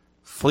put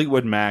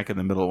Fleetwood Mac in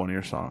the middle of one of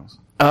your songs?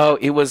 Oh,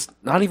 it was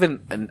not even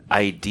an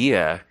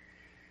idea.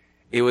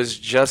 It was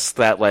just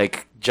that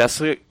like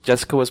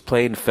Jessica was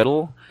playing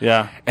fiddle.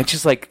 Yeah. And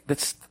she's like,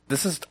 this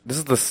is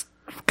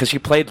because she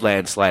played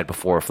Landslide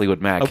before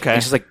Fleetwood Mac. Okay.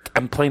 And she's like,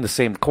 I'm playing the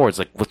same chords.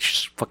 Like, let's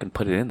just fucking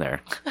put it in there.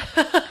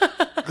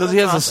 Because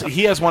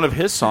he has one of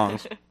his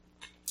songs.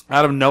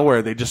 Out of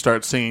nowhere, they just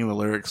start singing the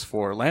lyrics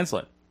for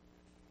Landslide.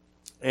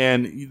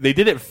 And they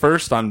did it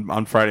first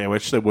on Friday,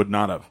 which they would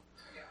not have.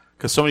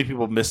 Because so many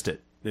people missed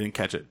it. They didn't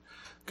catch it.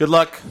 Good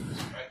luck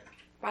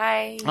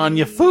Bye. on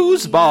your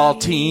foosball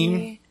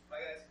team.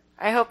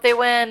 I hope they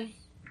win.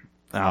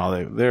 Oh,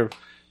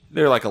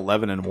 they're like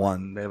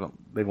 11-1.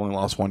 They've only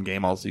lost one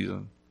game all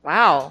season.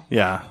 Wow.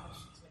 Yeah.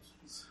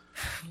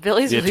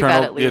 Billy's really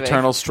bad at leaving. The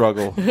eternal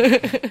struggle.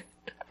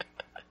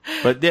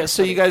 But yeah,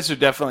 so you guys are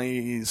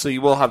definitely, so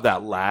you will have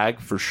that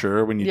lag for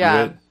sure when you do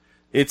it.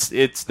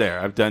 It's there.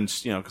 I've done,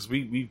 because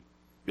we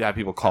have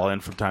people call in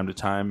from time to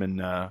time,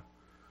 and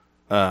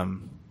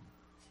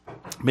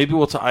maybe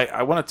we'll.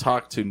 I want to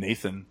talk to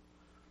Nathan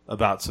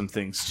about some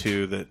things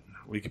too that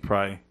we could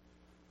probably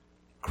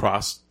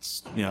cross.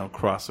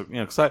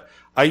 Because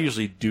I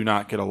usually do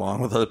not get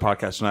along with other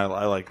podcasts, and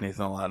I like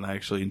Nathan a lot, and I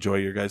actually enjoy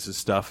your guys'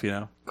 stuff.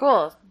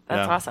 Cool.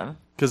 That's awesome.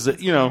 Because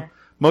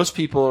most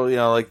people,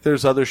 like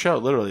there's other show.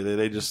 Literally,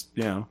 they just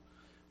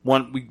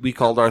we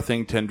called our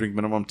thing 10 Drink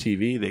Minimum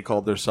TV. They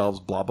called themselves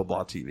blah blah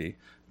blah TV.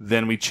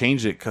 Then we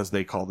changed it because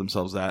they called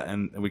themselves that,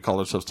 and we called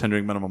ourselves 10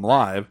 Drink Minimum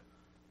Live.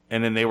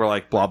 And then they were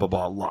like blah blah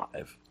blah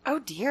live. Oh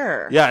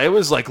dear. Yeah, it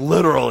was like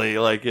literally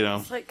like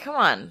It's like, come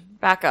on,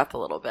 back up a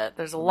little bit.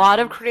 There's a lot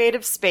of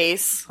creative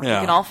space. Yeah.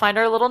 We can all find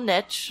our little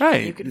niche.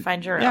 Right. You can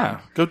find your own.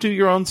 Yeah, go do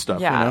your own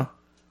stuff. Yeah.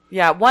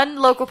 Yeah. One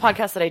local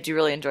podcast that I do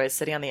really enjoy is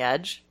City on the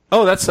Edge.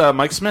 Oh, that's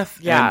Mike Smith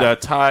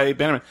and Ty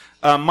Bannerman.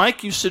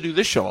 Mike used to do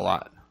this show a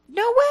lot.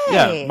 No way.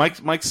 Yeah,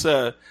 Mike's.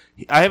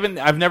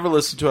 I've never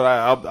listened to it.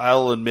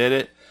 I'll admit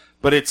it,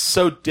 but it's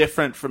so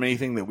different from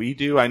anything that we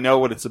do. I know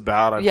what it's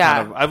about.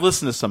 I've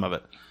listened to some of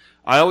it.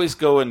 I always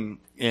go and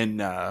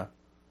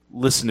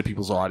listen to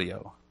people's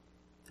audio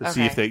to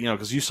see if they,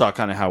 because you saw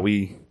kind of how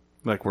we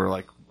we're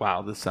like,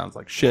 wow, this sounds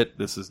like shit.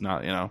 This is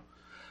not,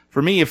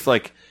 For me, if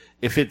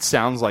it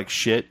sounds like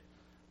shit,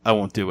 I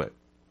won't do it.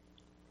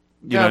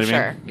 You know what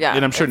I mean? Yeah.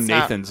 And I'm sure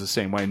Nathan's the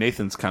same way.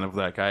 Nathan's kind of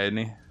that guy,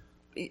 isn't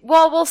he?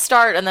 Well, we'll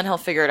start and then he'll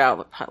figure it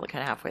out kind of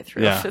halfway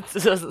through. Yeah. If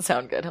it doesn't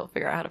sound good, he'll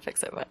figure out how to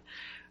fix it. But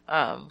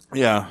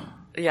yeah,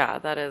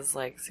 that is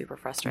super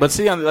frustrating. But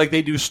see,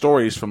 they do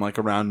stories from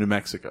around New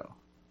Mexico.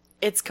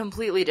 It's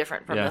completely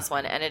different from this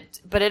one,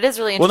 but it is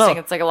really interesting. Well,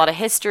 no. It's a lot of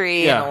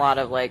history and a lot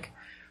of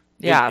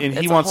And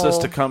he wants us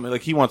to come,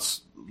 he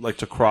wants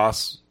to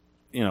cross,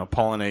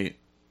 pollinate,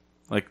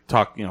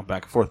 talk,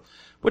 back and forth,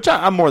 which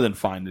I'm more than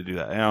fine to do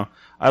that.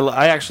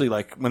 I actually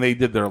when they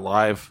did their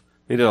live.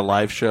 They did a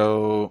live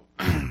show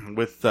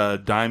with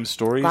Dime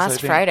Stories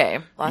last Friday.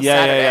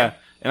 Saturday. Yeah.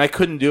 And I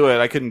couldn't do it.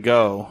 I couldn't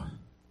go.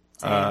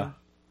 I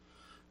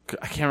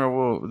can't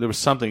remember. There was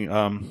something.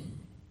 I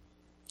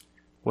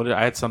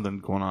had something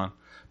going on,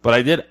 but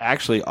I did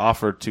actually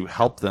offer to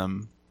help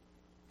them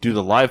do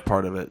the live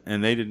part of it,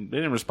 and they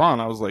didn't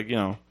respond. I was like,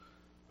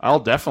 I'll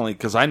definitely,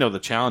 because I know the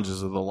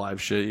challenges of the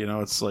live shit.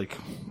 It's like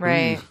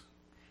right.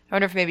 I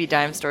wonder if maybe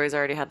Dime Stories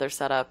already had their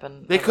setup,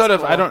 and they could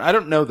have. Cool. I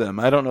don't know them.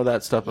 I don't know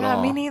that stuff at all.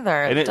 Yeah, me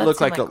neither. And it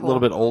looked like a little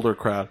bit older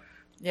crowd.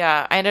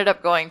 Yeah, I ended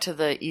up going to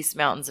the East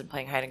Mountains and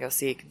playing hide and go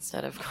seek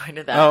instead of going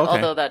to that. Oh, okay.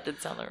 Although that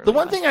did sound like the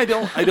one thing I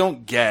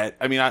don't get.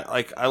 I mean,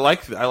 I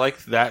like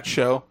that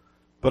show,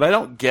 but I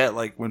don't get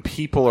when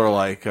people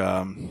are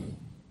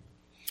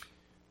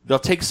they'll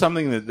take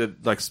something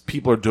that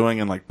people are doing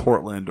in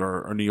Portland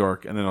or New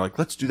York, and then they're like,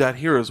 let's do that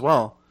here as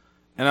well.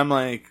 And I'm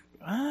like,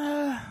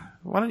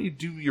 why don't you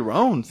do your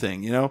own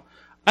thing?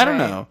 I don't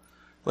know.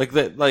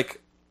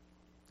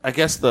 I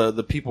guess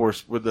the people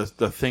were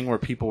the thing where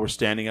people were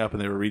standing up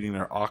and they were reading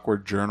their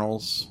awkward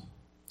journals.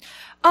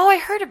 Oh, I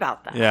heard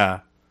about that. Yeah.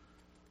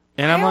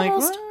 And I'm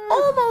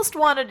almost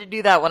wanted to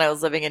do that when I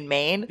was living in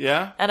Maine.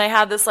 Yeah. And I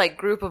had this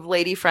group of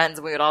lady friends,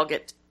 and we would all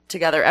get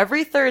together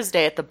every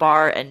Thursday at the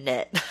bar and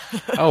knit.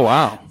 Oh,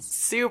 wow.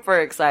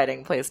 Super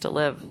exciting place to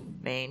live,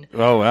 Maine.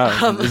 Oh,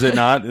 wow. Is it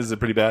not? Is it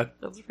pretty bad?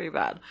 It was pretty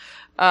bad.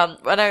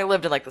 When I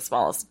lived in the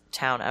smallest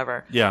town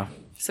ever. Yeah.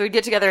 So we'd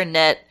get together and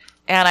knit,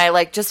 and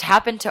I just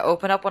happened to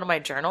open up one of my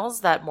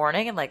journals that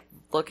morning and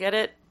look at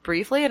it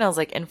briefly, and I was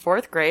in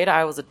 4th grade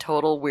I was a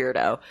total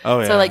weirdo. Oh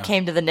yeah. So I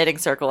came to the knitting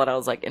circle, and I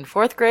was in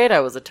 4th grade I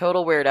was a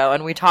total weirdo,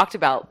 and we talked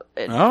about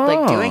it,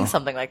 doing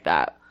something like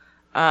that,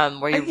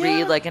 where you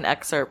read an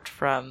excerpt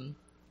from.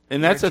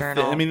 And that's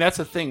journal. I mean, that's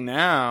a thing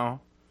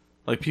now.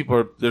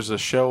 There's a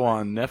show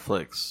on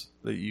Netflix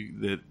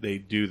that they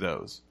do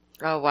those.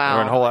 Oh wow.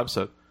 Or a whole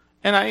episode.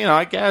 And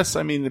I guess,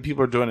 the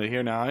people are doing it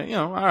here now.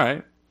 All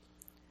right.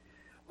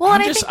 Well,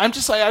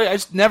 I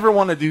just never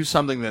want to do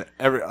something that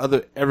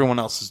everyone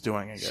else is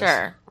doing. I guess.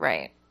 Sure.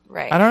 Right.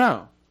 I don't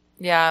know.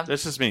 Yeah.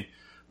 That's just me.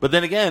 But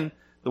then again,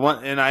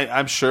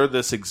 I'm sure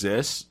this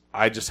exists.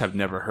 I just have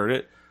never heard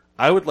it.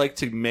 I would like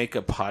to make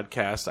a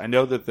podcast. I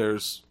know that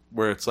there's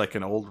where it's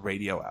an old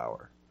radio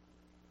hour.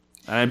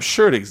 And I'm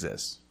sure it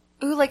exists.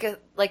 Ooh, like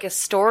a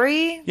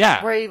story?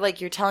 Yeah. Where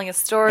you're telling a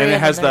story, and it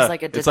has there's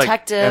a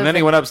detective. and then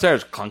he went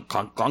upstairs. Clunk,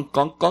 clunk, clunk,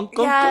 clunk, clunk, clunk.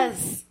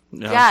 Yes.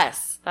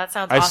 Yes. That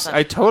sounds awesome.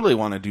 I totally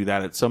want to do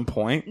that at some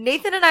point.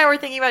 Nathan and I were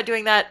thinking about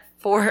doing that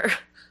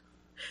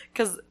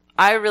because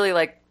I really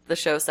like the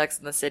show Sex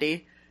and the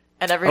City.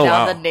 And every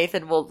now and then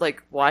Nathan will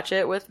watch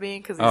it with me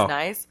because he's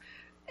nice.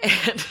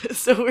 And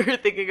so we were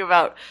thinking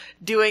about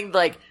doing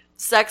like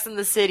Sex and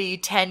the City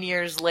 10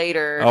 years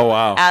later Oh,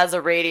 wow. as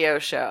a radio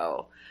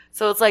show.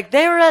 So it's like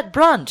they were at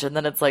brunch, and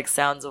then it's like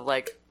sounds of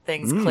like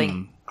things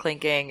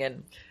clinking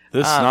and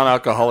This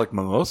non-alcoholic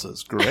mimosa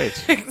is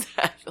great.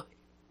 exactly.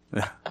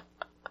 Yeah.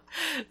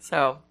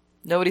 So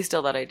nobody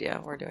stole that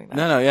idea. We're doing that.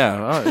 No,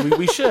 yeah.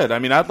 We should. I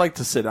mean, I'd like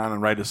to sit down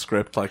and write a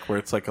script like where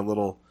it's like a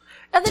little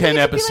And then 10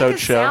 you could be episode like a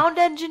show. sound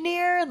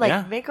engineer, and like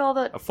Yeah. make all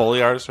the. A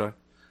Foley artist, right?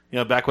 You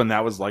know, back when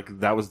that was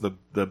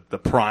the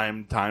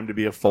prime time to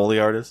be a Foley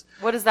artist.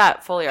 What is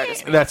that Foley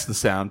artist mean? That's the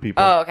sound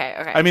people. Oh, okay.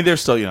 I mean, they're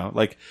still, you know,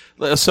 like,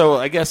 so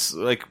I guess,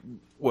 like,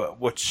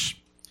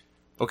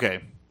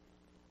 okay.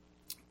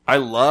 I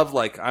love,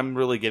 like, I'm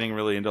really getting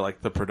really into,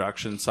 like, the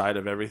production side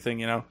of everything,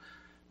 you know.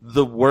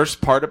 The worst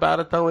part about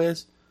it, though,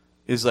 is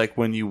like,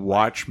 when you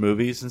watch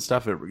movies and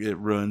stuff, it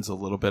ruins a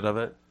little bit of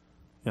it.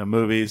 You know,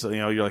 movies, you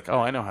know, you're like, oh,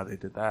 I know how they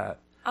did that.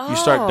 You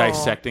start Oh.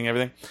 dissecting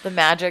everything. The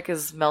magic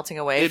is melting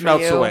away It for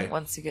melts you away.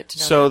 once you get to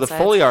know So the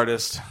insides. Foley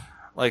artist,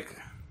 like,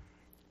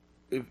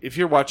 if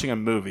you're watching a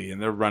movie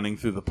and they're running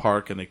through the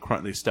park and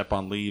they step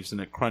on leaves and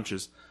it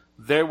crunches,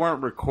 they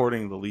weren't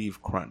recording the leaf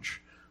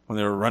crunch when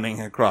they were running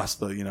across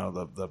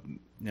the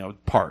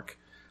park.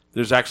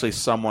 There's actually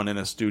someone in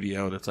a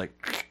studio that's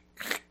like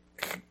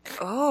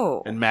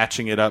Oh, and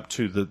matching it up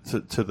to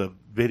the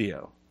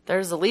video.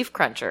 there's a leaf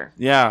cruncher.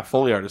 Yeah,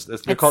 Foley artist.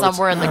 It's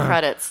somewhere in the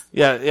credits.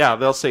 Yeah,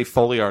 they'll say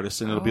Foley artist,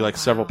 and it'll be like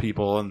several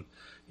people,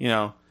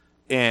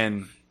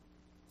 and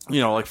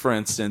like for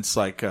instance,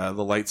 like the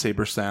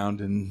lightsaber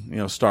sound,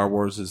 and Star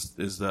Wars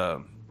is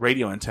the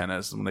radio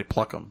antennas, and when they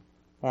pluck them,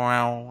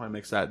 wow, it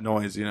makes that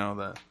noise,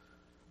 the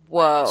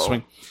Whoa,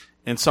 swing,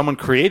 and someone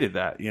created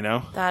that,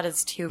 that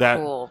is too that-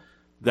 cool.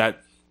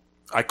 that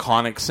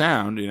iconic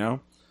sound,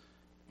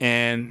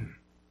 and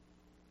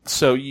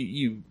so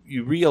you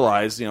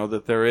realize,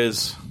 that there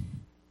is,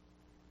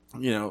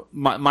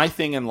 my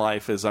thing in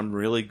life is I'm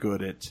really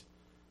good at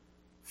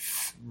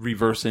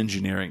reverse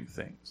engineering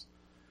things.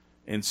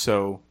 And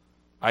so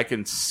I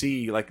can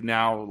see, like,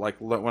 now, like,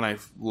 when I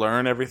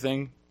learn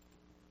everything,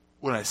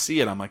 when I see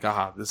it, I'm like,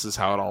 aha, this is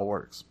how it all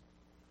works.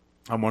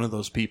 I'm one of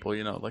those people,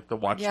 like the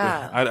watch.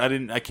 Yeah.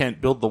 I can't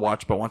build the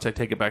watch, but once I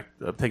take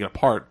it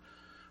apart,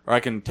 or I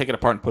can take it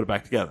apart and put it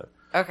back together.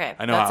 Okay,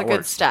 I know that's how a it good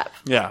works. step.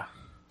 Yeah.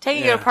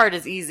 Taking Yeah. it apart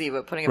is easy,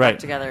 but putting it Right. back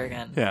together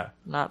again, Yeah.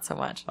 not so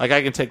much. Like,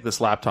 I can take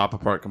this laptop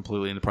apart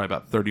completely in probably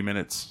about 30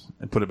 minutes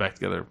and put it back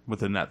together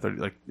within that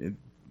 30,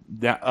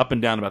 up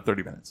and down about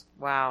 30 minutes.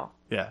 Wow.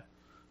 Yeah.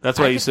 That's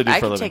what I used to do I for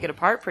a could living. take it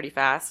apart pretty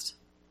fast.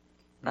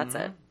 That's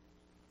it.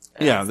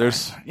 Yeah,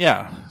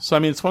 so I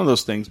mean, it's one of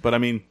those things, but I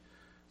mean,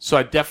 so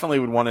I definitely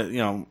would want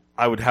to,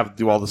 I would have to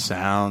do all the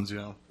sounds,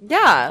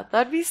 Yeah,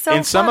 that'd be so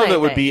and some fun, of it I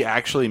would think. be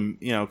actually,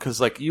 because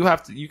like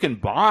you can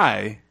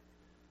buy,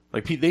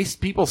 like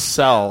people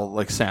sell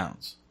like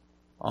sounds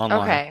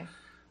online.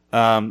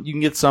 Okay. You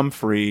can get some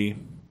free,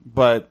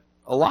 but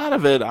a lot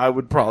of it I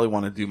would probably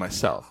want to do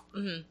myself.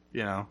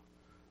 Mm-hmm.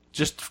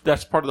 Just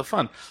that's part of the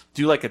fun.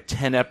 Do like a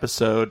 10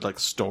 episode like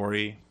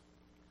story,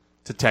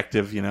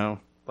 detective,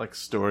 like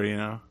story,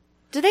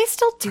 Do they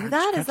still do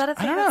that? Is that a I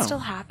thing don't that know. still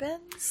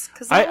happens?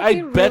 Because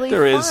I bet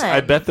there is.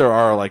 I bet there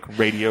are like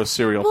radio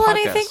serial Well, podcasts.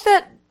 and I think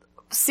that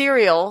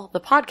Serial, the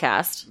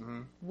podcast,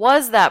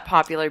 was that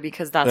popular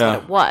because that's Yeah.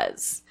 what it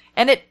was,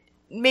 and it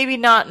maybe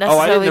not Oh, I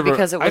necessarily never,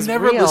 because it was I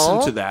never real.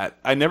 listened to that.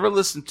 I never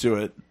listened to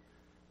it.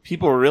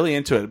 People were really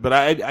into it, but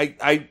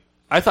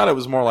I thought it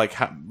was more like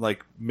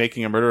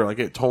Making a Murderer. Like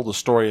it told a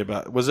story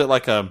about. Was it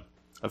like a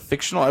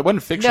fictional? It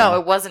wasn't fictional. No,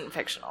 it wasn't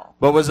fictional.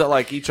 But was it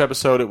like each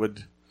episode?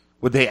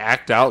 Would they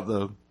act out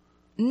the?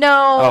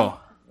 No,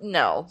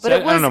 no, but See,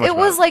 it I don't know was much it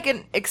was about like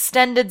an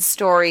extended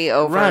story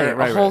over Right,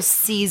 a whole right.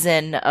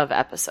 season of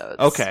episodes.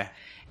 Okay.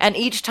 and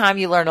each time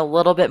you learn a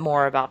little bit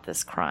more about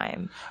this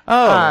crime.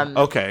 Oh,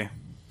 okay.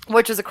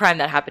 Which was a crime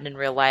that happened in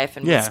real life,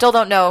 and Yeah. we still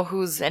don't know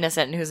who's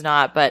innocent and who's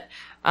not. But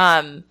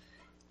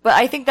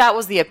I think that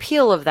was the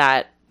appeal of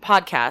that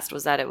podcast,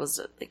 was that it was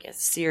like a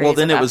series Well,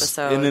 then of it was,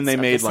 episodes and then they of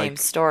made the same like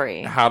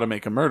story. How to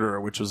Make a Murderer,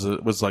 which was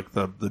like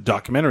the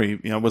documentary.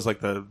 Was like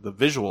the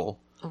visual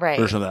Right.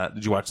 version of that.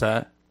 Did you watch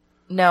that?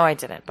 No, I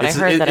didn't, but I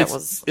heard that it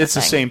was. It's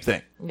the thing. same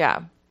thing.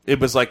 Yeah. It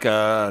was like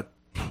I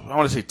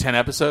want to say 10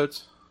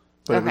 episodes,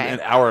 but it was Okay. an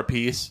hour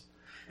apiece,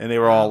 and they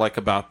were all like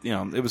about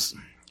it was,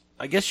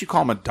 I guess you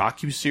call them a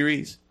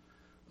docu-series.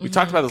 We Mm-hmm.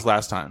 talked about this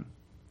last time.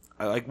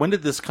 Like, when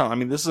did this come? I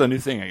mean, this is a new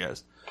thing, I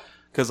guess,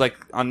 because like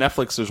on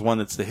Netflix, there's one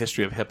that's the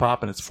history of hip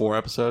hop, and it's 4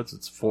 episodes.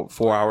 It's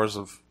 4 hours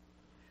of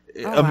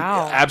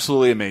wow.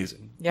 absolutely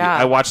amazing. Yeah.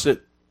 I watched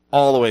it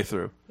all the way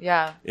through.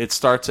 Yeah. It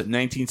starts at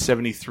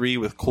 1973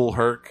 with Kool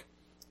Herc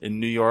in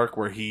New York,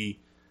 where he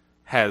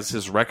has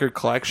his record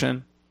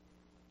collection,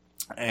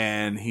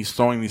 and he's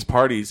throwing these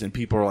parties, and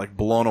people are like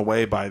blown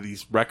away by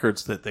these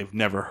records that they've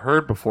never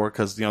heard before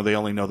because they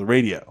only know the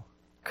radio.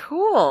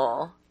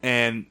 Cool.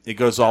 And it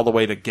goes all the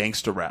way to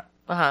gangster rap.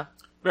 Uh-huh.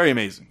 Very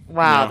amazing.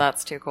 Wow, You know?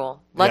 that's too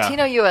cool. Yeah.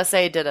 Latino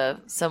USA did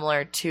a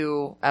similar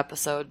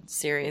 2-episode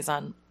series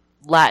on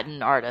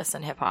Latin artists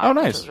and hip hop. Oh,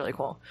 nice. Which was really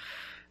cool.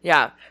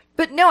 Yeah.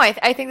 But no,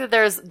 I think that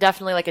there's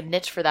definitely like a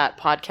niche for that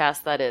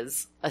podcast that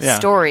is a Yeah.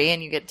 story,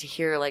 and you get to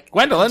hear like a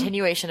Gwendolyn?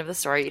 continuation of the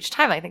story each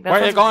time. I think Why are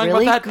you that's going with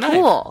really that knife?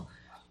 cool.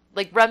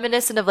 Like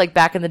reminiscent of like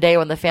back in the day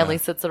when the family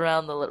sits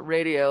around the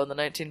radio in the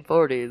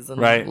 1940s and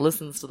Right.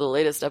 listens to the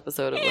latest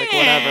episode of like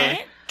whatever.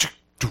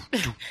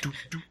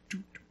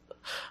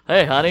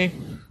 Hey, honey.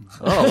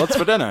 Oh, what's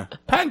for dinner?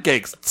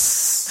 Pancakes.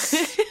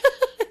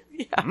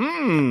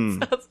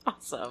 That's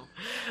awesome.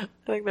 I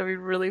think that'd be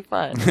really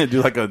fun.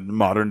 Do like a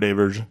modern day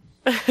version.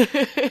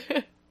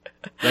 That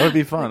would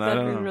be fun. I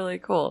That'd don't be know. really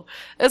cool.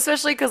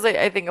 Especially because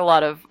I think a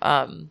lot of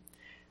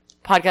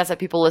podcasts that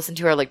people listen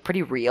to are like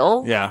pretty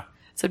real. Yeah,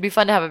 So it'd be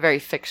fun to have a very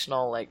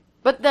fictional, like,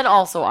 but then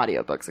also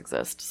audiobooks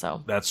exist.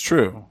 So, that's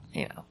true.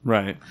 you know,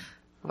 Right.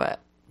 but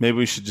Maybe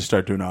we should just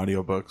start doing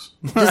audiobooks.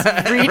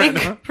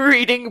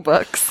 reading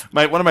books,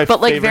 One of my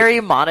but like favorite,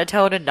 very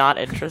monotone and not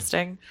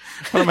interesting.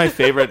 one of my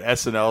favorite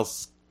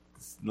SNLs,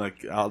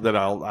 like that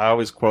I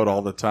always quote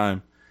all the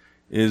time,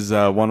 is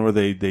one where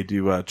they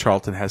do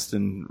Charlton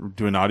Heston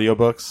doing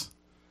audiobooks,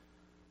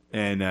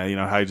 and you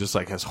know how he just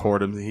like has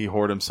hoard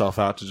himself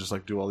out to just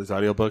like do all these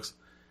audiobooks,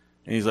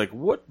 and he's like,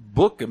 "What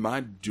book am I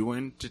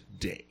doing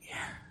today?"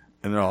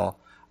 And they're all,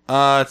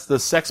 "It's the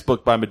Sex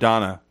Book by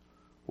Madonna."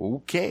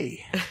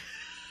 Okay.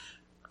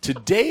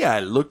 Today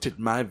I looked at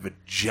my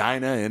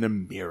vagina in a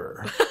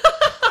mirror.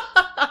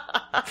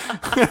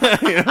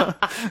 you know?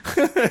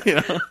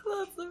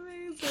 That's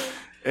amazing.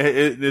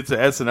 It's an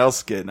SNL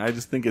skit, and I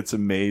just think it's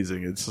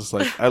amazing. It's just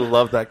like, I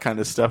love that kind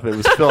of stuff. It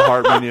was Phil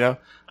Hartman, you know.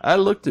 I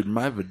looked at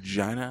my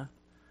vagina.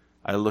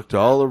 I looked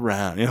all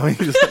around. You know,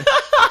 he just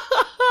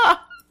like,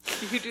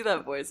 You do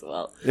that voice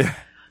well. yeah.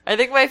 I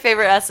think my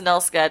favorite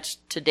SNL sketch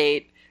to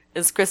date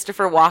is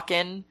Christopher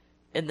Walken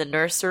in the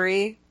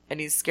nursery, and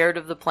he's scared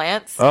of the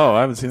plants. Oh,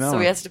 I haven't seen that So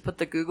one. he has to put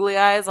the googly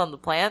eyes on the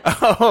plants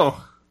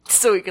Oh,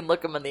 so he can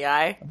look them in the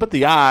eye. but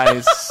the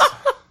eyes.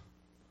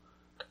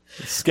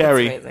 It's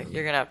scary. That's amazing.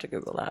 You're going to have to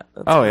Google that.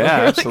 That's Oh, really, yeah,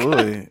 really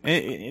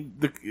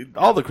absolutely.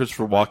 All the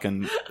Christopher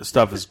Walken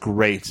stuff is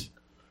great.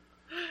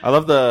 I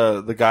love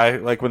the guy,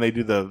 like when they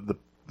do the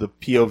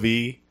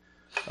POV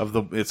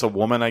of it's a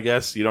woman, I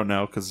guess. You don't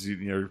know because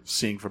you're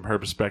seeing from her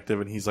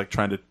perspective, and he's like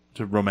trying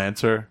to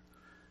romance her.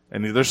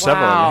 And there's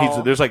several of Wow.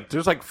 them.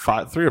 There's like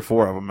 3 or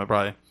 4 of them,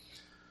 probably.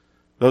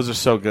 Those are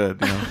so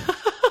good. You know?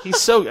 he's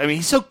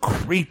so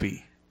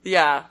creepy.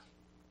 Yeah.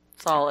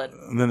 Solid.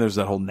 And then there's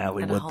that whole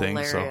Natalie And Wood thing.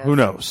 So hilarious. who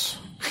knows?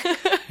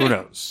 Who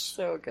knows?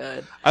 So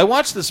good. I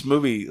watched this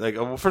movie. Like,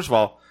 well, first of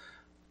all,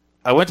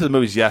 I went to the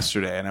movies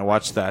yesterday, and I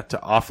watched that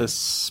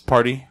Office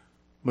Party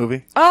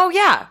movie. Oh,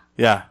 yeah.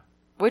 Yeah,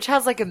 Which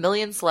has like a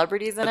million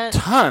celebrities in it.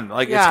 ton.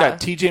 Like, Yeah. it's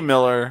got T.J.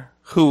 Miller,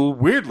 who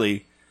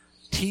weirdly,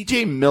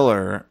 T.J.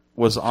 Miller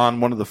was on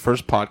one of the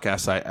first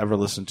podcasts I ever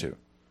listened to,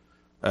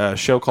 a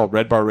show called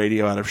Red Bar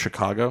Radio out of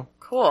Chicago.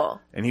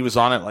 Cool. And he was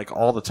on it like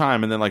all the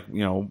time. And then like, you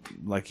know,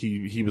 like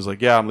he was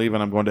like, yeah, I'm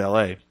leaving. I'm going to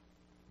LA.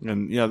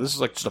 And, you know, this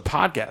is like just a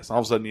podcast. All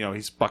of a sudden, you know,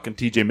 he's fucking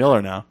TJ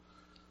Miller now.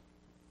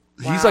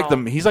 He's like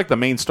Wow. the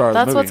main star of the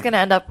That's movie. what's going to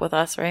end up with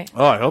us, right?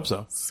 Oh, I hope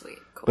so. Sweet.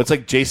 Cool. But it's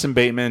like Jason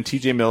Bateman,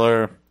 TJ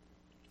Miller,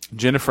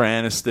 Jennifer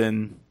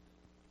Aniston.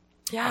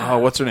 Yeah. Oh,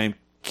 what's her name?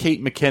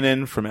 Kate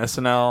McKinnon from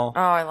SNL. Oh,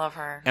 I love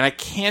her. And I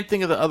can't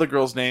think of the other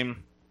girl's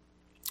name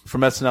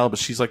from SNL, but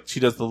she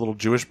does the little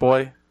Jewish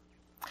boy.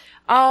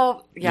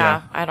 Oh, yeah.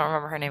 Yeah. I don't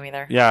remember her name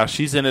either. Yeah,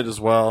 she's in it as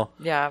well.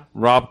 Yeah.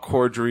 Rob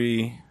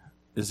Corddry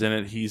is in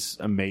it. He's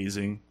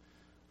amazing.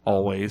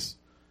 Always.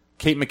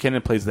 Kate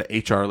McKinnon plays the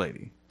HR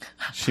lady.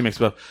 She makes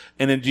both.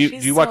 And then do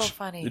She's you so watch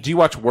funny. do you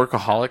watch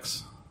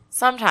Workaholics?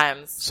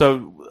 Sometimes.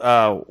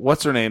 So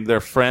what's her name?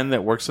 Their friend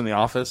that works in the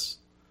office,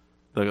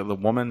 the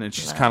woman, and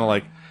she's kind of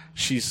like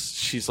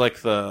she's like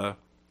the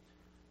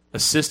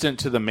assistant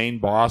to the main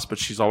boss, but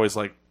she's always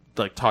like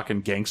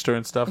talking gangster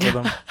and stuff with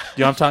him.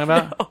 You know what I'm talking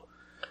about?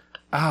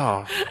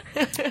 Oh.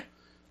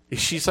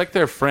 She's like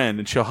their friend,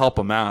 and she'll help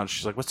them out.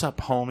 She's like, "What's up,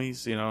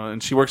 homies?" You know,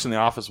 and she works in the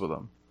office with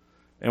them.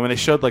 And when they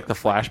showed like the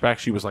flashback,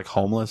 she was like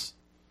homeless.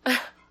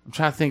 I'm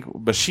trying to think,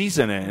 but she's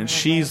in it, and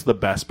she's the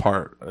best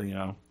part. You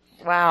know,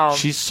 Wow.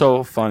 she's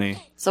so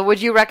funny. So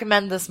would you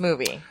recommend this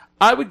movie?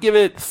 I would give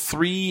it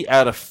 3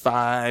 out of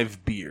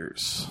 5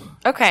 beers.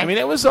 Okay. I mean,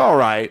 it was all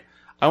right.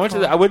 I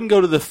wouldn't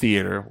go to the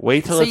theater.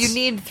 Wait till so it's you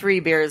need 3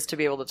 beers to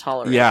be able to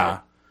tolerate yeah.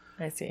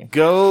 it. I see.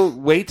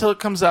 Wait till it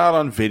comes out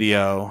on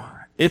video.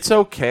 It's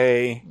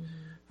okay.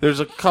 There's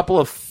a couple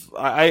of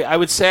I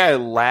would say I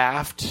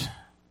laughed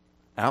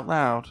out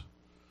loud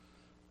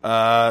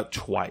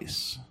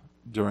twice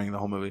during the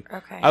whole movie.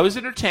 Okay. I was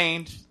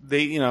entertained.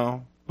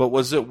 But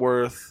was it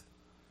worth?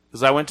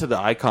 Because I went to the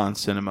Icon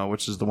Cinema,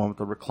 which is the one with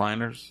the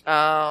recliners.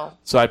 Oh.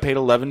 So I paid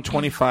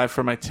 $11.25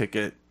 for my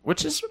ticket,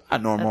 which is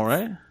not normal,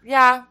 right?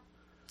 Yeah.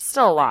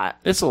 Still a lot.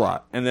 It's a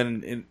lot. And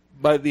then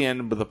by the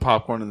end, with the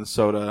popcorn and the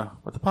soda,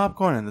 it's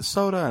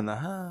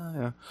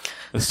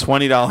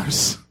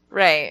 $20.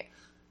 Right.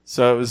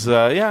 So it was,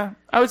 I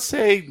would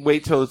say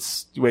wait till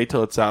it's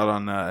out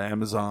on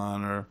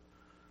Amazon or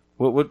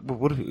what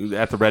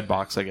at the Red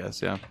Box, I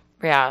guess. Yeah.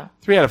 Yeah.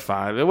 3 out of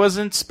 5. It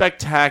wasn't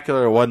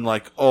spectacular. It wasn't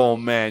like, oh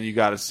man, you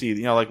got to see it.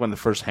 You know, like when the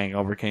first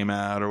Hangover came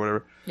out or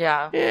whatever.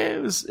 Yeah.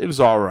 It was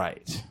all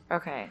right.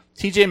 Okay.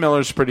 T.J.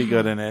 Miller's pretty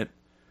good in it.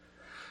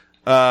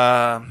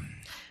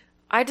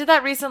 I did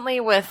that recently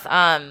with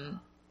I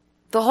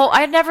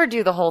never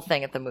do the whole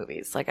thing at the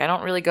movies. Like, I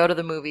don't really go to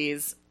the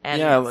movies.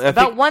 And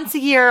about once a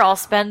year, I'll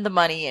spend the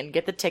money and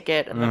get the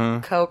ticket and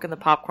the Coke and the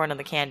popcorn and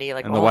the candy,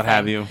 like and the the whole what thing.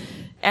 have you.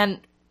 And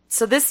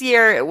so this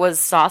year it was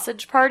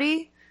Sausage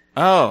Party.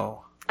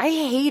 Oh. I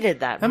hated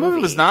that movie. That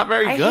movie was not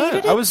very good.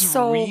 Hated I was it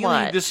so really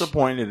much.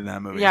 disappointed in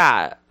that movie.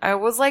 Yeah, I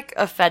was like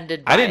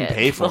offended by I didn't it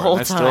pay for the whole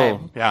it.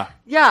 time. Yeah,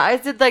 I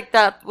did like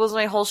that was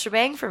my whole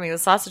shebang for me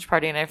with Sausage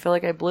Party, and I feel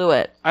like I blew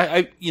it.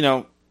 I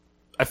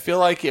feel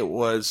like it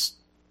was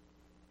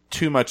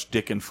too much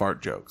dick and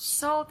fart jokes.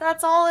 So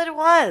that's all it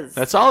was.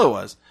 That's all it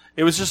was.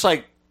 It was just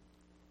like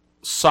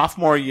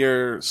sophomore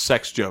year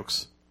sex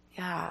jokes.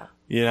 Yeah.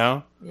 You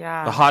know?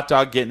 Yeah. The hot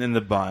dog getting in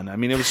the bun. I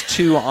mean, it was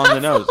too on the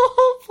nose. That's the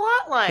whole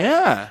plot line.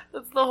 Yeah.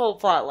 That's the whole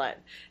plot line.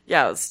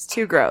 Yeah, it was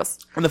too gross.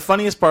 And the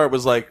funniest part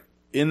was like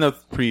in the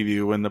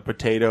preview when the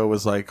potato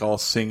was like all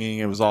singing,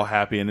 it was all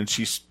happy, and then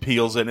she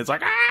peels it and it's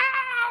like,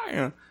 ah! You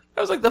know,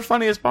 that was like the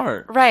funniest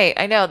part. Right,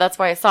 I know. That's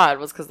why I saw it,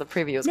 was because the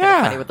preview was kind of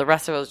Yeah. funny, but the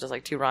rest of it was just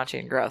like too raunchy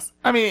and gross.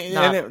 I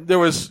mean, there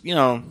was,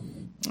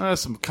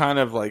 some kind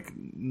of like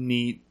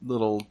neat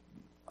little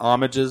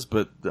homages,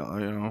 but,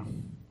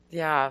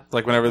 Yeah.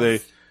 like whenever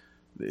they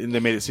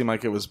made it seem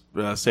like it was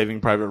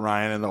Saving Private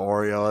Ryan and the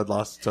Oreo had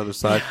lost its other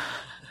side.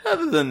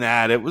 Other than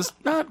that, it was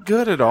not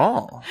good at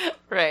all.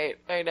 Right,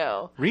 I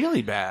know.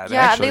 Really bad,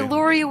 Yeah, actually. and they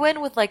lure you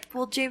in with like,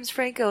 James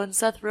Franco and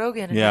Seth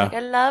Rogen. And Yeah.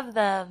 you're like, I love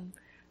them.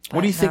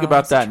 What do you think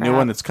about that new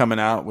one that's coming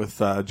out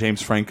with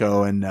James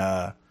Franco and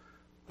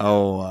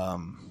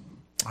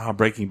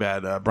Breaking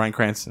Bad, Bryan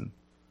Cranston?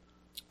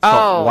 It's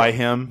called Why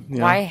Him? You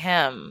know? Why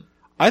him?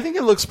 I think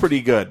it looks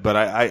pretty good, but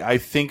I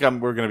think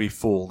we're going to be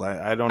fooled.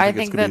 I don't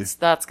think I think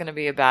that's going to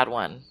be a bad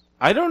one.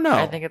 I don't know.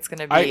 I think it's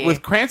going to be...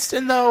 with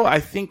Cranston, though, I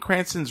think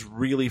Cranston's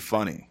really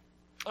funny.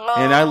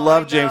 And I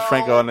love James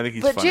Franco, and I think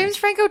he's funny. But James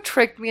Franco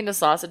tricked me into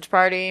Sausage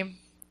Party,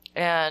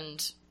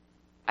 and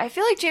I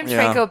feel like James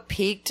Franco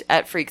peaked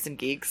at Freaks and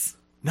Geeks.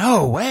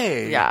 No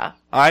way. Yeah.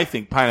 I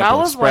think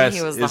Pineapple Express when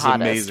he was the is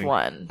hottest amazing.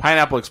 one.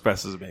 Pineapple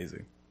Express is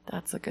amazing.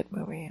 That's a good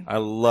movie. I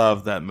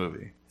love that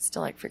movie.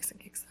 Still like Freaks and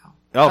Geeks, though.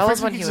 Oh, that Freaks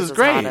was when and Geeks he was is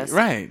great. hottest.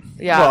 Right.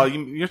 Yeah. Well,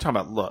 you're talking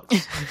about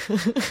looks.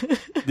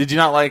 Did you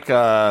not like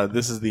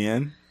This Is the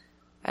End?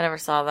 I never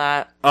saw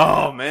that.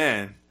 Oh,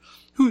 man.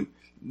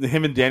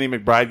 Him and Danny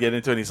McBride get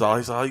into it, and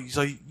he's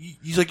like,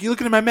 you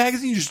looking at my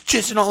magazine? You're just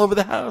jizzing all over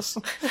the house.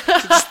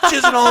 Just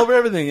jizzing all over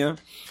everything, you know?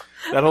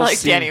 That whole I like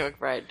scene. Danny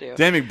McBride, too.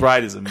 Danny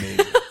McBride is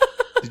amazing.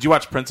 Did you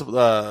watch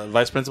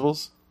Vice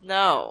Principals?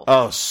 No.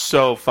 Oh,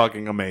 so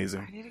fucking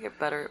amazing. I need to get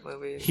better at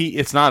movies.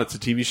 It's a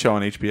TV show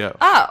on HBO.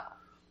 Oh.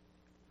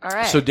 All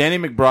right. So Danny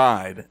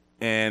McBride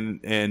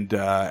and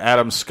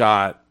Adam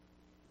Scott.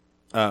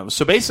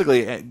 So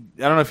basically, I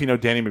don't know if you know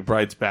Danny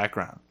McBride's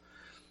background.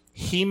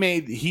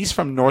 He's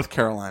from North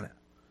Carolina,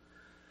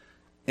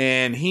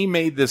 and he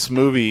made this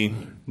movie,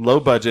 low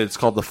budget. It's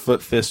called The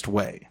Foot Fist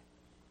Way,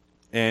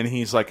 and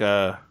he's like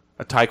a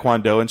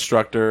Taekwondo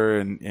instructor,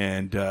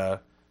 and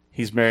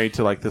he's married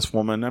to like this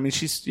woman. I mean,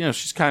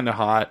 she's kind of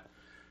hot,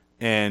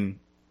 and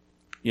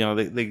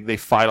they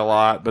fight a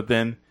lot, but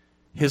then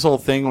his whole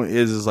thing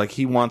is like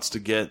he wants to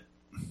get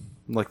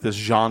like this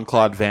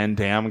Jean-Claude Van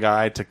Damme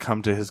guy to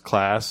come to his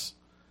class,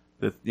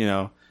 and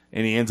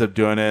he ends up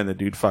doing it, and the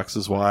dude fucks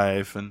his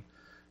wife, and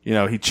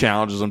he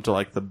challenges him to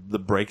like the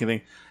breaking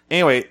thing.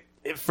 Anyway,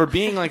 for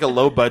being like a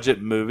low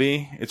budget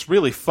movie, it's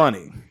really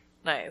funny.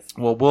 Nice.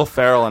 Well, Will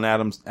Ferrell and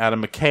Adam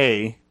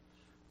McKay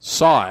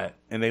saw it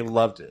and they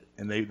loved it,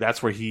 and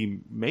that's where he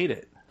made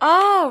it.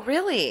 Oh,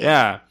 really?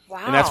 Yeah.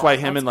 Wow. And that's why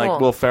him and like cool.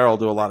 Will Ferrell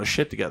do a lot of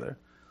shit together,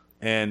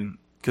 and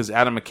because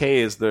Adam McKay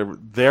is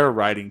their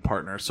writing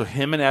partner, so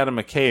him and Adam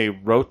McKay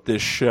wrote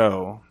this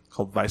show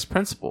called Vice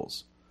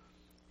Principals,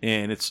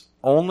 and it's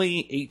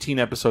only 18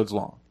 episodes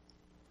long.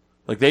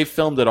 Like they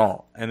filmed it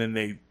all, and then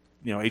they,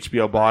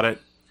 HBO bought it,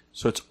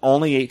 so it's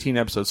only 18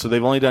 episodes. So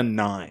they've only done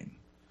 9,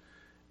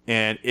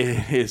 and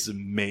it is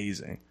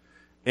amazing.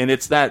 And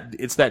it's that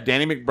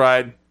Danny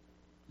McBride.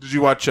 Did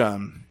you watch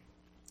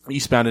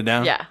Eastbound and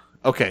Down? Yeah.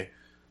 Okay,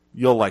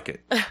 you'll like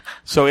it.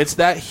 So it's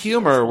that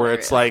humor where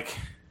it's like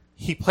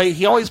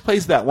he always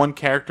plays that one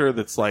character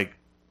that's like,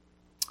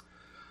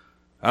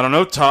 I don't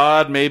know,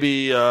 Todd,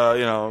 maybe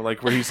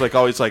like where he's like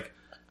always like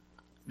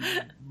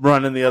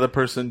running the other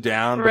person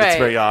down, but it's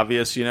very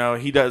obvious,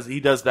 he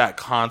does that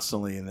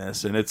constantly in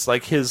this, and it's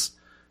like his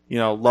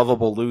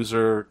lovable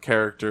loser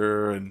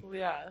character, and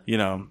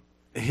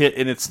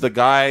and it's the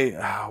guy,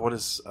 what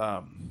is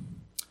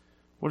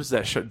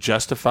that show,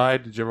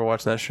 Justified? Did you ever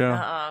watch that show?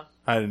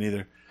 I didn't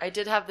either. I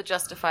did have the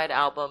Justified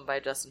album by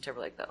Justin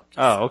Timberlake, though.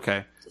 Oh,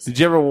 okay. Did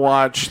you ever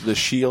watch The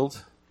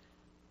Shield?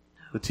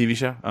 The TV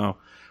show? Oh.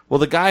 Well,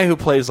 the guy who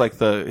plays like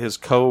his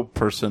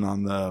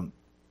co-person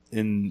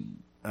in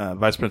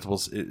Vice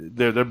Principals,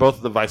 they're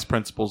both the vice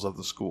principals of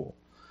the school.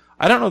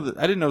 I don't know that.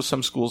 I didn't know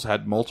some schools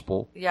had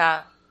multiple.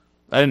 Yeah.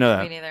 I didn't know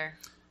that. Me neither.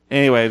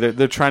 Anyway,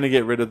 they're trying to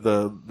get rid of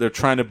they're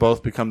trying to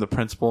both become the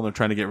principal, and they're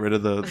trying to get rid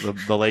of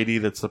the lady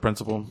that's the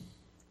principal,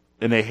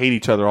 and they hate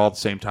each other all at the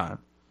same time,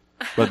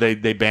 but they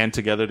band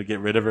together to get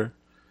rid of her,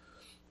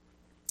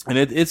 and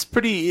it's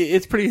pretty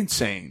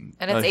insane.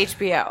 And it's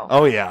HBO.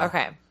 Oh yeah.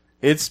 Okay.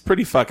 It's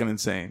pretty fucking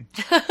insane.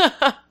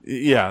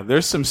 Yeah,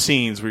 there's some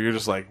scenes where you're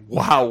just like,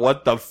 wow,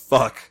 what the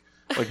fuck?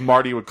 Like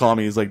Marty would call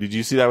me, he's like, did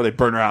you see that where they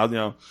burn her out? You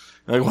know,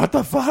 like what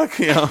the fuck?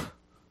 You know,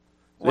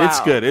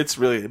 It's good. It's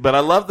really, but I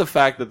love the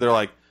fact that they're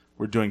like,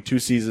 we're doing 2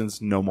 seasons,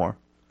 no more.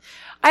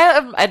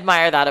 I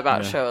admire that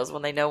about shows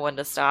when they know when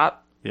to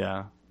stop.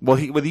 Yeah. Well,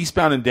 with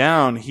Eastbound and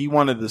Down, he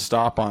wanted to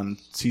stop on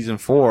season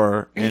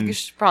 4, and You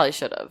probably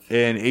should have.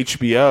 and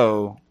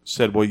HBO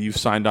said, "Well, you've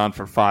signed on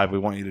for 5. We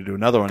want you to do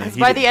another one." And Because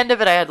by the end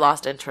of it, I had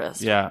lost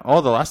interest. yeah.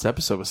 Oh, the last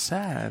episode was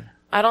sad.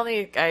 I don't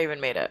think I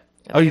even made it.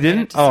 Oh, you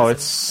didn't? Oh, End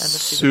it's of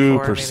season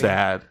 4, super maybe.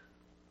 sad.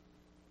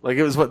 Like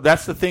it was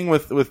that's the thing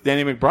with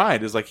Danny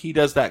McBride is like he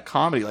does that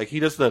comedy. Like he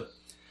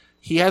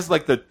has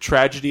like the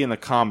tragedy and the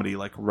comedy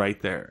like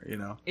right there, you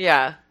know.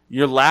 Yeah.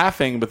 You're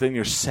laughing, but then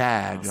you're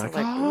sad. You're Also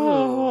like, like,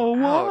 oh,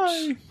 ooh,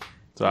 why? ouch.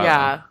 So, I don't know.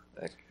 Yeah.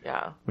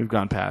 Yeah. We've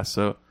gone past.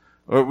 So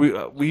or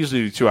we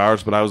usually do 2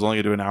 hours, but I was only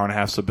going to do an hour and a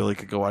half so Billy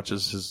could go watch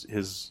his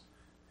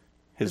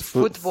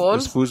football?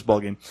 his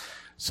foosball game.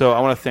 So I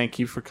want to thank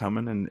you for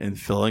coming and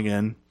filling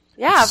in.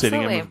 Yeah,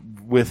 sitting absolutely.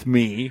 in with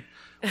me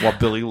while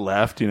Billy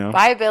left, you know.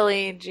 Bye,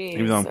 Billy. Jeez.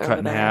 Even though I'm over cut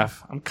in there.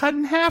 half. I'm cut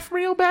in half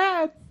real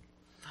bad.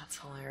 That's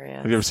hilarious.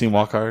 Have you ever seen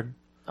Walk Hard?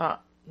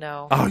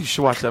 No. Oh, you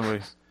should watch that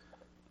movie.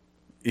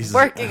 He's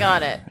Working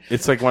on it.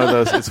 It's like one of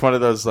those. It's one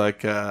of those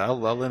like I'll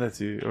lend it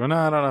to you. Or no,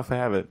 I don't know if I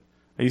have it.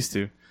 I used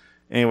to.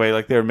 Anyway,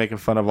 like they were making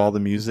fun of all the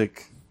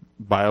music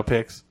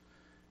biopics,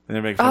 and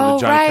they're making fun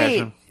of the Johnny right.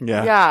 Cash.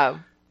 Yeah. Yeah.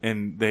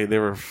 And they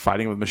were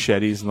fighting with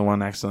machetes, and the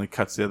one accidentally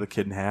cuts the other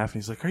kid in half.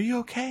 And he's like, "Are you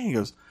okay?" He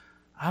goes,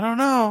 "I don't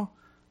know.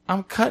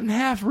 I'm cut in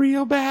half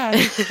real bad."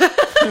 You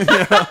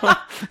know?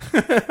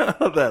 I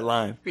love that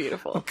line.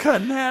 Beautiful. I'm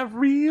cut in half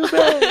real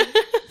bad.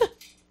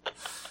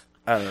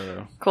 I don't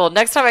know. Cool.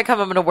 Next time I come,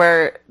 I'm going to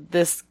wear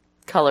this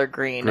color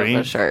green Green?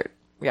 of the shirt.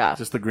 Yeah.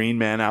 Just the Green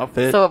Man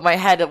outfit. So my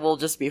head will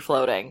just be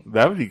floating.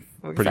 That would be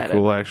I'm pretty excited.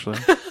 cool, actually.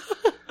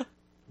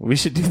 We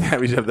should do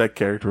that. We should have that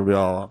character be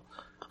all,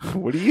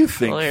 what do you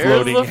think, Well, here's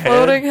floating the head?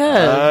 floating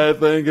head. I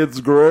think it's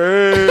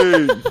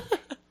great.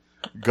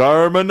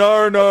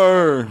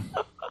 Garmanarnar.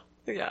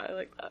 Yeah, I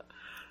like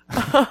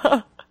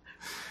that.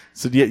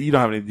 So do you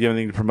don't have do you have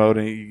anything to promote?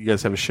 You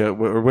guys have a show?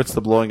 Or what's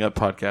the Blowing Up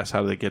podcast?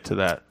 How do they get to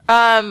that?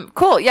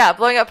 Cool. Yeah.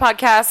 Blowing Up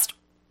Podcast.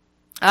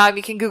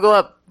 You can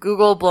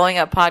Google Blowing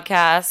Up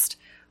Podcast,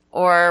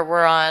 or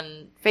we're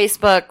on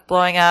Facebook,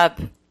 Blowing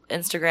Up,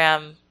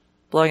 Instagram,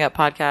 Blowing Up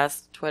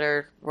Podcast,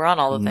 Twitter. We're on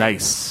all the things.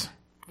 Nice.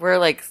 We're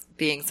like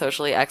being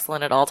socially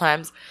excellent at all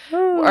times.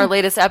 Our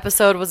latest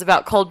episode was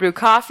about cold brew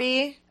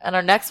coffee, and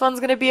our next one's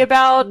going to be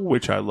about,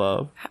 Which I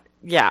love.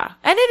 yeah,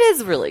 and it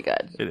is really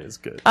good. It is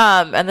good.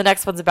 And the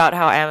next one's about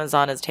how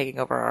Amazon is taking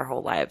over our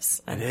whole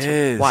lives. And It to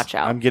is. watch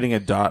out. I'm getting a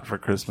Dot for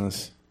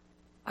Christmas.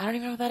 I don't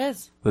even know what that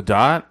is. The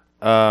Dot?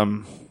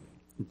 Do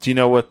you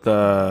know what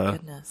the...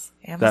 Goodness.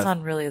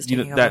 Amazon really is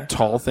taking over. that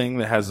tall thing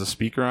that has a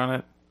speaker on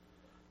it?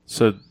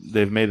 So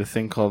they've made a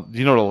thing called... Do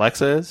you know what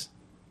Alexa is?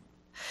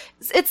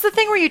 It's the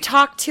thing where you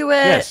talk to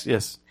it.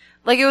 Yes.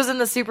 Like it was in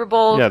the Super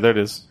Bowl. Yeah, there it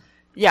is.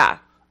 Yeah.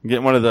 I'm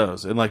getting one of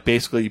those. And like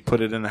basically you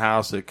put it in the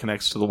house, it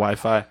connects to the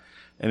Wi-Fi,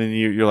 and then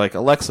you're like,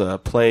 Alexa,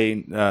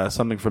 play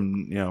something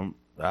from,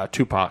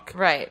 Tupac.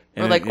 Right.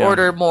 And or like yeah.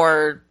 order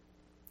more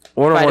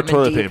Order more vitamin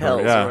toilet D paper.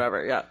 pills Yeah. or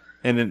whatever. Yeah.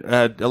 And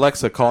then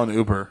Alexa, call an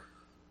Uber.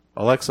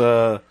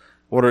 Alexa,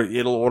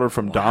 it'll order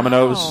from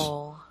Domino's.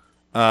 Oh,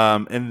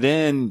 And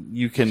then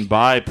you can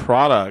buy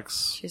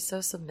products she's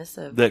so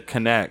submissive. that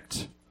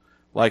connect.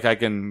 Like I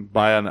can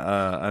buy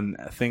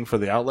a thing for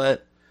the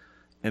outlet,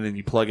 and then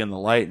you plug in the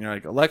light, and you're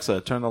like,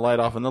 Alexa, turn the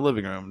light off in the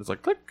living room. And it's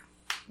like, click.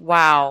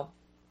 Wow.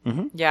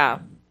 Mhm. Yeah.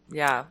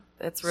 Yeah.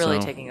 It's really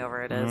So- taking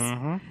over. It is.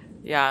 Mm-hmm.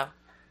 Yeah.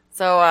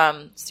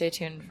 So stay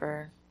tuned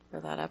for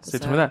that episode. Stay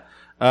tuned for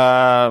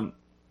that.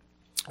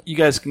 You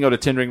guys can go to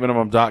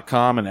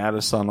tendrinkminimum.com and add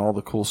us on all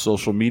the cool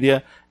social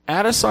media.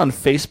 Add us on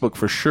Facebook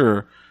for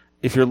sure.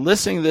 If you're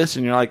listening to this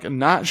and you're like,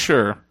 not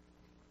sure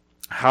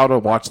how to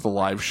watch the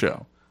live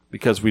show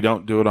because we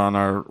don't do it on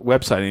our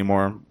website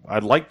anymore,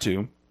 I'd like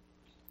to,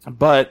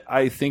 but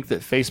I think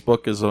that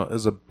Facebook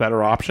is a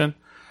better option.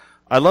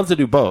 I'd love to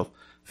do both.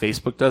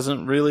 Facebook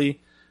doesn't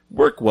really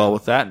work well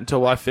with that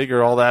until I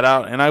figure all that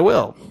out, and I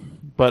will.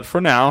 But for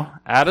now,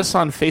 add us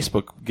on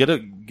Facebook.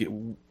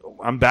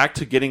 I'm back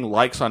to getting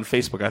likes on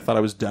Facebook. I thought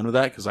I was done with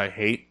that because I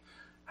hate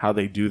how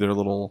they do their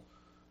little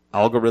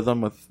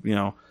algorithm with,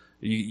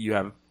 you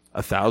have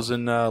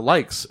 1,000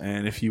 likes,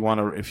 and if you want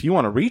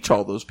to reach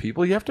all those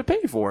people, you have to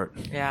pay for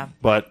it. Yeah.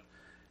 But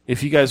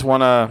if you guys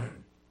want to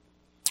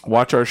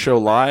watch our show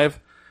live,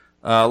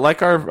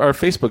 like our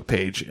Facebook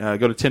page, go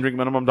to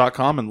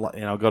tendrinkminimum.com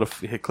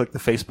and click the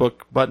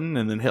Facebook button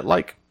and then hit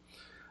like.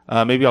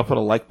 Maybe I'll put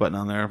a like button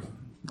on there.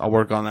 I'll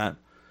work on that.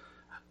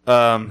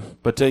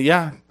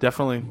 Yeah,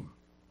 definitely.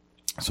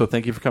 So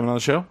thank you for coming on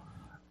the show.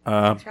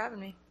 Thanks for having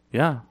me.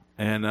 Yeah,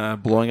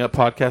 and blowing up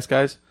podcast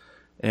guys,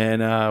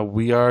 and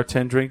we are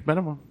 10 drink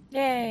minimum.